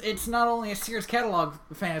 because it's not only a Sears catalog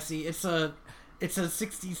fantasy, it's a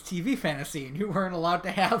 60s TV fantasy, and you weren't allowed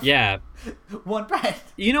to have one bed.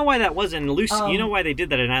 You know why that was in Lucy? You know why they did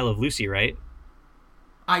that in I Love Lucy, right?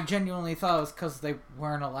 I genuinely thought it was because they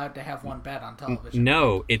weren't allowed to have one bed on television.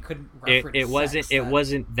 No, it wasn't. It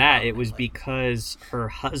wasn't that. It was because her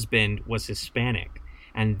husband was Hispanic,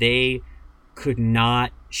 and they could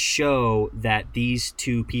not show that these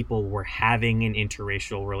two people were having an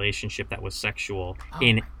interracial relationship that was sexual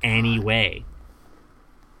in any way.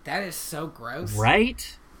 That is so gross.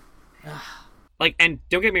 Right? Like, and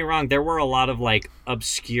don't get me wrong, there were a lot of like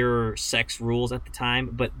obscure sex rules at the time,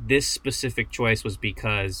 but this specific choice was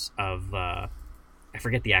because of I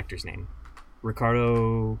forget the actor's name. Ricky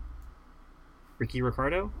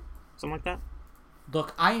Ricardo? Something like that?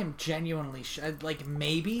 Look, I am genuinely like,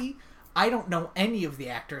 maybe I don't know any of the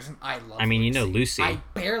actors and I love Lucy. You know Lucy. I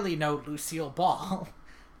barely know Lucille Ball.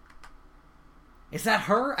 Is that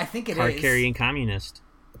her? I think it is. Card-carrying communist.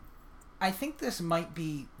 I think this might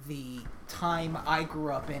be the time I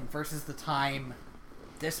grew up in versus the time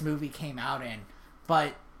this movie came out in.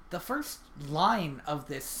 But the first line of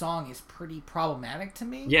this song is pretty problematic to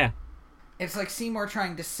me. Yeah. It's like Seymour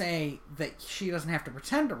trying to say that she doesn't have to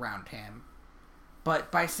pretend around him.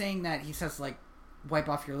 But by saying that, he says, like, wipe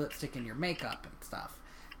off your lipstick and your makeup and stuff.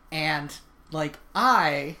 And, like,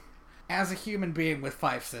 I, as a human being with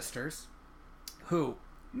 5 sisters, who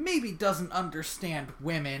maybe doesn't understand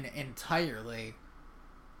women entirely,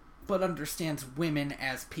 but understands women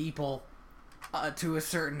as people to a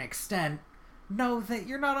certain extent, know that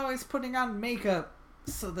you're not always putting on makeup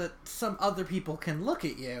so that some other people can look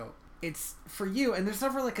at you. It's for you. And there's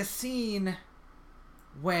never like a scene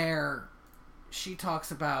where she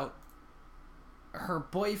talks about her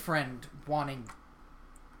boyfriend wanting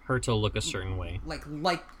her to look a certain way,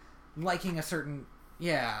 liking a certain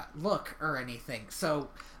look or anything. So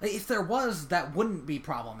if there was, that wouldn't be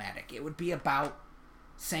problematic. It would be about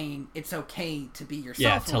saying it's okay to be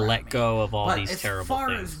yourself. Yeah, to let go of all these terrible things. As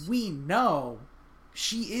far as we know,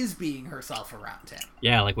 she is being herself around him.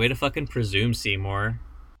 Yeah, like way to fucking presume, Seymour.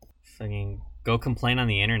 Fucking go complain on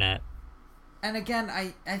the internet. And again,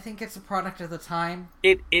 I think it's a product of the time.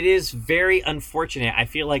 It is very unfortunate. I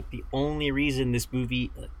feel like the only reason this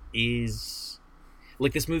movie is...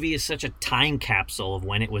 Like, this movie is such a time capsule of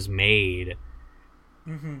when it was made.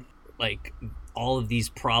 Mm-hmm. Like, all of these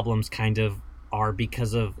problems kind of are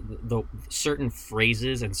because of the certain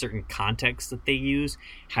phrases and certain contexts that they use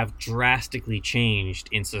have drastically changed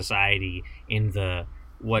in society in the,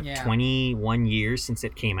 21 years since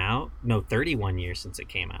it came out? No, 31 years since it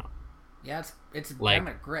came out. Yeah, it's like,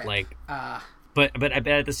 been a grip. but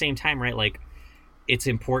at the same time, right? Like, it's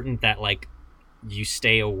important that like you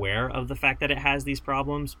stay aware of the fact that it has these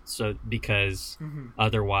problems. So because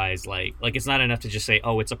otherwise, like it's not enough to just say,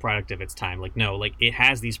 oh, it's a product of its time. Like, no, like it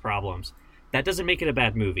has these problems. That doesn't make it a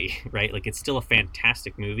bad movie, right? Like, it's still a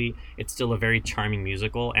fantastic movie. It's still a very charming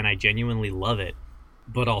musical, and I genuinely love it.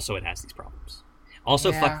 But also, it has these problems.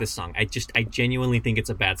 Also, fuck this song. I genuinely think it's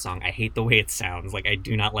a bad song. I hate the way it sounds. Like, I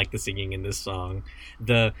do not like the singing in this song.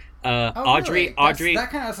 The Audrey that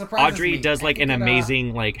kind of surprises Audrey me. does like an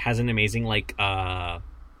amazing like has an amazing like kind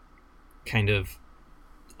of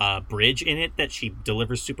bridge in it that she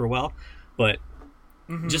delivers super well. But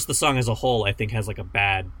just the song as a whole, I think, has like a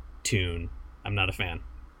bad tune. I'm not a fan.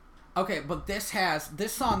 Okay, but this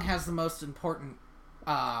song has the most important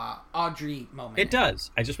Audrey moment. It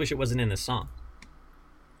does. I just wish it wasn't in this song.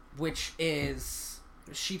 Which is,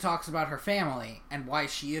 she talks about her family and why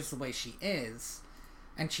she is the way she is.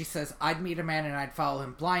 And she says, I'd meet a man and I'd follow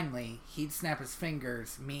him blindly. He'd snap his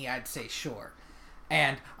fingers. Me, I'd say sure.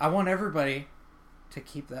 And I want everybody to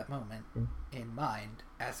keep that moment in mind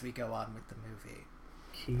as we go on with the movie.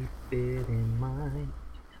 Keep it in mind.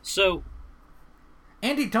 So,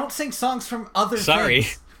 Andy, don't sing songs from other sorry.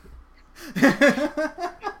 things.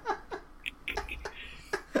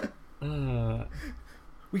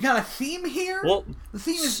 We got a theme here? Well, the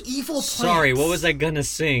theme is evil plants. Sorry, what was I gonna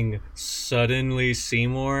sing? Suddenly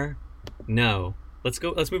Seymour? No. Let's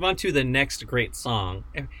move on to the next great song.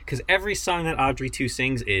 Because every song that Audrey 2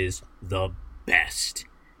 sings is the best.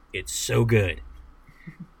 It's so good.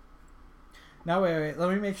 Now, wait. Let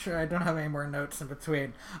me make sure I don't have any more notes in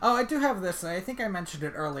between. Oh, I do have this. I think I mentioned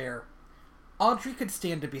it earlier. Audrey could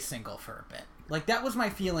stand to be single for a bit. Like, that was my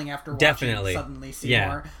feeling after watching Suddenly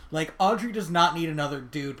Seymour. Yeah. Like, Audrey does not need another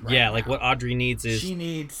dude right now. Like, what Audrey needs is... She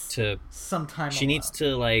needs some time She needs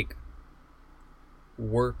to, like,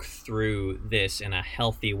 work through this in a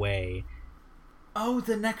healthy way. Oh,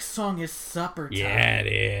 the next song is Supper Time. Yeah, it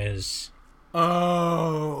is.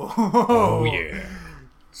 Oh. Oh, yeah.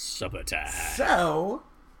 Supper time. So...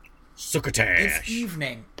 Succotash. It's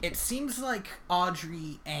evening. It seems like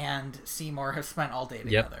Audrey and Seymour have spent all day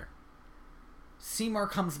together. Yep. Seymour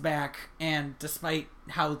comes back, and despite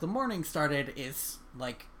how the morning started, is,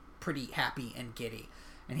 like, pretty happy and giddy.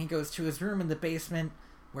 And he goes to his room in the basement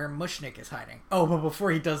where Mushnick is hiding. Oh, but before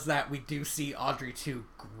he does that, we do see Audrey 2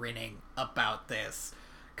 grinning about this.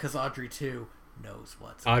 Because Audrey 2 knows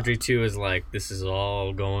what's up. Audrey 2 is like, this is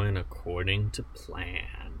all going according to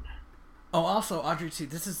plan. Oh, also, Audrey 2,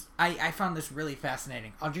 this is... I found this really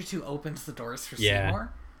fascinating. Audrey 2 opens the doors for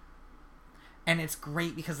Seymour. And it's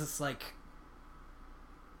great because it's like...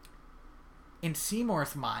 In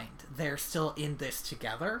Seymour's mind, they're still in this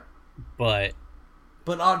together. But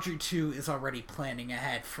Audrey 2 is already planning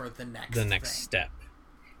ahead for the next step.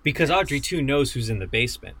 Because yes. Audrey 2 knows who's in the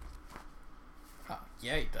basement.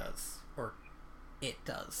 Yeah, he does. Or it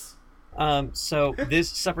does. So this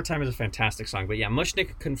Supper Time is a fantastic song. But yeah,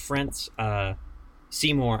 Mushnick confronts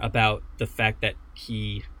Seymour about the fact that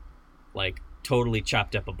he, like, totally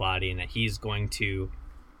chopped up a body and that he's going to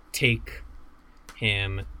take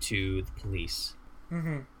him to the police.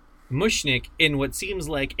 Mm-hmm. Mushnick, in what seems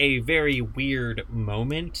like a very weird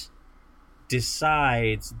moment,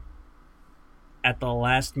 decides at the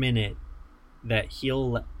last minute that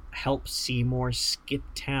he'll help Seymour skip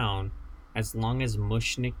town as long as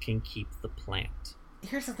Mushnick can keep the plant.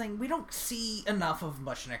 Here's the thing, we don't see enough of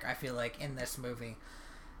Mushnick, I feel like, in this movie.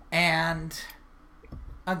 And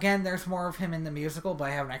again, there's more of him in the musical, but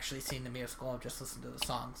I haven't actually seen the musical, I've just listened to the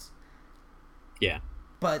songs. Yeah.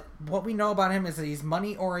 But what we know about him is that he's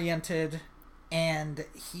money-oriented, and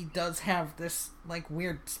he does have this, like,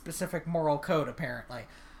 weird specific moral code, apparently.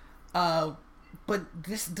 But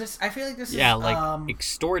this I feel like this is... Yeah, like,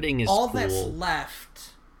 extorting is all cool. That's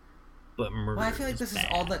left... But murder I feel like this bad.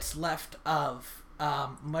 Is all that's left of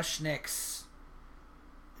Mushnick's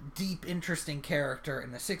deep, interesting character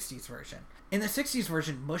in the 60s version. In the 60s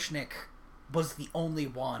version, Mushnick was the only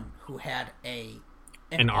one who had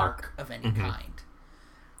an arc of any kind.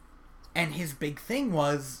 And his big thing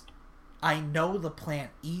was, I know the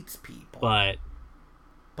plant eats people,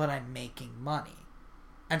 but I'm making money.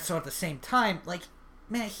 And so at the same time, like,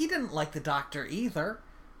 man, he didn't like the doctor either.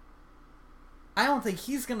 I don't think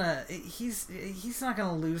he's not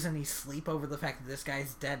gonna lose any sleep over the fact that this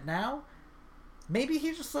guy's dead now. Maybe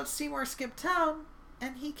he just lets Seymour skip town,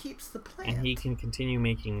 and he keeps the plant. And he can continue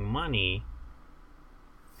making money.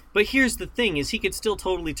 But here's the thing, is he could still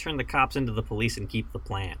totally turn the cops into the police and keep the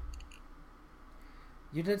plant.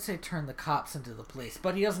 You did say turn the cops into the police,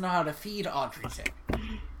 but he doesn't know how to feed Audrey 2.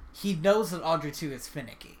 He knows that Audrey 2 is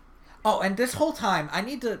finicky. Oh, and this whole time, I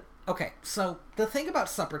need to... Okay, so the thing about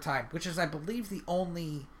Supper Time, which is I believe the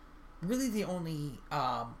only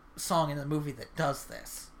song in the movie that does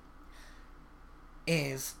this,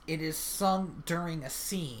 is it is sung during a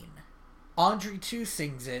scene. Audrey 2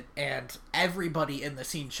 sings it, and everybody in the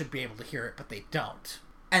scene should be able to hear it, but they don't.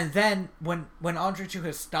 And then, when Audrey 2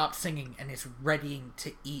 has stopped singing and is readying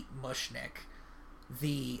to eat Mushnik,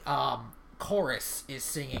 the chorus is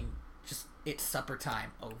singing just "It's Supper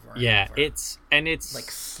Time" over and over. It's like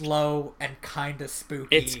slow and kind of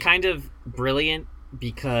spooky. It's kind of brilliant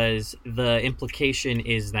because the implication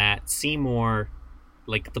is that Seymour,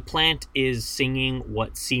 like, the plant is singing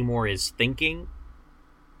what Seymour is thinking.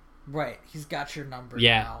 Right, he's got your number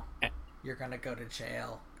now. You're gonna go to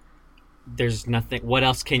jail. There's nothing. What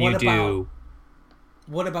else can you do?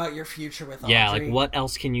 What about your future with Audrey? Yeah, like, what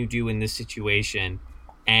else can you do in this situation?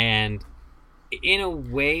 And in a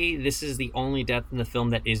way, this is the only death in the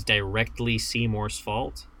film that is directly Seymour's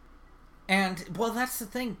fault. And, well, that's the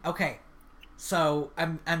thing. Okay, so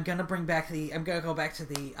I'm gonna go back to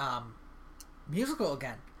the musical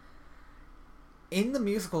again. In the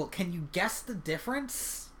musical, can you guess the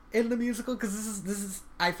difference in the musical? Because this is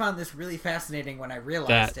I found this really fascinating when I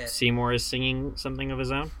realized that it. Seymour is singing something of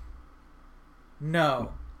his own?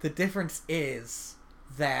 No, the difference is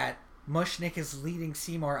that Mushnik is leading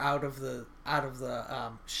Seymour out of the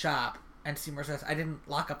shop, and Seymour says, "I didn't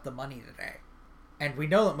lock up the money today," and we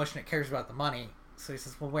know that Mushnik cares about the money, so he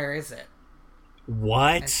says, "Well, where is it?"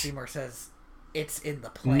 What? And Seymour says, "It's in the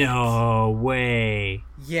plant." No way.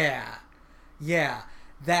 Yeah.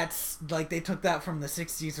 That's, like, they took that from the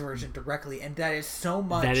 60s version directly, and that is so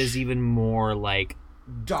much... That is even more, like,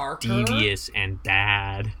 darker, devious and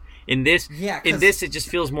bad. In this, it just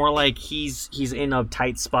feels more like he's in a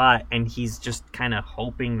tight spot, and he's just kind of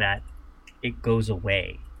hoping that it goes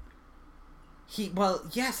away.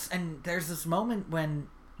 Yes, and there's this moment when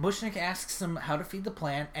Mushnik asks him how to feed the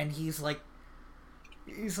plant, and he's like,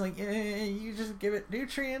 you just give it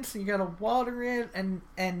nutrients, and you gotta water it,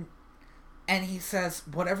 and he says,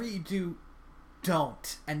 whatever you do,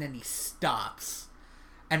 don't. And then he stops.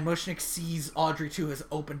 And Mushnik sees Audrey 2 has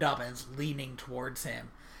opened up and is leaning towards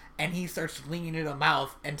him. And he starts leaning in the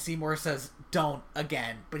mouth, and Seymour says, don't,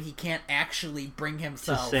 again. But he can't actually bring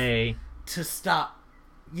himself to stop.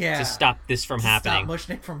 Yeah. To stop this from happening. Stop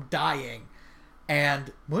Mushnik from dying.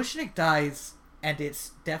 And Mushnik dies, and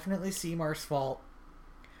it's definitely Seymour's fault.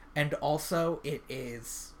 And also, it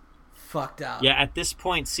is fucked up. Yeah, at this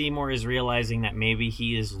point, Seymour is realizing that maybe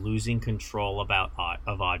he is losing control of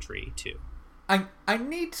Audrey too. I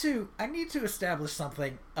need to establish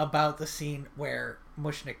something about the scene where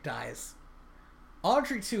Mushnik dies.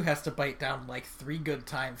 Audrey 2 has to bite down like 3 good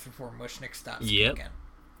times before Mushnik stops kicking.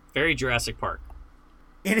 Very Jurassic Park.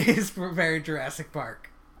 It is very Jurassic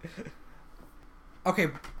Park. Okay,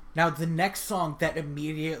 now the next song that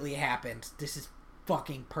immediately happens, this is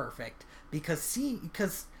fucking perfect because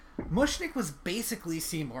Mushnik was basically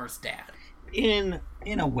Seymour's dad. In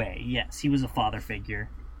a way, yes. He was a father figure.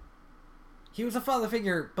 He was a father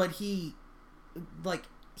figure, but he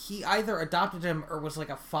either adopted him or was like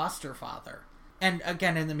a foster father. And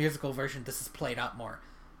again, in the musical version, this is played out more.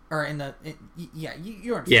 Or you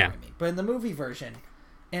understand what I mean. But in the movie version,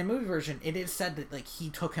 it is said that like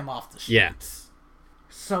he took him off the streets. Yeah.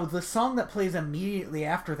 So the song that plays immediately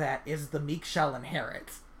after that is "The Meek Shall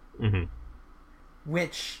Inherit,"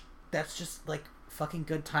 which that's just like fucking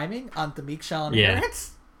good timing on "The Meek Shall Inherit."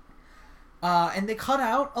 And they cut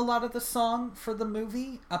out a lot of the song for the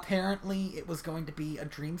movie. Apparently, it was going to be a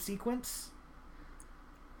dream sequence.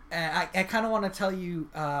 And I kind of want to tell you,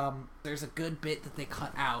 there's a good bit that they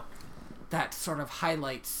cut out that sort of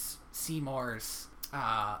highlights Seymour's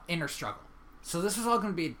inner struggle. So this was all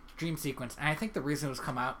going to be a dream sequence, and I think the reason it was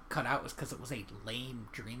cut out was because it was a lame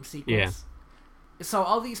dream sequence. Yeah. So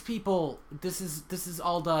all these people, this is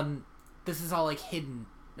all done. This is all like hidden,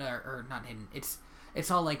 or not hidden.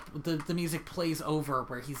 It's all like the music plays over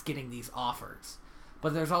where he's getting these offers,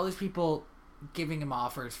 but there's all these people giving him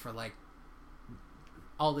offers for like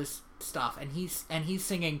all this stuff, and he's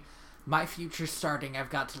singing, "My future's starting.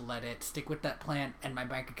 I've got to let it stick with that plant, and my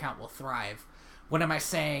bank account will thrive. What am I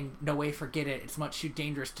saying? No way, forget it. It's much too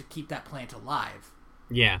dangerous to keep that plant alive."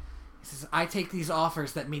 Yeah. He says, "I take these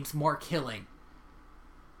offers. That means more killing."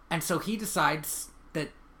 And so he decides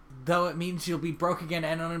that though it means you'll be broke again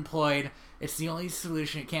and unemployed, it's the only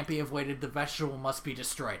solution. It can't be avoided. The vegetable must be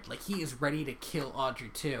destroyed. Like, he is ready to kill Audrey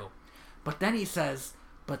too. But then he says,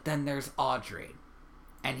 but then there's Audrey.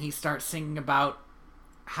 And he starts singing about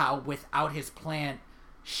how without his plant,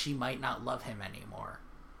 she might not love him anymore.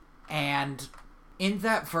 And in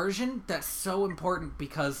that version, that's so important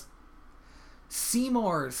because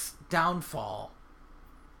Seymour's downfall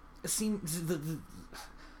seems the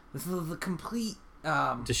complete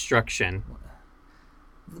destruction.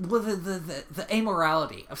 Well, the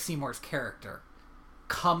amorality of Seymour's character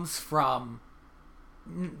comes from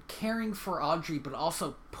caring for Audrey, but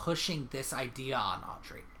also pushing this idea on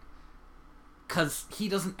Audrey. Because he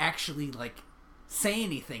doesn't actually, say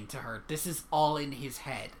anything to her. This is all in his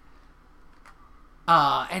head.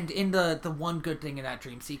 And in the one good thing in that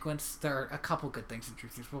dream sequence, there are a couple good things in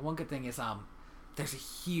dream sequence, but one good thing is, there's a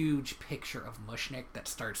huge picture of Mushnik that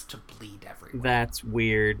starts to bleed everywhere. That's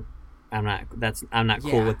weird. I'm not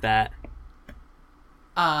cool with that.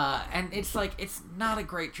 And it's not a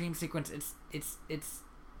great dream sequence. It's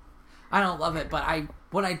I don't love it, but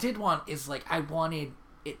what I did want is I wanted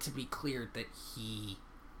it to be clear that he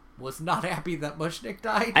was not happy that Mushnik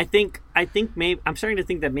died. I think maybe I'm starting to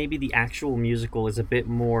think that maybe the actual musical is a bit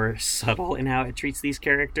more subtle in how it treats these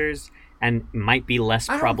characters and might be less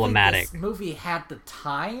problematic. I don't think this movie had the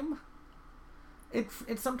time.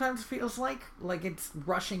 It sometimes feels like it's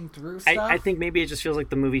rushing through stuff. I think maybe it just feels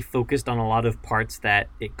like the movie focused on a lot of parts that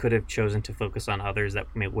it could have chosen to focus on others that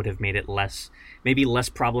would have made it less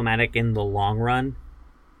problematic in the long run.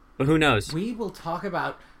 But who knows? We will talk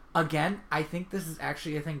about, again, I think this is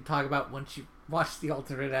actually a thing to talk about once you watch the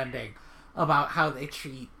alternate ending, about how they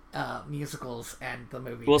treat musicals and the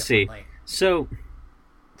movie We'll see. So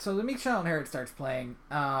the Meek Child Inherit starts playing.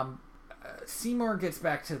 Seymour gets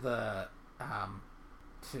back to the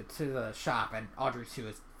to the shop, and Audrey 2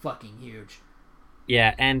 is fucking huge.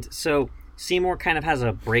 Yeah, and so Seymour kind of has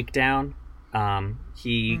a breakdown.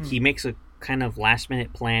 He makes a kind of last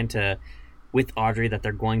minute plan with Audrey that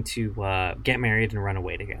they're going to get married and run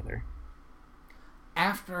away together.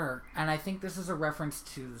 After, and I think this is a reference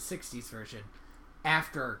to the 60s version,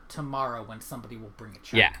 after tomorrow when somebody will bring a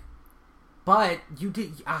check. Yeah. But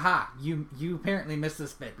you apparently missed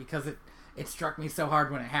this bit because it struck me so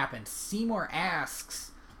hard when it happened. Seymour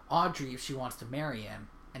asks Audrey if she wants to marry him,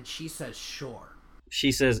 and she says sure.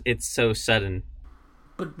 She says it's so sudden.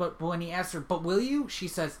 But when he asks her, but will you? She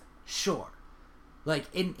says sure.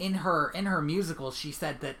 In her musical, she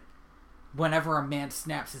said that whenever a man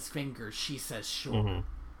snaps his fingers, she says sure. Mm-hmm.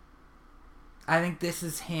 I think this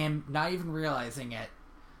is him not even realizing it,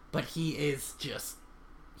 but he's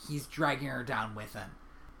dragging her down with him.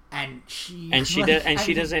 And she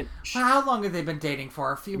doesn't. How long have they been dating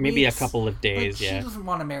for? A few weeks? Maybe a couple of days. Yeah. She doesn't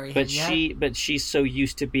want to marry him yet. But she's so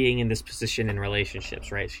used to being in this position in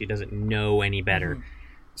relationships, right? She doesn't know any better. Mm-hmm.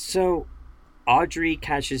 So, Audrey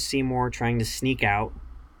catches Seymour trying to sneak out.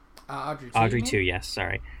 Audrey 2, yes,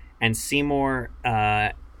 sorry. And Seymour.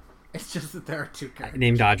 It's just that there are two characters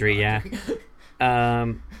named Audrey. Yeah.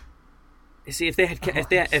 See, if they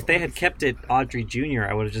had kept it Audrey Jr.,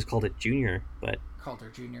 I would have just called it Junior, but. Called her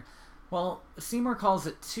Junior. Well, Seymour calls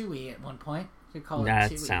it 2E at one point.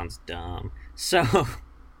 That sounds dumb. So,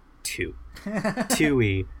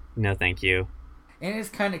 2E. No, thank you. And it's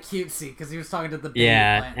kind of cutesy because he was talking to the baby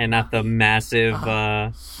plant. And not the massive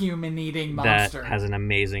human-eating monster that has an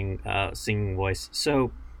amazing singing voice.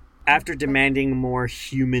 So, after demanding more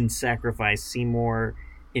human sacrifice, Seymour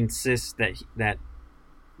insists that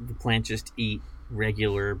the plant just eat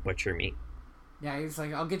regular butcher meat. Yeah, he's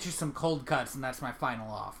like, I'll get you some cold cuts, and that's my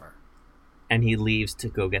final offer. And he leaves to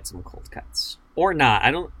go get some cold cuts. Or not. I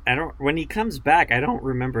don't. When he comes back, I don't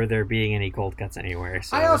remember there being any cold cuts anywhere.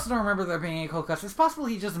 So. I also don't remember there being any cold cuts. It's possible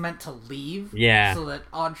he just meant to leave. Yeah. So that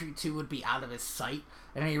Audrey 2 would be out of his sight,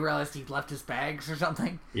 and then he realized he'd left his bags or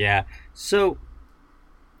something. Yeah. So,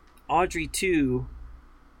 Audrey 2,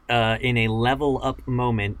 in a level up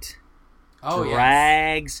moment,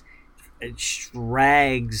 drags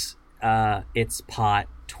its pot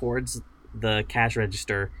towards the cash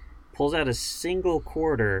register, pulls out a single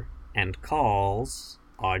quarter, and calls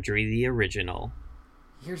Audrey the original.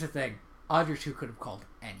 Here's the thing. Audrey 2 could have called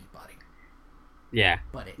anybody. Yeah.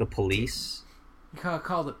 But the police? You could have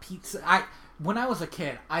called the pizza. When I was a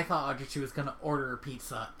kid, I thought Audrey 2 was going to order a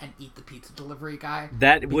pizza and eat the pizza delivery guy.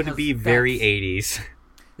 That would be very 80s.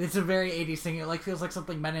 It's a very 80s thing. It feels like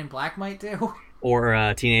something Men in Black might do.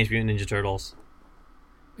 Or Teenage Mutant Ninja Turtles.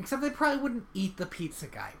 Except they probably wouldn't eat the pizza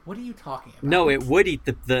guy. What are you talking about? No, it would eat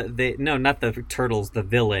no, not the turtles. The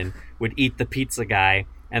villain would eat the pizza guy,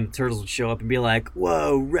 and the turtles would show up and be like,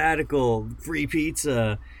 "Whoa, radical, free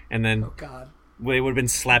pizza!" And then, oh god, they would have been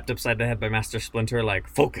slapped upside the head by Master Splinter, like,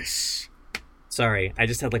 "Focus." Sorry, I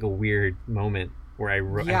just had a weird moment where I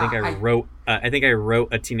wrote. Yeah, I think I wrote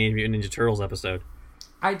a Teenage Mutant Ninja Turtles episode.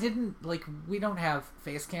 I didn't we don't have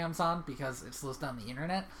face cams on because it slows down the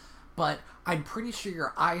internet. But I'm pretty sure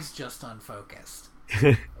your eyes just unfocused.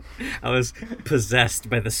 I was possessed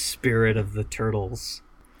by the spirit of the turtles.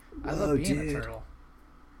 I love being a turtle.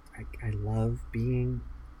 I love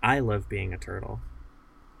being a turtle.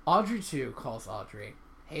 Audrey 2 calls Audrey.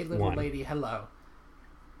 Hey, little lady, hello.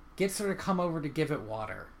 Gets her to come over to give it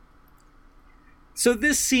water. So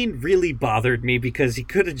this scene really bothered me because he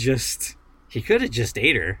could have just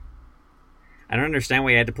ate her. I don't understand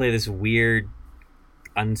why he had to play this weird,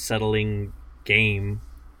 unsettling game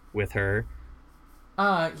with her.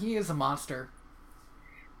 He is a monster.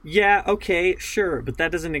 Yeah, okay, sure, but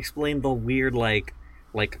that doesn't explain the weird, like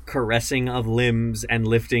caressing of limbs and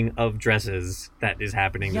lifting of dresses that is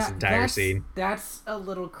happening this entire scene. That's a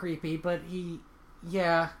little creepy, but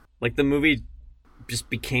yeah. Like, the movie just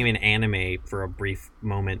became an anime for a brief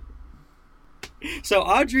moment. So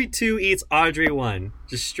Audrey 2 eats Audrey 1.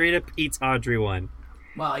 Just straight up eats Audrey 1.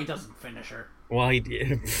 Well, he doesn't finish her. Well, he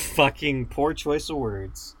did. Fucking poor choice of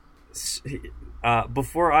words.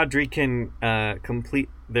 Before Audrey can complete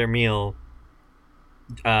their meal,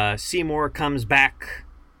 Seymour comes back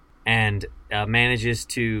and manages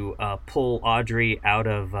to pull Audrey out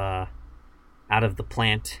of the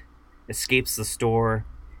plant, escapes the store,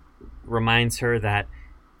 reminds her that,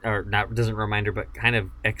 or not, doesn't remind her, but kind of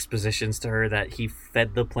expositions to her that he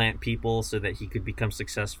fed the plant people so that he could become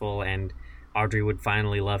successful and Audrey would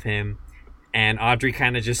finally love him. And Audrey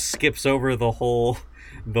kind of just skips over the whole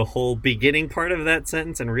beginning part of that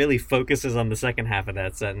sentence and really focuses on the second half of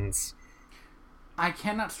that sentence. I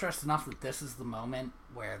cannot stress enough that this is the moment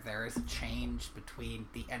where there is a change between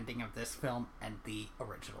the ending of this film and the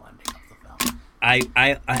original ending of the film.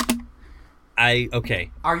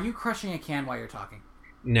 Okay. Are you crushing a can while you're talking?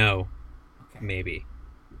 No. Okay. Maybe.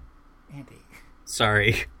 Andy.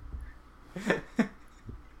 Sorry.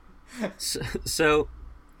 So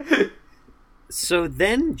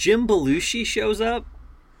then Jim Belushi shows up.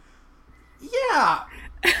 Yeah.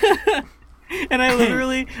 And I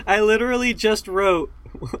literally just wrote,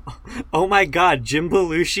 oh my god, Jim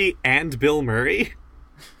Belushi and Bill Murray?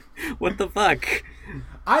 What the fuck?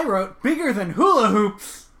 I wrote bigger than hula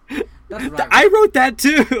hoops. That's what I wrote that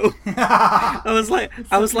too. I was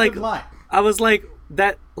like,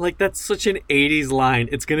 that's such an 80s line.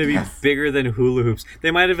 It's gonna be bigger than hula hoops.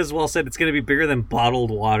 They might have as well said it's gonna be bigger than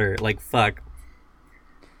bottled water. Like, fuck.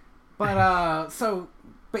 But so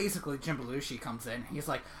basically Jim Belushi comes in. He's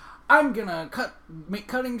like, I'm gonna make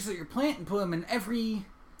cuttings of your plant and put them in every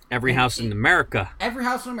house in America. Every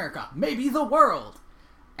house in America, maybe the world.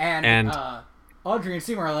 And Audrey and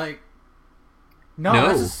Seymour are like, no,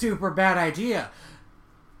 that's a super bad idea.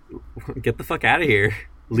 Get the fuck out of here.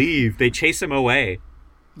 Leave. They chase him away.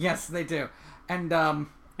 Yes, they do. And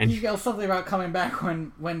he yells something about coming back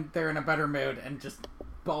when they're in a better mood and just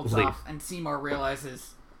bolts off. And Seymour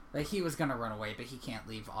realizes that he was gonna run away, but he can't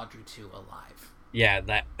leave Audrey 2 alive. Yeah,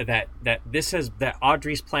 that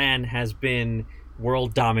Audrey's plan has been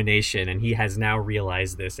world domination, and he has now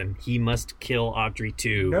realized this, and he must kill Audrey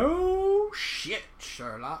 2. No shit,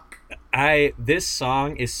 Sherlock. This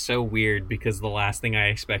song is so weird because the last thing I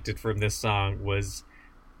expected from this song was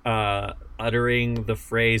uttering the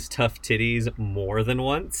phrase tough titties more than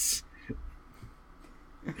once.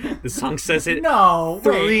 The song says it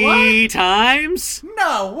three times?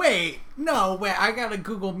 No, wait. I gotta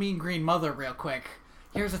Google Mean Green Mother real quick.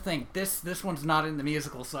 Here's the thing. This one's not in the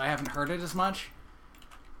musical, so I haven't heard it as much.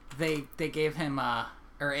 They gave him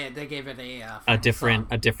they gave it a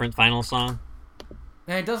different final song.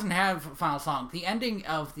 And it doesn't have a final song. The ending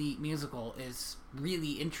of the musical is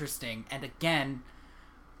really interesting, and again,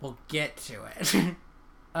 we'll get to it.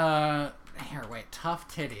 Here, wait, tough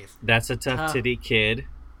titties. That's a tough titty kid.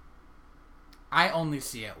 I only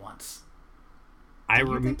see it once.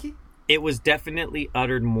 It was definitely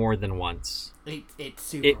uttered more than once. It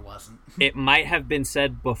super wasn't. It might have been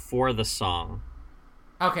said before the song.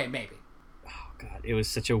 Okay, maybe. Oh god, it was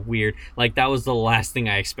such a weird. Like, that was the last thing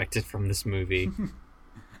I expected from this movie.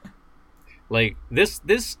 Like,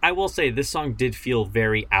 this I will say, this song did feel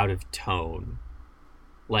very out of tone.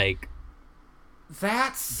 Like,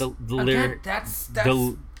 that's the lyric.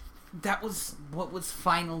 That was what was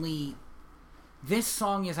finally. This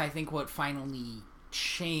song is, I think, what finally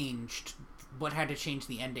changed. What had to change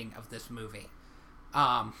the ending of this movie,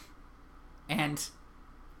 and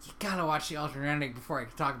you gotta watch the alternate ending before I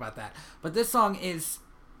can talk about that. But this song it's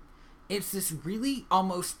this really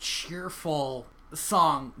almost cheerful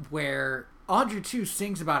song where Audrey 2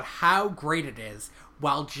 sings about how great it is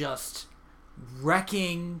while just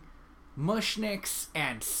wrecking Mushniks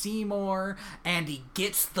and Seymour, and he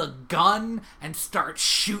gets the gun and starts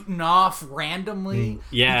shooting off randomly.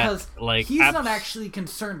 Yeah, because like, he's not actually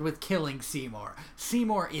concerned with killing Seymour.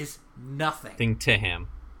 Seymour is nothing to him.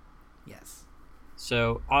 Yes.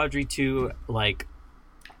 So Audrey 2, like,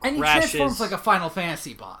 And he crashes. transforms like a Final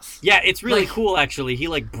Fantasy boss. Yeah, it's really like, cool, actually. He,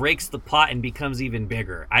 like, breaks the pot and becomes even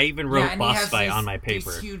bigger. I even wrote and boss fight on my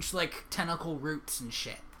paper. These huge, like, tentacle roots and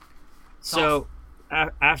shit. So,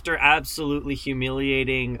 after absolutely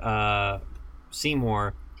humiliating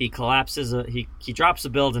Seymour, he collapses. He drops a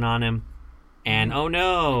building on him, and oh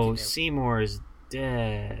no, Seymour's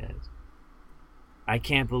dead. I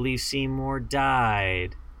can't believe Seymour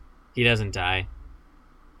died. He doesn't die.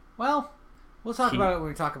 Well, we'll talk about it when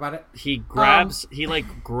we talk about it. He grabs. He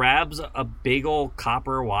grabs a big old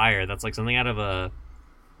copper wire that's like something out of a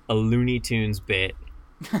Looney Tunes bit.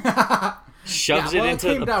 Shoves it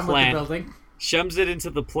into the plant. Shoves it into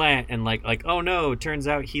the plant, and like oh no! Turns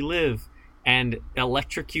out he lived, and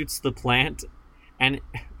electrocutes the plant, and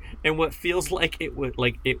what feels like it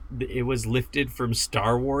was lifted from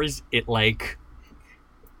Star Wars. It like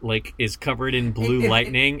is covered in blue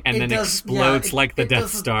lightning, and then explodes like the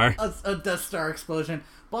Death Star. A Death Star explosion.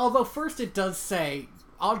 But although first it does say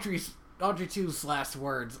Audrey 2's last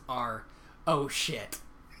words are, "Oh shit."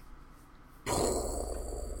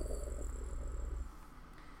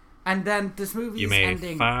 And then this movie's ending. You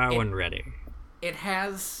may fire when ready. It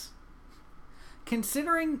has,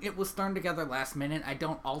 considering it was thrown together last minute, I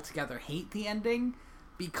don't altogether hate the ending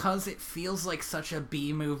because it feels like such a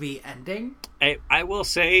B-movie ending. I will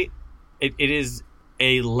say, it is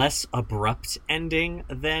a less abrupt ending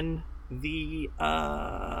than the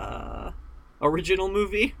original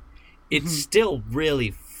movie. It's still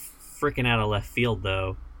really freaking out of left field,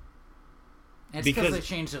 though. It's because they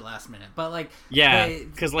changed it last minute, but like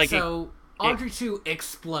because Audrey 2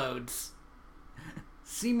 explodes.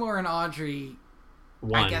 Seymour and Audrey,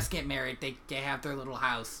 I guess, get married. They have their little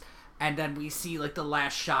house, and then we see like the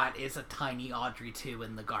last shot is a tiny Audrey 2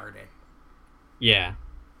 in the garden. Yeah,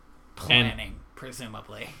 planning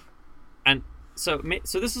presumably. And so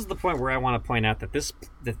this is the point where I want to point out that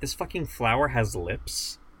this fucking flower has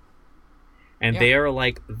lips, and they are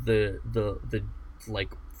like the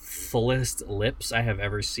like fullest lips I have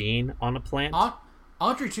ever seen on a plant.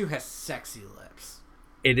 Audrey 2 has sexy lips.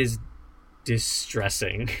 It is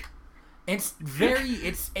distressing. It's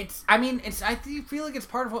very I feel like it's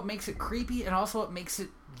part of what makes it creepy and also what makes it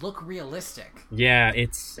look realistic. Yeah,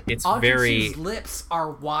 it's Audrey very 2's lips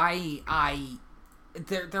are why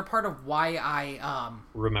they're part of why I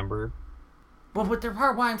remember. Well, but they're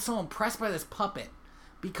part of why I'm so impressed by this puppet.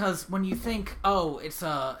 Because when you think, oh, it's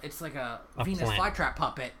like a Venus flytrap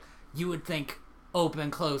puppet, you would think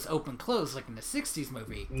open, close, like in the 60s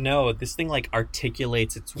movie. No, this thing like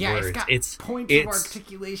articulates its words. It's got points of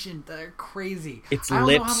articulation that are crazy. Its I don't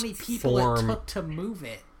lips know how many people it took to move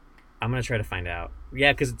it. I'm gonna try to find out.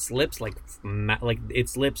 Yeah, because its lips like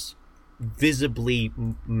its lips visibly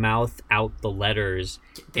mouth out the letters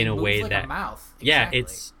in a way like that a mouth. Exactly. Yeah,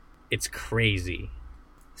 it's crazy.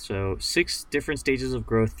 So 6 different stages of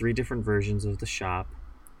growth, 3 different versions of the shop.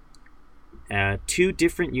 2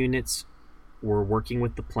 different units were working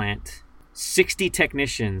with the plant. 60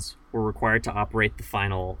 technicians were required to operate the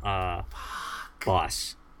final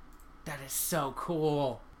boss. That is so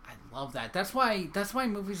cool. I love that. That's why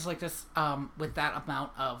movies like this, with that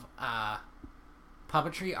amount of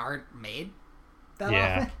puppetry, aren't made that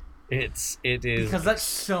often. It is because that's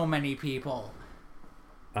so many people.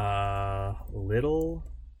 Little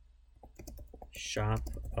Shop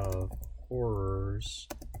of Horrors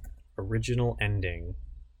original ending.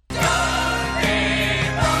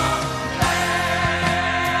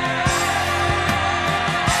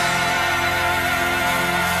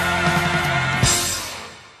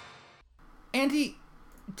 Andy,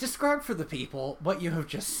 describe for the people what you have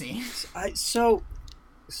just seen.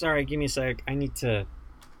 Sorry, give me a sec. I need to.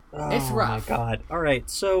 It's rough. Oh my god! All right,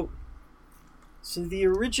 so the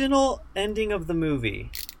original ending of the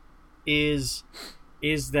movie is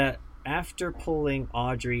that after pulling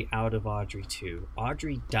Audrey out of Audrey 2,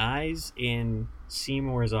 Audrey dies in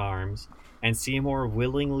Seymour's arms, and Seymour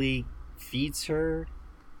willingly feeds her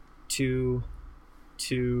to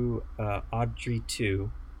Audrey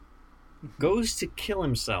 2, goes to kill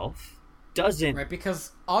himself, doesn't... Right,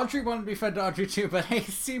 because Audrey wanted to be fed to Audrey 2, but hey,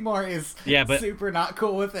 Seymour is super not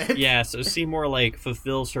cool with it. Yeah, so Seymour, like,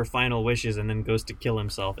 fulfills her final wishes and then goes to kill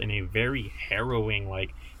himself in a very harrowing,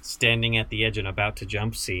 like, standing at the edge and about to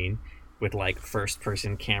jump scene with, like,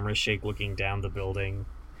 first-person camera shake looking down the building.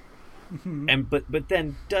 And but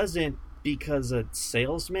then doesn't, because a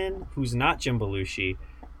salesman who's not Jim Belushi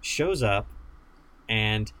shows up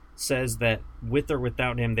and says that with or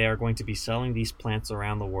without him, they are going to be selling these plants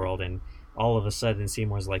around the world, and all of a sudden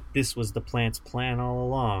Seymour's like, this was the plant's plan all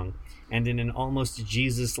along, and in an almost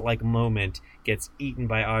Jesus-like moment gets eaten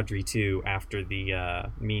by Audrey 2 after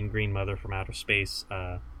the mean green mother from outer space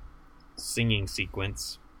singing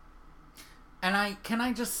sequence. And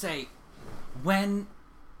I just say, when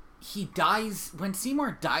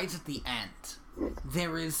Seymour dies at the end,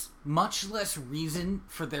 there is much less reason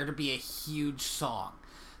for there to be a huge song.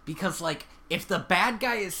 Because, like, if the bad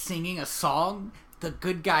guy is singing a song, the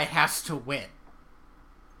good guy has to win.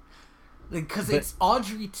 Because it's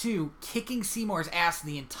Audrey 2 kicking Seymour's ass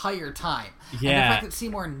the entire time. Yeah. And the fact that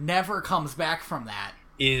Seymour never comes back from that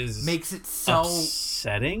makes it so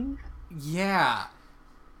upsetting. Yeah.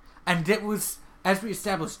 And it was, as we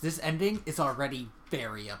established, this ending is already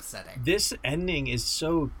very upsetting. This ending is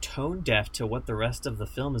so tone deaf to what the rest of the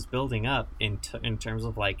film is building up in terms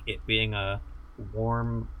of, like, it being a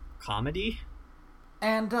warm comedy.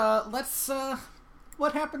 And let's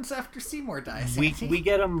what happens after Seymour dies? We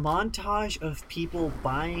get a montage of people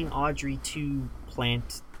buying Audrey 2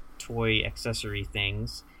 plant toy accessory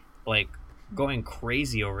things, like going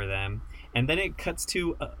crazy over them, and then it cuts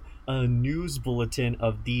to a news bulletin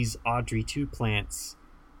of these Audrey 2 plants,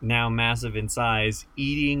 now massive in size,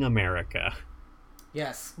 eating America.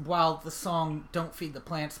 Yes, while the song Don't Feed the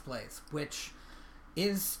Plants plays, which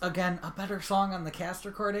is, again, a better song on the cast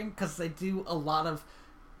recording, because they do a lot of...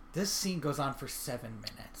 This scene goes on for 7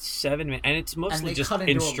 minutes. 7 minutes, and it's mostly and they just cut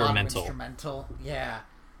into instrumental. A lot of instrumental, yeah.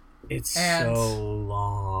 It's so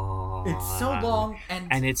long. It's so long,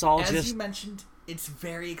 and it's all as just... you mentioned, it's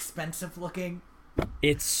very expensive looking.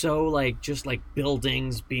 It's so, like, just, like,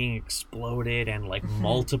 buildings being exploded and, like,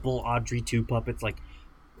 multiple Audrey 2 puppets, like,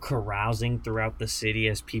 carousing throughout the city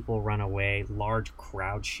as people run away. Large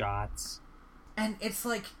crowd shots. And it's,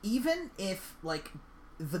 like, even if, like,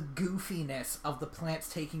 the goofiness of the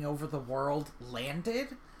plants taking over the world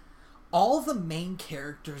landed, all the main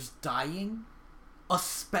characters dying,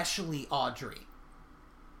 especially Audrey,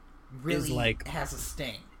 really like, has a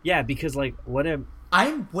sting. Yeah, because, like,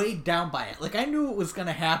 I'm weighed down by it. Like, I knew it was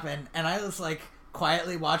gonna happen, and I was, like,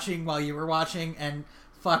 quietly watching while you were watching, and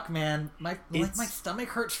fuck, man, my stomach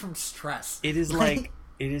hurts from stress. It is, like,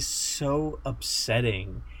 it is so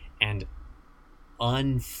upsetting and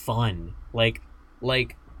unfun. Like,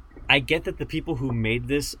 I get that the people who made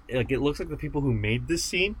this, like, it looks like the people who made this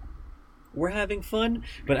scene were having fun,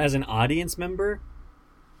 but as an audience member,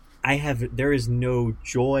 there is no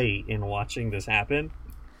joy in watching this happen.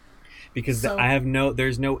 Because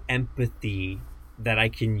there's no empathy that I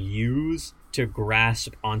can use to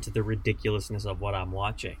grasp onto the ridiculousness of what I'm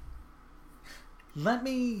watching. Let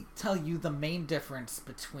me tell you the main difference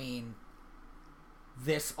between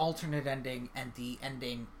this alternate ending and the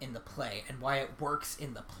ending in the play, and why it works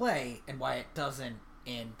in the play and why it doesn't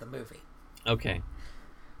in the movie. Okay.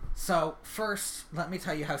 So, first, let me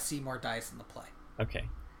tell you how Seymour dies in the play. Okay.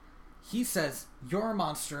 He says, "You're a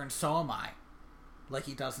monster and so am I," like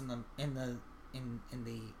he does in the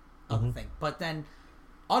other thing. But then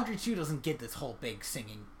Audrey 2 doesn't get this whole big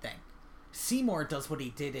singing thing. Seymour does what he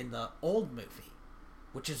did in the old movie,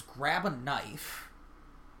 which is grab a knife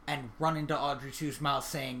and run into Audrey 2's mouth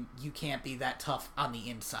saying, "You can't be that tough on the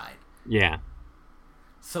inside." Yeah.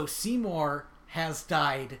 So Seymour has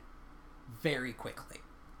died very quickly.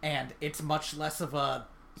 And it's much less of a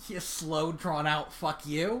slow, drawn-out fuck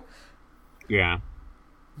you. Yeah.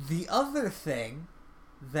 The other thing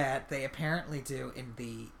that they apparently do in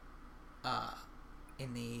the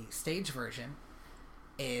stage version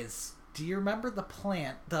is, do you remember the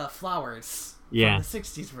flowers from the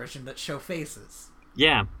 60s version that show faces?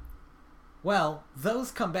 Yeah. Well, those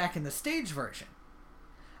come back in the stage version.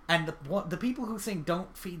 And the people who sing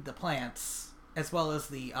 "Don't Feed the Plants," as well as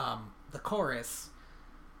the chorus,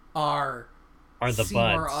 are the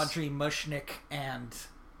Seymour, buds. Audrey, Mushnick, and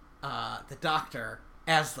the Doctor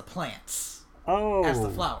as the plants. Oh. As the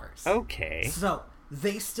flowers. Okay. So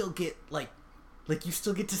they still get, like you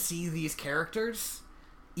still get to see these characters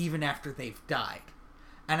even after they've died.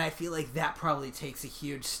 And I feel like that probably takes a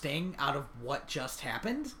huge sting out of what just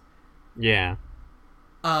happened. Yeah.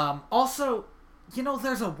 Also,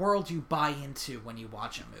 there's a world you buy into when you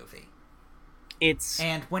watch a movie.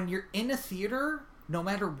 And when you're in a theater, no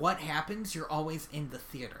matter what happens, you're always in the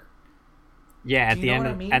theater. Yeah, at the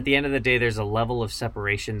end of the day, there's a level of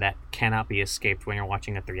separation that cannot be escaped when you're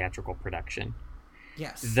watching a theatrical production.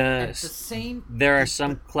 Yes. There are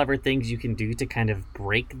some clever things you can do to kind of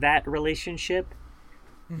break that relationship,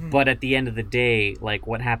 but at the end of the day, like,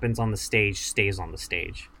 what happens on the stage stays on the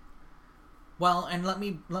stage. Well, and let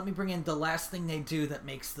me bring in the last thing they do that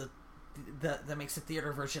makes the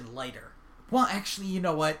theater version lighter. Well, actually, you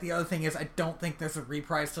know what? The other thing is, I don't think there's a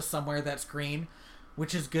reprise to Somewhere That's Green,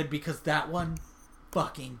 which is good because that one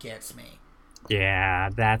fucking gets me. Yeah,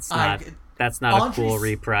 that's not a cool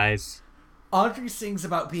reprise. Audrey sings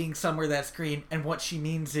about being somewhere that's green, and what she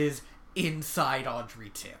means is inside Audrey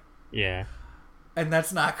 2. Yeah. And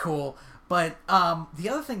that's not cool. But the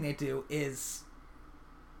other thing they do is,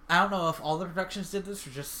 I don't know if all the productions did this or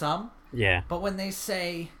just some. Yeah. But when they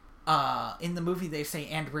say, in the movie they say,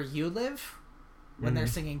 "And where you live," when they're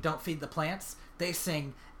singing "Don't Feed the Plants," they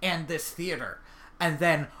sing, "And this theater." And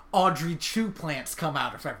then Audrey 2 plants come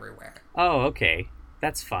out of everywhere. Oh, okay.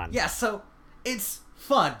 That's fun. Yeah, so it's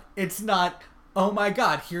fun. It's not, oh my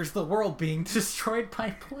god, here's the world being destroyed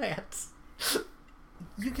by plants.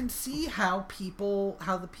 You can see how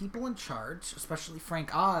the people in charge, especially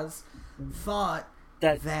Frank Oz, thought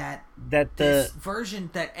that this version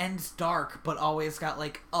that ends dark but always got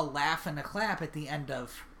like a laugh and a clap at the end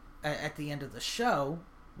of the show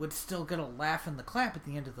would still get a laugh and the clap at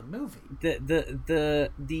the end of the movie. But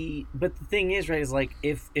the thing is, right, is like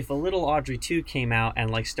if a little Audrey 2 came out and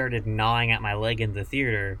like started gnawing at my leg in the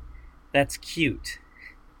theater, that's cute.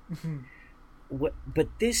 But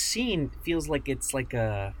this scene feels like it's like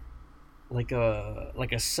a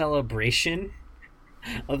celebration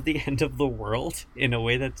of the end of the world in a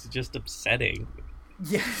way that's just upsetting.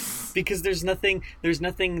 Yes. Because there's nothing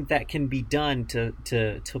that can be done to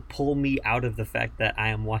pull me out of the fact that I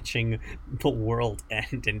am watching the world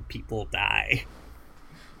end and people die.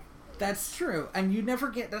 That's true. And you never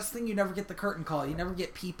get the curtain call. You never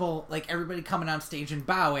get people, like, everybody coming on stage and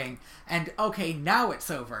bowing, and, okay, now it's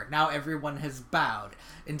over. Now everyone has bowed.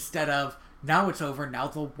 Instead of, now it's over, now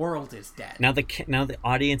the world is dead. Now the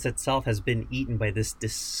audience itself has been eaten by this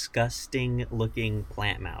disgusting-looking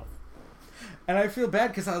plant mouth. And I feel bad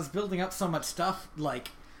because I was building up so much stuff, like,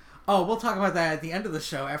 oh, we'll talk about that at the end of the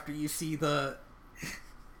show after you see the...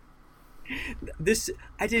 This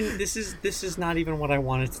is not even what I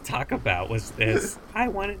wanted to talk about, was this. I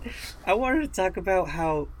wanted to talk about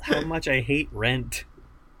how much I hate Rent.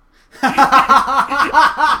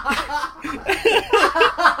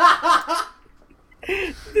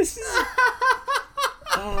 This is...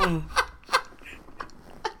 Oh...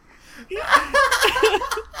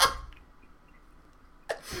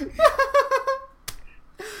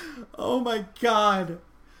 Oh my god.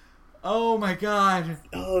 Oh my god.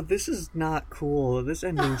 Oh, this is not cool. This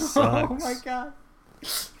ending sucks. Oh my god.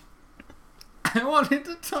 I wanted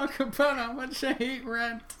to talk about how much I hate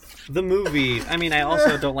Rent. The movie, I mean, I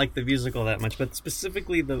also don't like the musical that much, but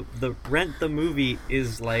specifically the Rent the movie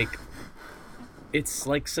is like, it's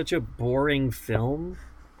like such a boring film.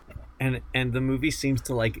 And the movie seems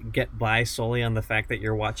to like get by solely on the fact that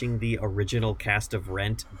you're watching the original cast of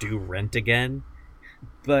Rent do Rent again.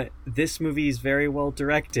 But this movie is very well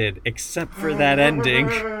directed, except for that ending.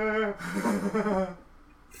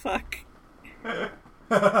 Fuck.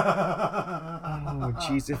 Oh,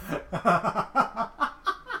 Jesus.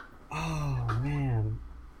 Oh, man.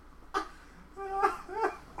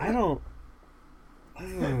 I don't...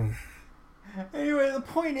 Ugh. Anyway, the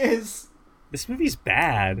point is... This movie's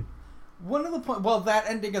bad. One of the point, well, that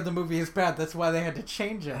ending of the movie is bad. That's why they had to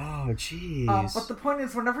change it. Oh, jeez. But the point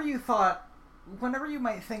is, whenever you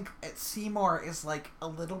might think Seymour is like a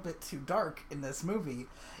little bit too dark in this movie,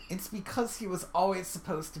 it's because he was always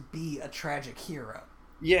supposed to be a tragic hero.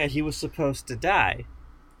 Yeah, he was supposed to die.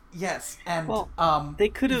 Yes, and they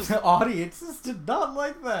could have. The audiences did not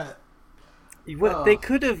like that. What they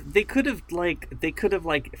could have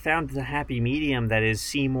found the happy medium that is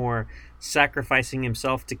Seymour sacrificing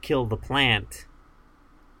himself to kill the plant.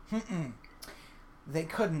 They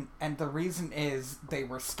couldn't, and the reason is they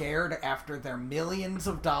were scared after their millions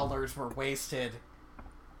of dollars were wasted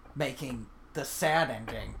making the sad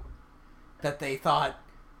ending, that they thought,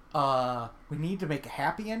 we need to make a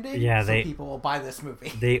happy ending so people will buy this movie.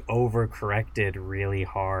 They overcorrected really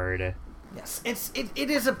hard. Yes, it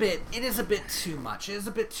is a bit too much. It is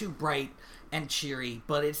a bit too bright and cheery,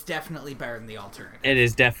 but it's definitely better than the alternative. It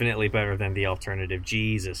is definitely better than the alternative.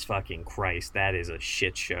 Jesus fucking Christ, that is a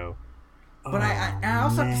shit show. But I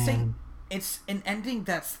also have to say, it's an ending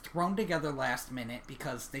that's thrown together last minute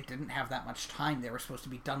because they didn't have that much time. They were supposed to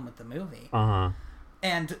be done with the movie.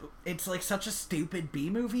 And it's like such a stupid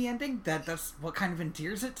B-movie ending that's what kind of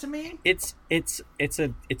endears it to me. It's a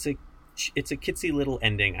kitsy little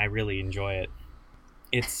ending. I really enjoy it.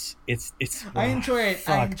 It's I enjoy it.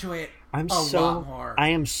 Fuck. I enjoy it a lot more. I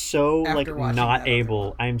am so like not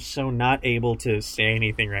able. I'm so not able to say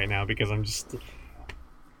anything right now because I'm just.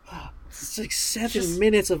 It's like 7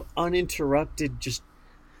 minutes of uninterrupted just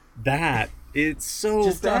that. It's so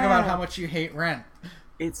just bad. Talk about how much you hate Rent.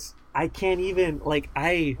 I can't even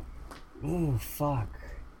oh fuck.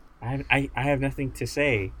 I have nothing to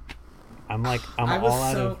say. I'm all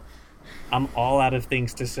out of I'm all out of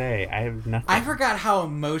things to say. I have nothing. I forgot how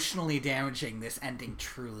emotionally damaging this ending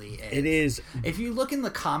truly is. It is. If you look in the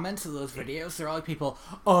comments of those videos, there are like people,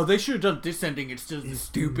 oh, they should have done this ending instead of the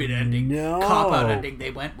stupid ending, cop-out ending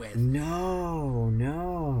they went with. No.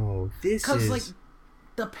 This is... Because, like,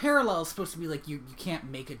 the parallel is supposed to be like, you can't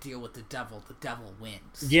make a deal with the devil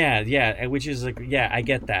wins. Yeah, which is like, yeah, I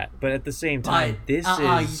get that. But at the same time, this is...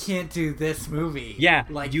 you can't do this movie. Yeah,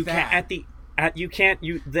 like you that. The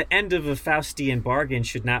end of a Faustian bargain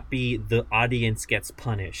should not be the audience gets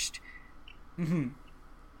punished. Mm-hmm.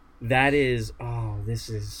 That is, this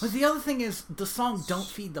is... But the other thing is, the song Don't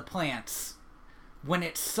Feed the Plants, when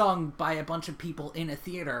it's sung by a bunch of people in a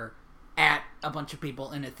theater, at a bunch of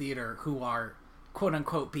people in a theater who are,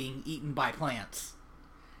 quote-unquote, being eaten by plants,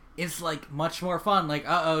 is, like, much more fun. Like,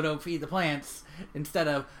 don't feed the plants, instead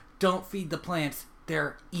of, don't feed the plants,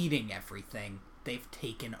 they're eating everything. They've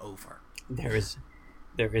taken over. There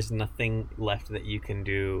is nothing left that you can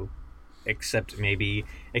do except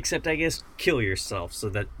I guess kill yourself so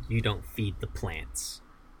that you don't feed the plants.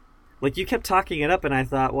 Like, you kept talking it up and I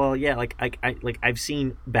thought, well, yeah, like I've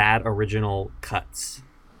seen bad original cuts.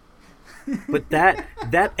 But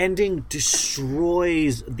that ending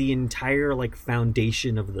destroys the entire like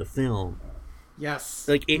foundation of the film. Yes.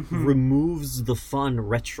 Like, it removes the fun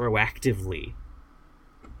retroactively.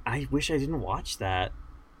 I wish I didn't watch that.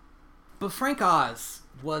 But Frank Oz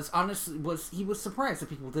was surprised that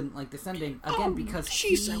people didn't like this ending again because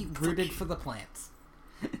he rooted for the plants.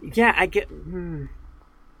 Yeah, I get.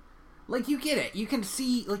 Like, you get it. You can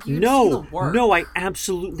see see the work. No, I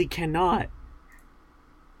absolutely cannot.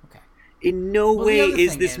 Okay. In no way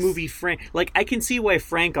is this movie Frank. Like, I can see why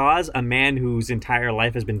Frank Oz, a man whose entire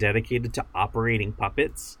life has been dedicated to operating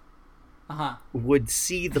puppets, would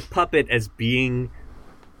see the puppet as being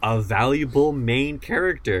a valuable main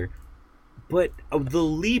character. But the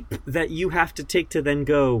leap that you have to take to then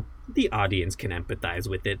go, the audience can empathize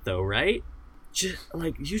with it, though, right?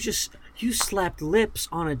 You slapped lips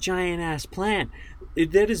on a giant ass plant.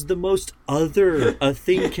 That is the most other a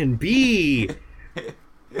thing can be.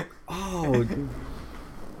 Oh,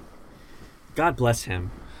 God bless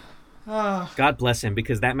him. God bless him,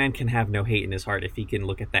 because that man can have no hate in his heart if he can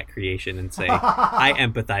look at that creation and say, I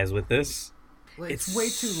empathize with this. It's way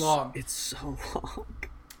too long. It's so long.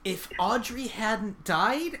 If Audrey hadn't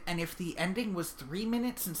died, and if the ending was 3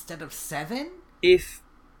 minutes instead of 7,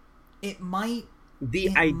 it might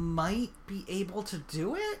be able to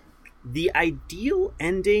do it. The ideal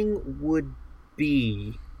ending would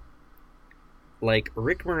be like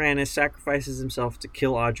Rick Moranis sacrifices himself to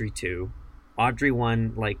kill Audrey 2. Audrey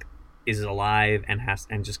 1 like is alive and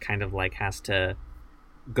just kind of like has to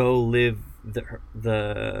go live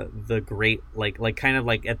the great like kind of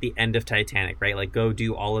like at the end of Titanic, right? Like, go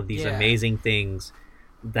do all of these amazing things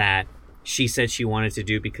that she said she wanted to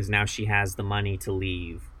do because now she has the money to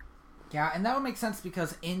leave. Yeah, and that would make sense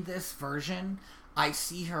because in this version, I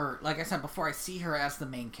see her, like I said before, I see her as the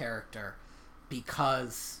main character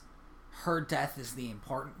because her death is the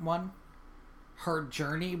important one. Her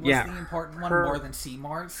journey was the important one more than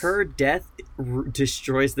Seymour's. Her death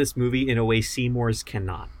destroys this movie in a way Seymour's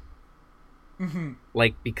cannot. Mm-hmm.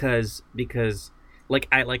 Like, because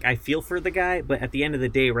I feel for the guy, but at the end of the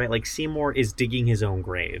day, right, like, Seymour is digging his own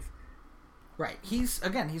grave. Right. He's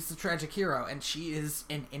the tragic hero, and she is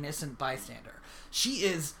an innocent bystander. She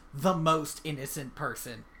is the most innocent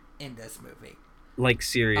person in this movie. Like,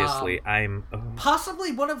 seriously,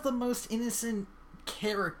 possibly one of the most innocent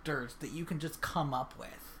characters that you can just come up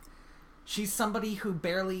with. She's somebody who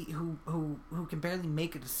can barely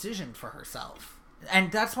make a decision for herself.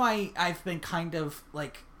 And that's why I've been kind of,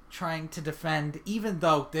 like, trying to defend, even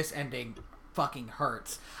though this ending fucking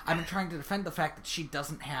hurts, I've been trying to defend the fact that she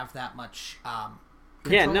doesn't have that much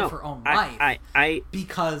control of her own life.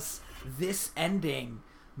 Because this ending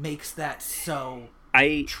makes that so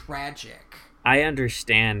tragic. I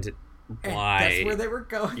understand why. And that's where they were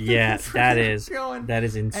going. Yeah, that is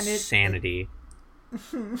insanity.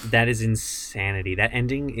 That is insanity. That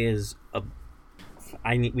ending is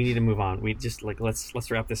we need to move on. We just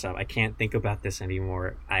let's wrap this up. I can't think about this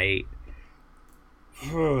anymore.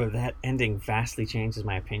 That ending vastly changes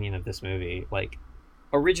my opinion of this movie. Like,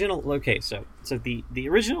 original. Okay, so the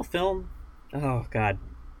original film. Oh God.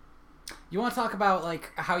 You want to talk about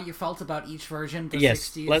like how you felt about each version? The yes.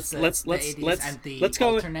 60s, let's the 80s, and the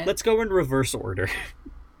alternate? Let's go in reverse order.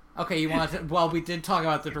 Okay, you want to? Well, we did talk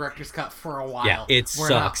about the director's cut for a while. Yeah, it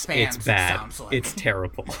sucks. It's bad. It's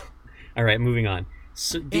terrible. All right, moving on.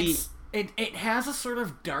 So it has a sort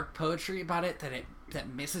of dark poetry about it that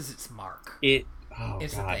misses its mark. The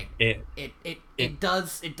thing. It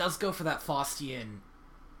does go for that Faustian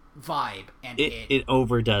vibe, and it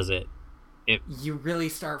overdoes it. You really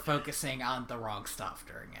start focusing on the wrong stuff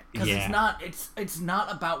during it, because Yeah. it's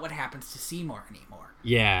not about what happens to Seymour anymore.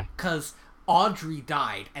 Yeah. Because Audrey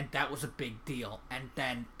died, and that was a big deal, and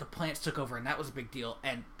then the plants took over, and that was a big deal,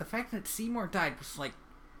 and the fact that Seymour died was like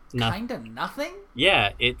kind of nothing.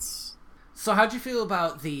 Yeah, it's... So how'd you feel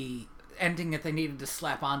about the ending that they needed to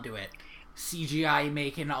slap onto it? CGI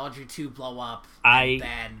making Audrey 2 blow up.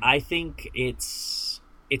 I think it's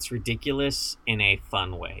ridiculous in a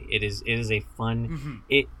fun way. It is a fun...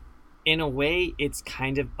 It, in a way, it's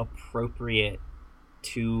kind of appropriate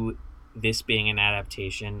to this being an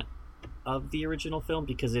adaptation of the original film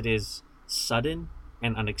because it is sudden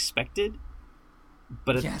and unexpected.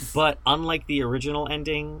 But unlike the original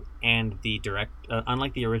ending and the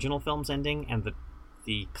unlike the original film's ending and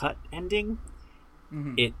the cut ending,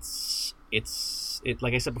 it's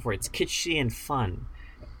like I said before, it's kitschy and fun.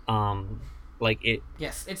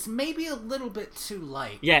 Yes, it's maybe a little bit too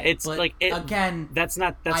light. Yeah, it's but again. That's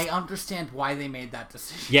I understand why they made that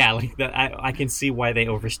decision. Yeah, like that. I can see why they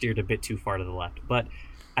oversteered a bit too far to the left, but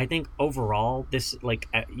I think overall, this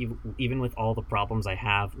even with all the problems I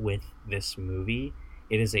have with this movie,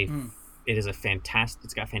 it is a fantastic.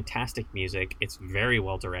 It's got fantastic music. It's very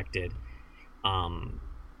well directed.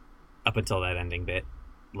 Up until that ending bit,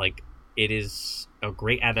 like it is a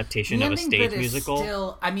great adaptation of a stage musical.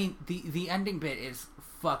 Still, I mean, the ending bit is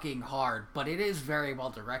fucking hard, but it is very well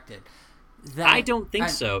directed. I don't think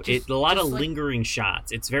so. It's a lot of lingering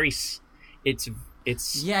shots. It's very.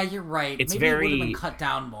 It's yeah, you're right. It's maybe very, it would have been cut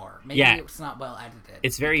down more. Maybe it's not well edited.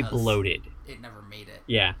 It's very bloated. It never made it.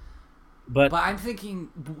 Yeah, but I'm thinking,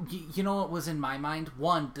 you know what was in my mind?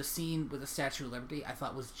 One, the scene with the Statue of Liberty I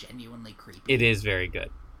thought was genuinely creepy. It is very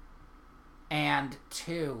good. And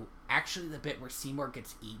two, actually the bit where Seymour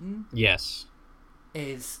gets eaten. Yes.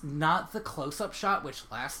 Is not the close-up shot, which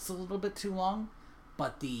lasts a little bit too long,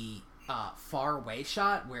 but the far away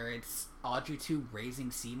shot where it's Audrey 2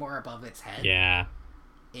 raising Seymour above its head. Yeah.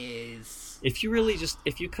 Is if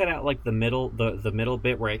you cut out like the middle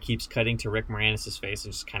bit where it keeps cutting to Rick Moranis' face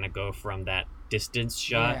and just kind of go from that distance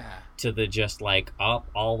shot to the just like up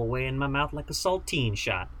all the way in my mouth like a saltine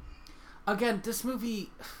shot. Again, this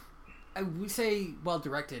movie, we say well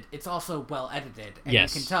directed, it's also well edited, and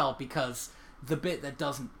yes. You can tell because the bit that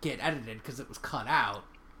doesn't get edited because it was cut out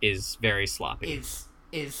is very sloppy.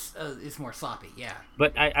 Is more sloppy, yeah.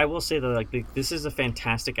 But I will say that like this is a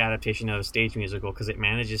fantastic adaptation of a stage musical because it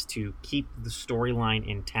manages to keep the storyline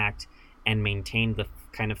intact and maintain the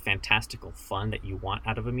kind of fantastical fun that you want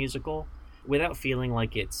out of a musical without feeling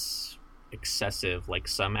like it's excessive like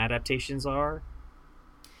some adaptations are.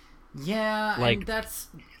 Yeah, and that's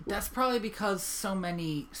probably because so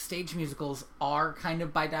many stage musicals are kind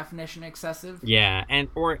of by definition excessive. Yeah, and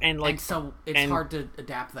so it's hard to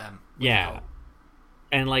adapt them. Yeah.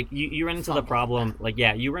 And like you run into the problem,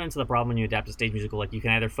 you run into the problem when you adapt a stage musical. Like you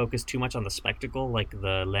can either focus too much on the spectacle, like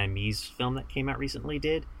the Les Mis film that came out recently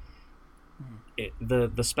did.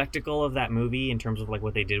 The spectacle of that movie, in terms of like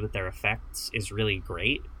what they did with their effects, is really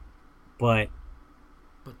great, but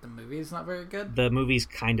the movie is not very good. The movie's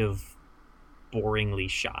kind of boringly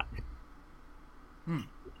shot.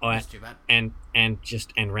 That's too bad. And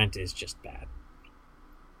Rent is just bad.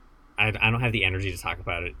 I don't have the energy to talk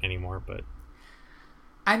about it anymore, but.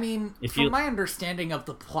 I mean, my understanding of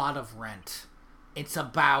the plot of Rent, it's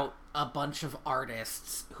about a bunch of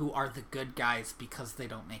artists who are the good guys because they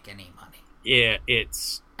don't make any money. Yeah,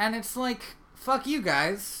 And it's like, fuck you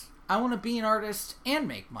guys. I want to be an artist and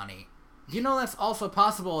make money. You know that's also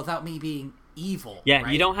possible without me being evil. Yeah,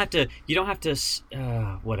 right? you don't have to.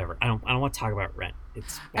 Whatever. I don't want to talk about Rent.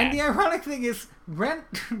 It's bad. And the ironic thing is, Rent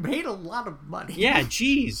made a lot of money. Yeah,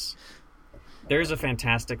 jeez. There are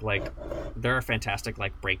fantastic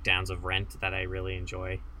breakdowns of Rent that I really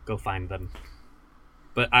enjoy. Go find them.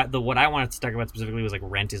 But what I wanted to talk about specifically was like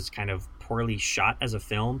Rent is kind of poorly shot as a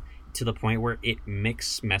film to the point where it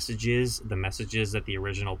mixed the messages that the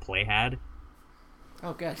original play had.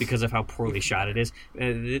 Oh, good. Because of how poorly shot it is.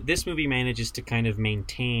 This movie manages to kind of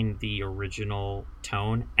maintain the original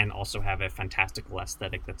tone and also have a fantastical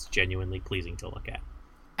aesthetic that's genuinely pleasing to look at.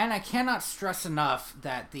 And I cannot stress enough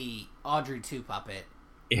that the Audrey 2 puppet,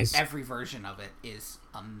 every version of it, is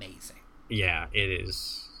amazing. Yeah, it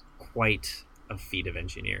is quite a feat of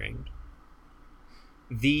engineering.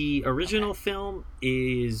 The original film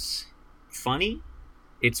is funny.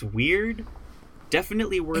 It's weird.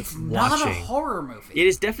 Definitely worth watching. It's not a horror movie. It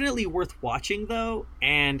is definitely worth watching, though,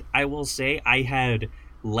 and I will say I had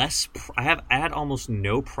almost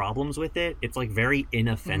no problems with it. It's like very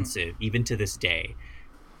inoffensive, even to this day.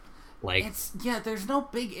 Like, there's no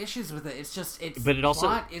big issues with it. It's just but it also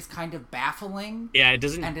plot is kind of baffling. Yeah, it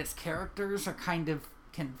doesn't. And its characters are kind of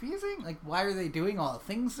confusing. Like, why are they doing all the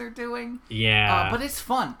things they're doing? Yeah, but it's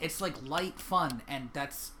fun. It's like light fun, and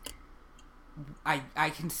that's I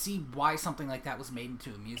can see why something like that was made into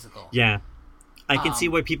a musical. Yeah, I can see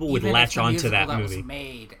why people would latch onto that movie.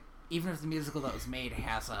 Even if the musical that was made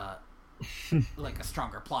has a like a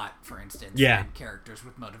stronger plot, for instance, and characters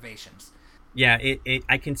with motivations. Yeah,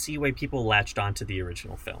 I can see why people latched onto the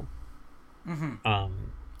original film. Mm-hmm.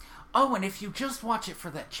 And if you just watch it for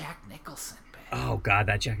that Jack Nicholson bit. Oh God,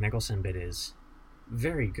 that Jack Nicholson bit is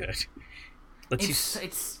very good.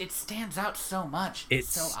 It stands out so much. It's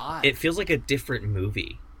so odd. It feels like a different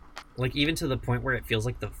movie. Like, even to the point where it feels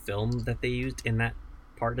like the film that they used in that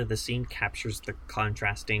part of the scene captures the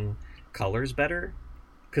contrasting colors better.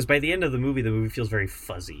 Because by the end of the movie feels very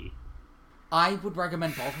fuzzy. I would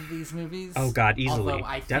recommend both of these movies. Oh God, easily. Although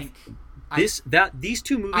I think these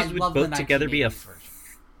two movies would both together be version.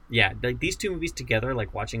 Yeah, like these two movies together,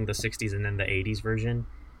 like watching the 60s and then the 80s version,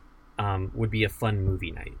 would be a fun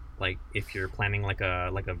movie night. Like, if you're planning like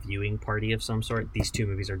a viewing party of some sort, these two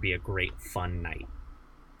movies would be a great fun night.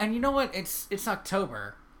 And you know what? It's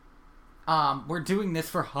October. We're doing this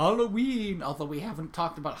for Halloween, although we haven't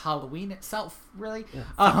talked about Halloween itself, really.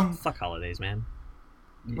 Yeah, fuck holidays, man.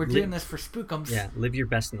 We're doing this for Spookums. Yeah, live your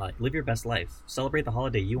best life. Celebrate the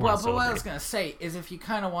holiday you want to celebrate. But what I was going to say is, if you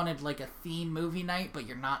kind of wanted like a theme movie night, but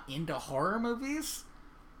you're not into horror movies,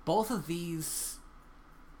 both of these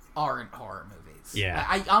aren't horror movies. Yeah.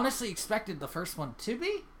 I honestly expected the first one to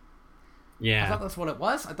be. Yeah. I thought that's what it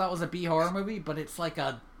was. I thought it was a B horror movie, but it's like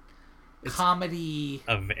a comedy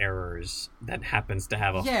of errors that happens to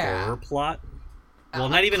have a horror plot. Well,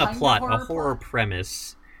 not even a plot, a horror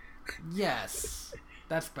premise. Yes.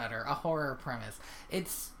 That's better. A horror premise.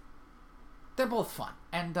 They're both fun,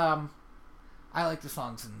 and I like the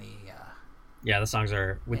songs in the. The songs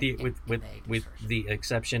are with the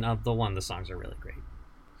exception of the one. The songs are really great.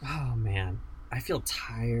 Oh man, I feel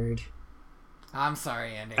tired. I'm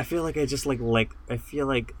sorry, Andy. I feel like I just like I feel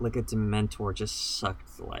like a Dementor just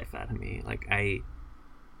sucked the life out of me. Like I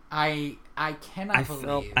cannot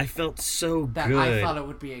believe I felt so that good. I thought it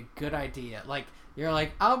would be a good idea. Like, you're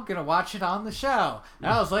like, I'm gonna watch it on the show,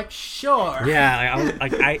 and I was like, sure. Yeah,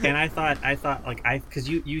 I thought because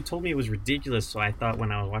you told me it was ridiculous, so I thought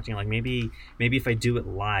when I was watching, like, maybe if I do it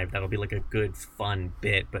live, that'll be like a good fun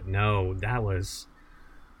bit. But no, that was.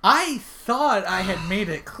 I thought I had made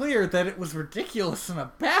it clear that it was ridiculous in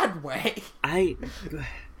a bad way. That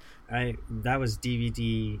was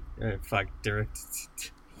DVD.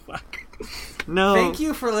 Direct. Fuck. No. Thank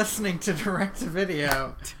you for listening to Direct to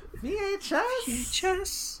Video.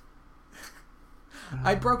 VHS.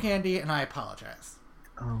 I broke Andy, and I apologize.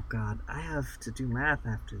 Oh God, I have to do math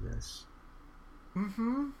after this.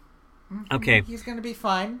 Mm-hmm. Okay. He's gonna be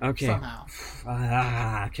fine. Okay. Somehow.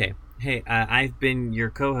 Okay. Hey, I've been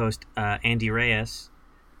your co-host, Andy Reyes.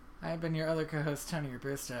 I've been your other co-host, Tony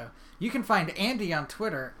Robusto. You can find Andy on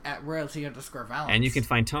Twitter at royalty_valance. And you can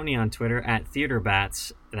find Tony on Twitter at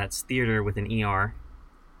theaterbats. That's theater with an ER.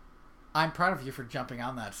 I'm proud of you for jumping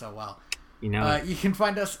on that so well. You know, you can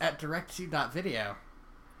find us at direct2.video.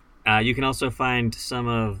 You can also find some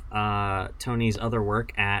of Tony's other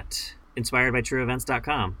work at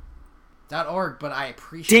inspiredbytrueevents.com. .org, but I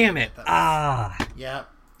appreciate it. Damn it! Yep.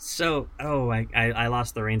 So, I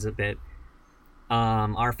lost the reins a bit.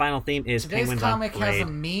 Our final theme is Today's Penguins comic on Parade. has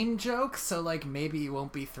a meme joke, so like maybe you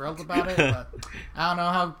won't be thrilled about it, but I don't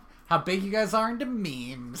know how big you guys are into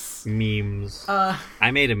memes. Memes.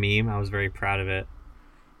 I made a meme. I was very proud of it.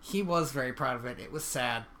 He was very proud of it. It was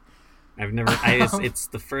sad. It's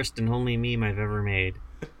the first and only meme I've ever made.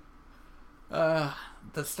 The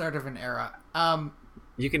start of an era.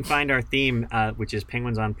 You can find our theme, which is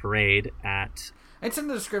Penguins on Parade, at... It's in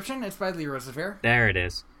the description. It's by Lee Rosevere. There it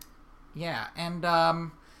is. Yeah,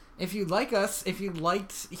 and if you like us, if you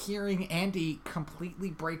liked hearing Andy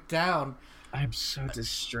completely break down... I'm so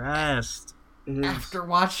distressed. After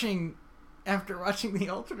watching the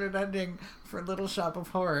alternate ending for Little Shop of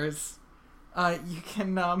Horrors, you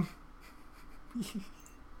can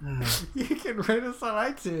you can rate us on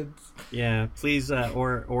iTunes. Yeah, please,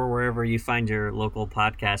 or wherever you find your local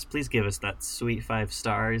podcast, please give us that sweet 5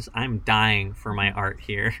 stars. I'm dying for my art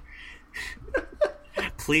here.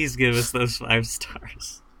 Please give us those 5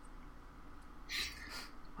 stars.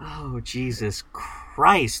 Oh, Jesus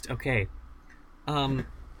Christ. Okay.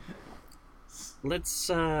 Let's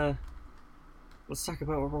talk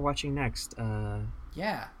about what we're watching next.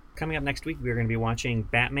 Yeah. Coming up next week, we're going to be watching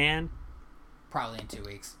Batman. Probably in 2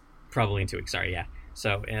 weeks. Sorry, yeah.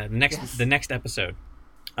 So the next episode,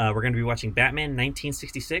 We're going to be watching Batman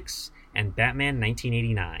 1966 and Batman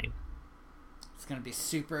 1989. It's gonna be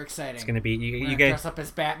super exciting. It's going to be We're you gonna guys dress up as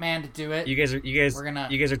Batman to do it. you guys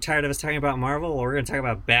are tired of us talking about Marvel? Well, we're going to talk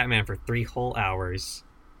about Batman for 3 whole hours.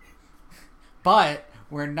 But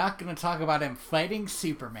we're not gonna talk about him fighting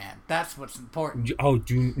Superman. That's what's important. Oh,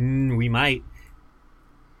 we might.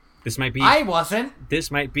 This might be. I wasn't.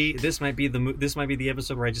 This might be the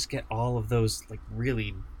episode where I just get all of those like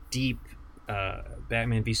really deep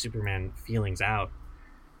Batman v Superman feelings out.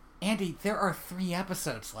 Andy, there are 3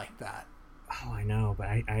 episodes like that. Oh, I know, but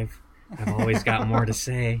I've always got more to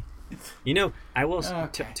say. You know, I will,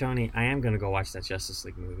 Okay. Tony. I am gonna go watch that Justice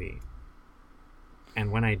League movie,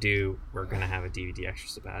 and when I do, we're gonna have a DVD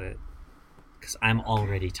extras about it because I'm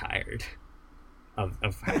already tired of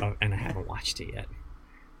and I haven't watched it yet,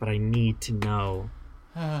 but I need to know.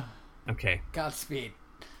 Okay. Godspeed.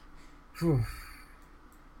 Whew.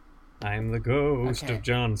 I am the ghost Okay. of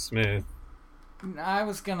John Smith. I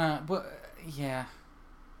was gonna. Yeah.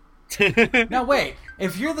 No, wait.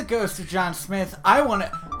 If you're the ghost of John Smith, I am.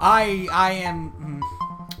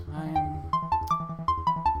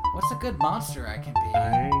 What's a good monster I can be?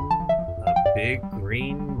 I'm a big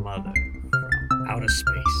green mother from outer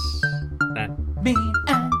space. That Mean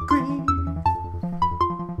and green.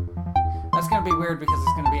 That's gonna be weird because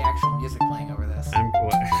there's gonna be actual music playing over this. I'm.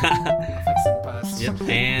 I'll fix it in post. Yep,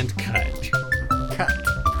 and cut. Cut.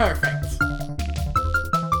 Perfect.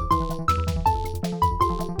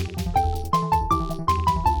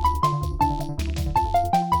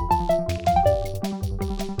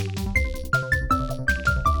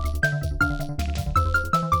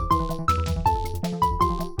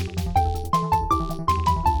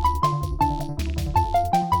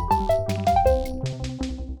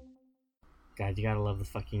 God, you gotta love the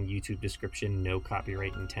fucking YouTube description. No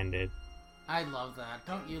copyright intended. I love that.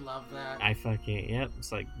 Don't you love that? I fucking yep.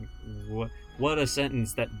 It's like what a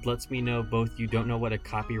sentence that lets me know both you don't know what a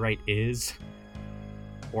copyright is,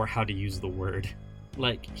 or how to use the word.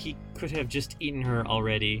 Like he could have just eaten her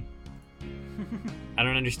already. I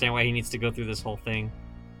don't understand why he needs to go through this whole thing.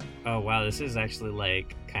 Oh wow, this is actually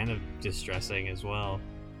like kind of distressing as well.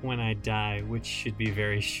 When I die, which should be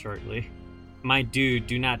very shortly. My dude,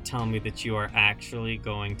 do not tell me that you are actually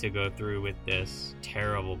going to go through with this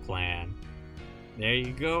terrible plan. There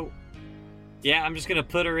you go. Yeah, I'm just gonna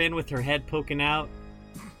put her in with her head poking out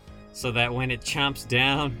so that when it chomps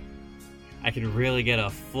down, I can really get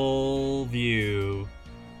a full view.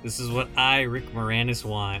 This is what I, Rick Moranis,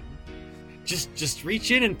 want. Just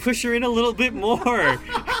reach in and push her in a little bit more.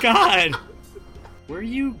 God. Where are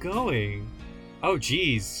you going? Oh,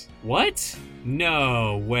 geez. What?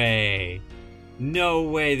 No way. No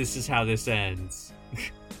way this is how this ends.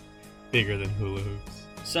 Bigger than hula hoops.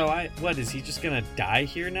 So what, is he just gonna die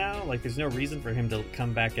here now? Like, there's no reason for him to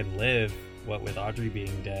come back and live, what with Audrey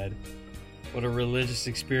being dead. What a religious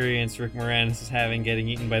experience Rick Moranis is having getting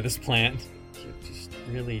eaten by this plant. You just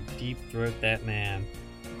really deep throat that man.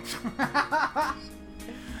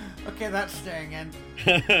 Okay, that's staying in.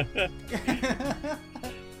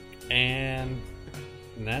 And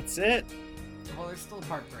that's it. Well, there's still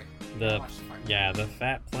part 3. The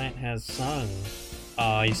fat plant has sung.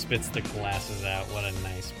 Oh, he spits the glasses out. What a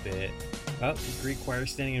nice bit. Oh, the Greek choir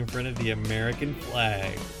standing in front of the American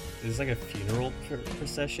flag. Is this like a funeral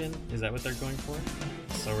procession? Is that what they're going for?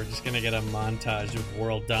 So we're just gonna get a montage of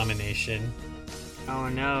world domination. Oh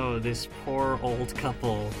no, this poor old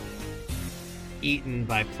couple eaten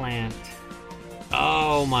by plant.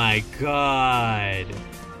 Oh my god.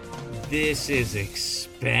 This is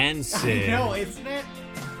expensive. I know, isn't it?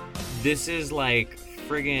 This is like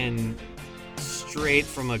friggin' straight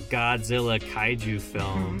from a Godzilla kaiju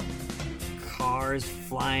film. Cars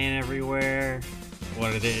flying everywhere.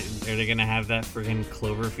 What are they gonna have that friggin'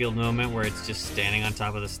 Cloverfield moment where it's just standing on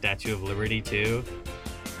top of the Statue of Liberty too?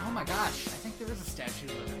 Oh my gosh, I think there is a Statue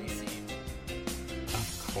of Liberty scene.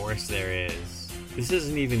 Of course there is. This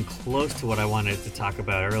isn't even close to what I wanted to talk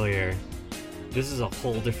about earlier. This is a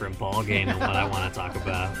whole different ballgame than what I want to talk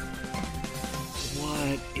about.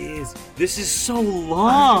 What is... This is so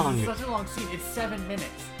long! This is such a long scene. It's 7 minutes.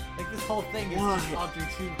 Like, this whole thing is just Audrey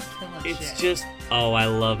 2 killing shit. It's just... Oh, I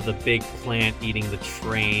love the big plant eating the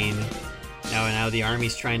train. Now the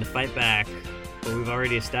army's trying to fight back. But we've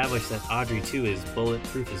already established that Audrey 2 is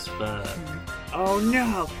bulletproof as fuck. Oh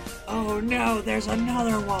no! Oh no, there's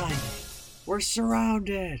another one! We're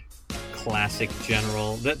surrounded! Classic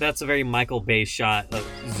general. That's a very Michael Bay shot of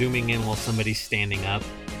zooming in while somebody's standing up.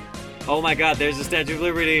 Oh my god, there's the Statue of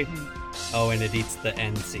Liberty! Oh, and it eats the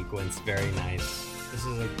end sequence. Very nice. This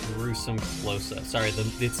is a gruesome close-up. Sorry,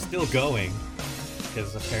 it's still going.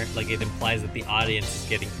 because apparently, like, it implies that the audience is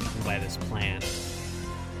getting eaten by this plant.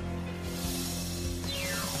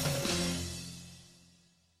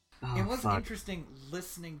 It was interesting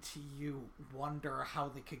listening to you wonder how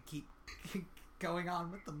they could keep going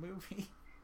on with the movie.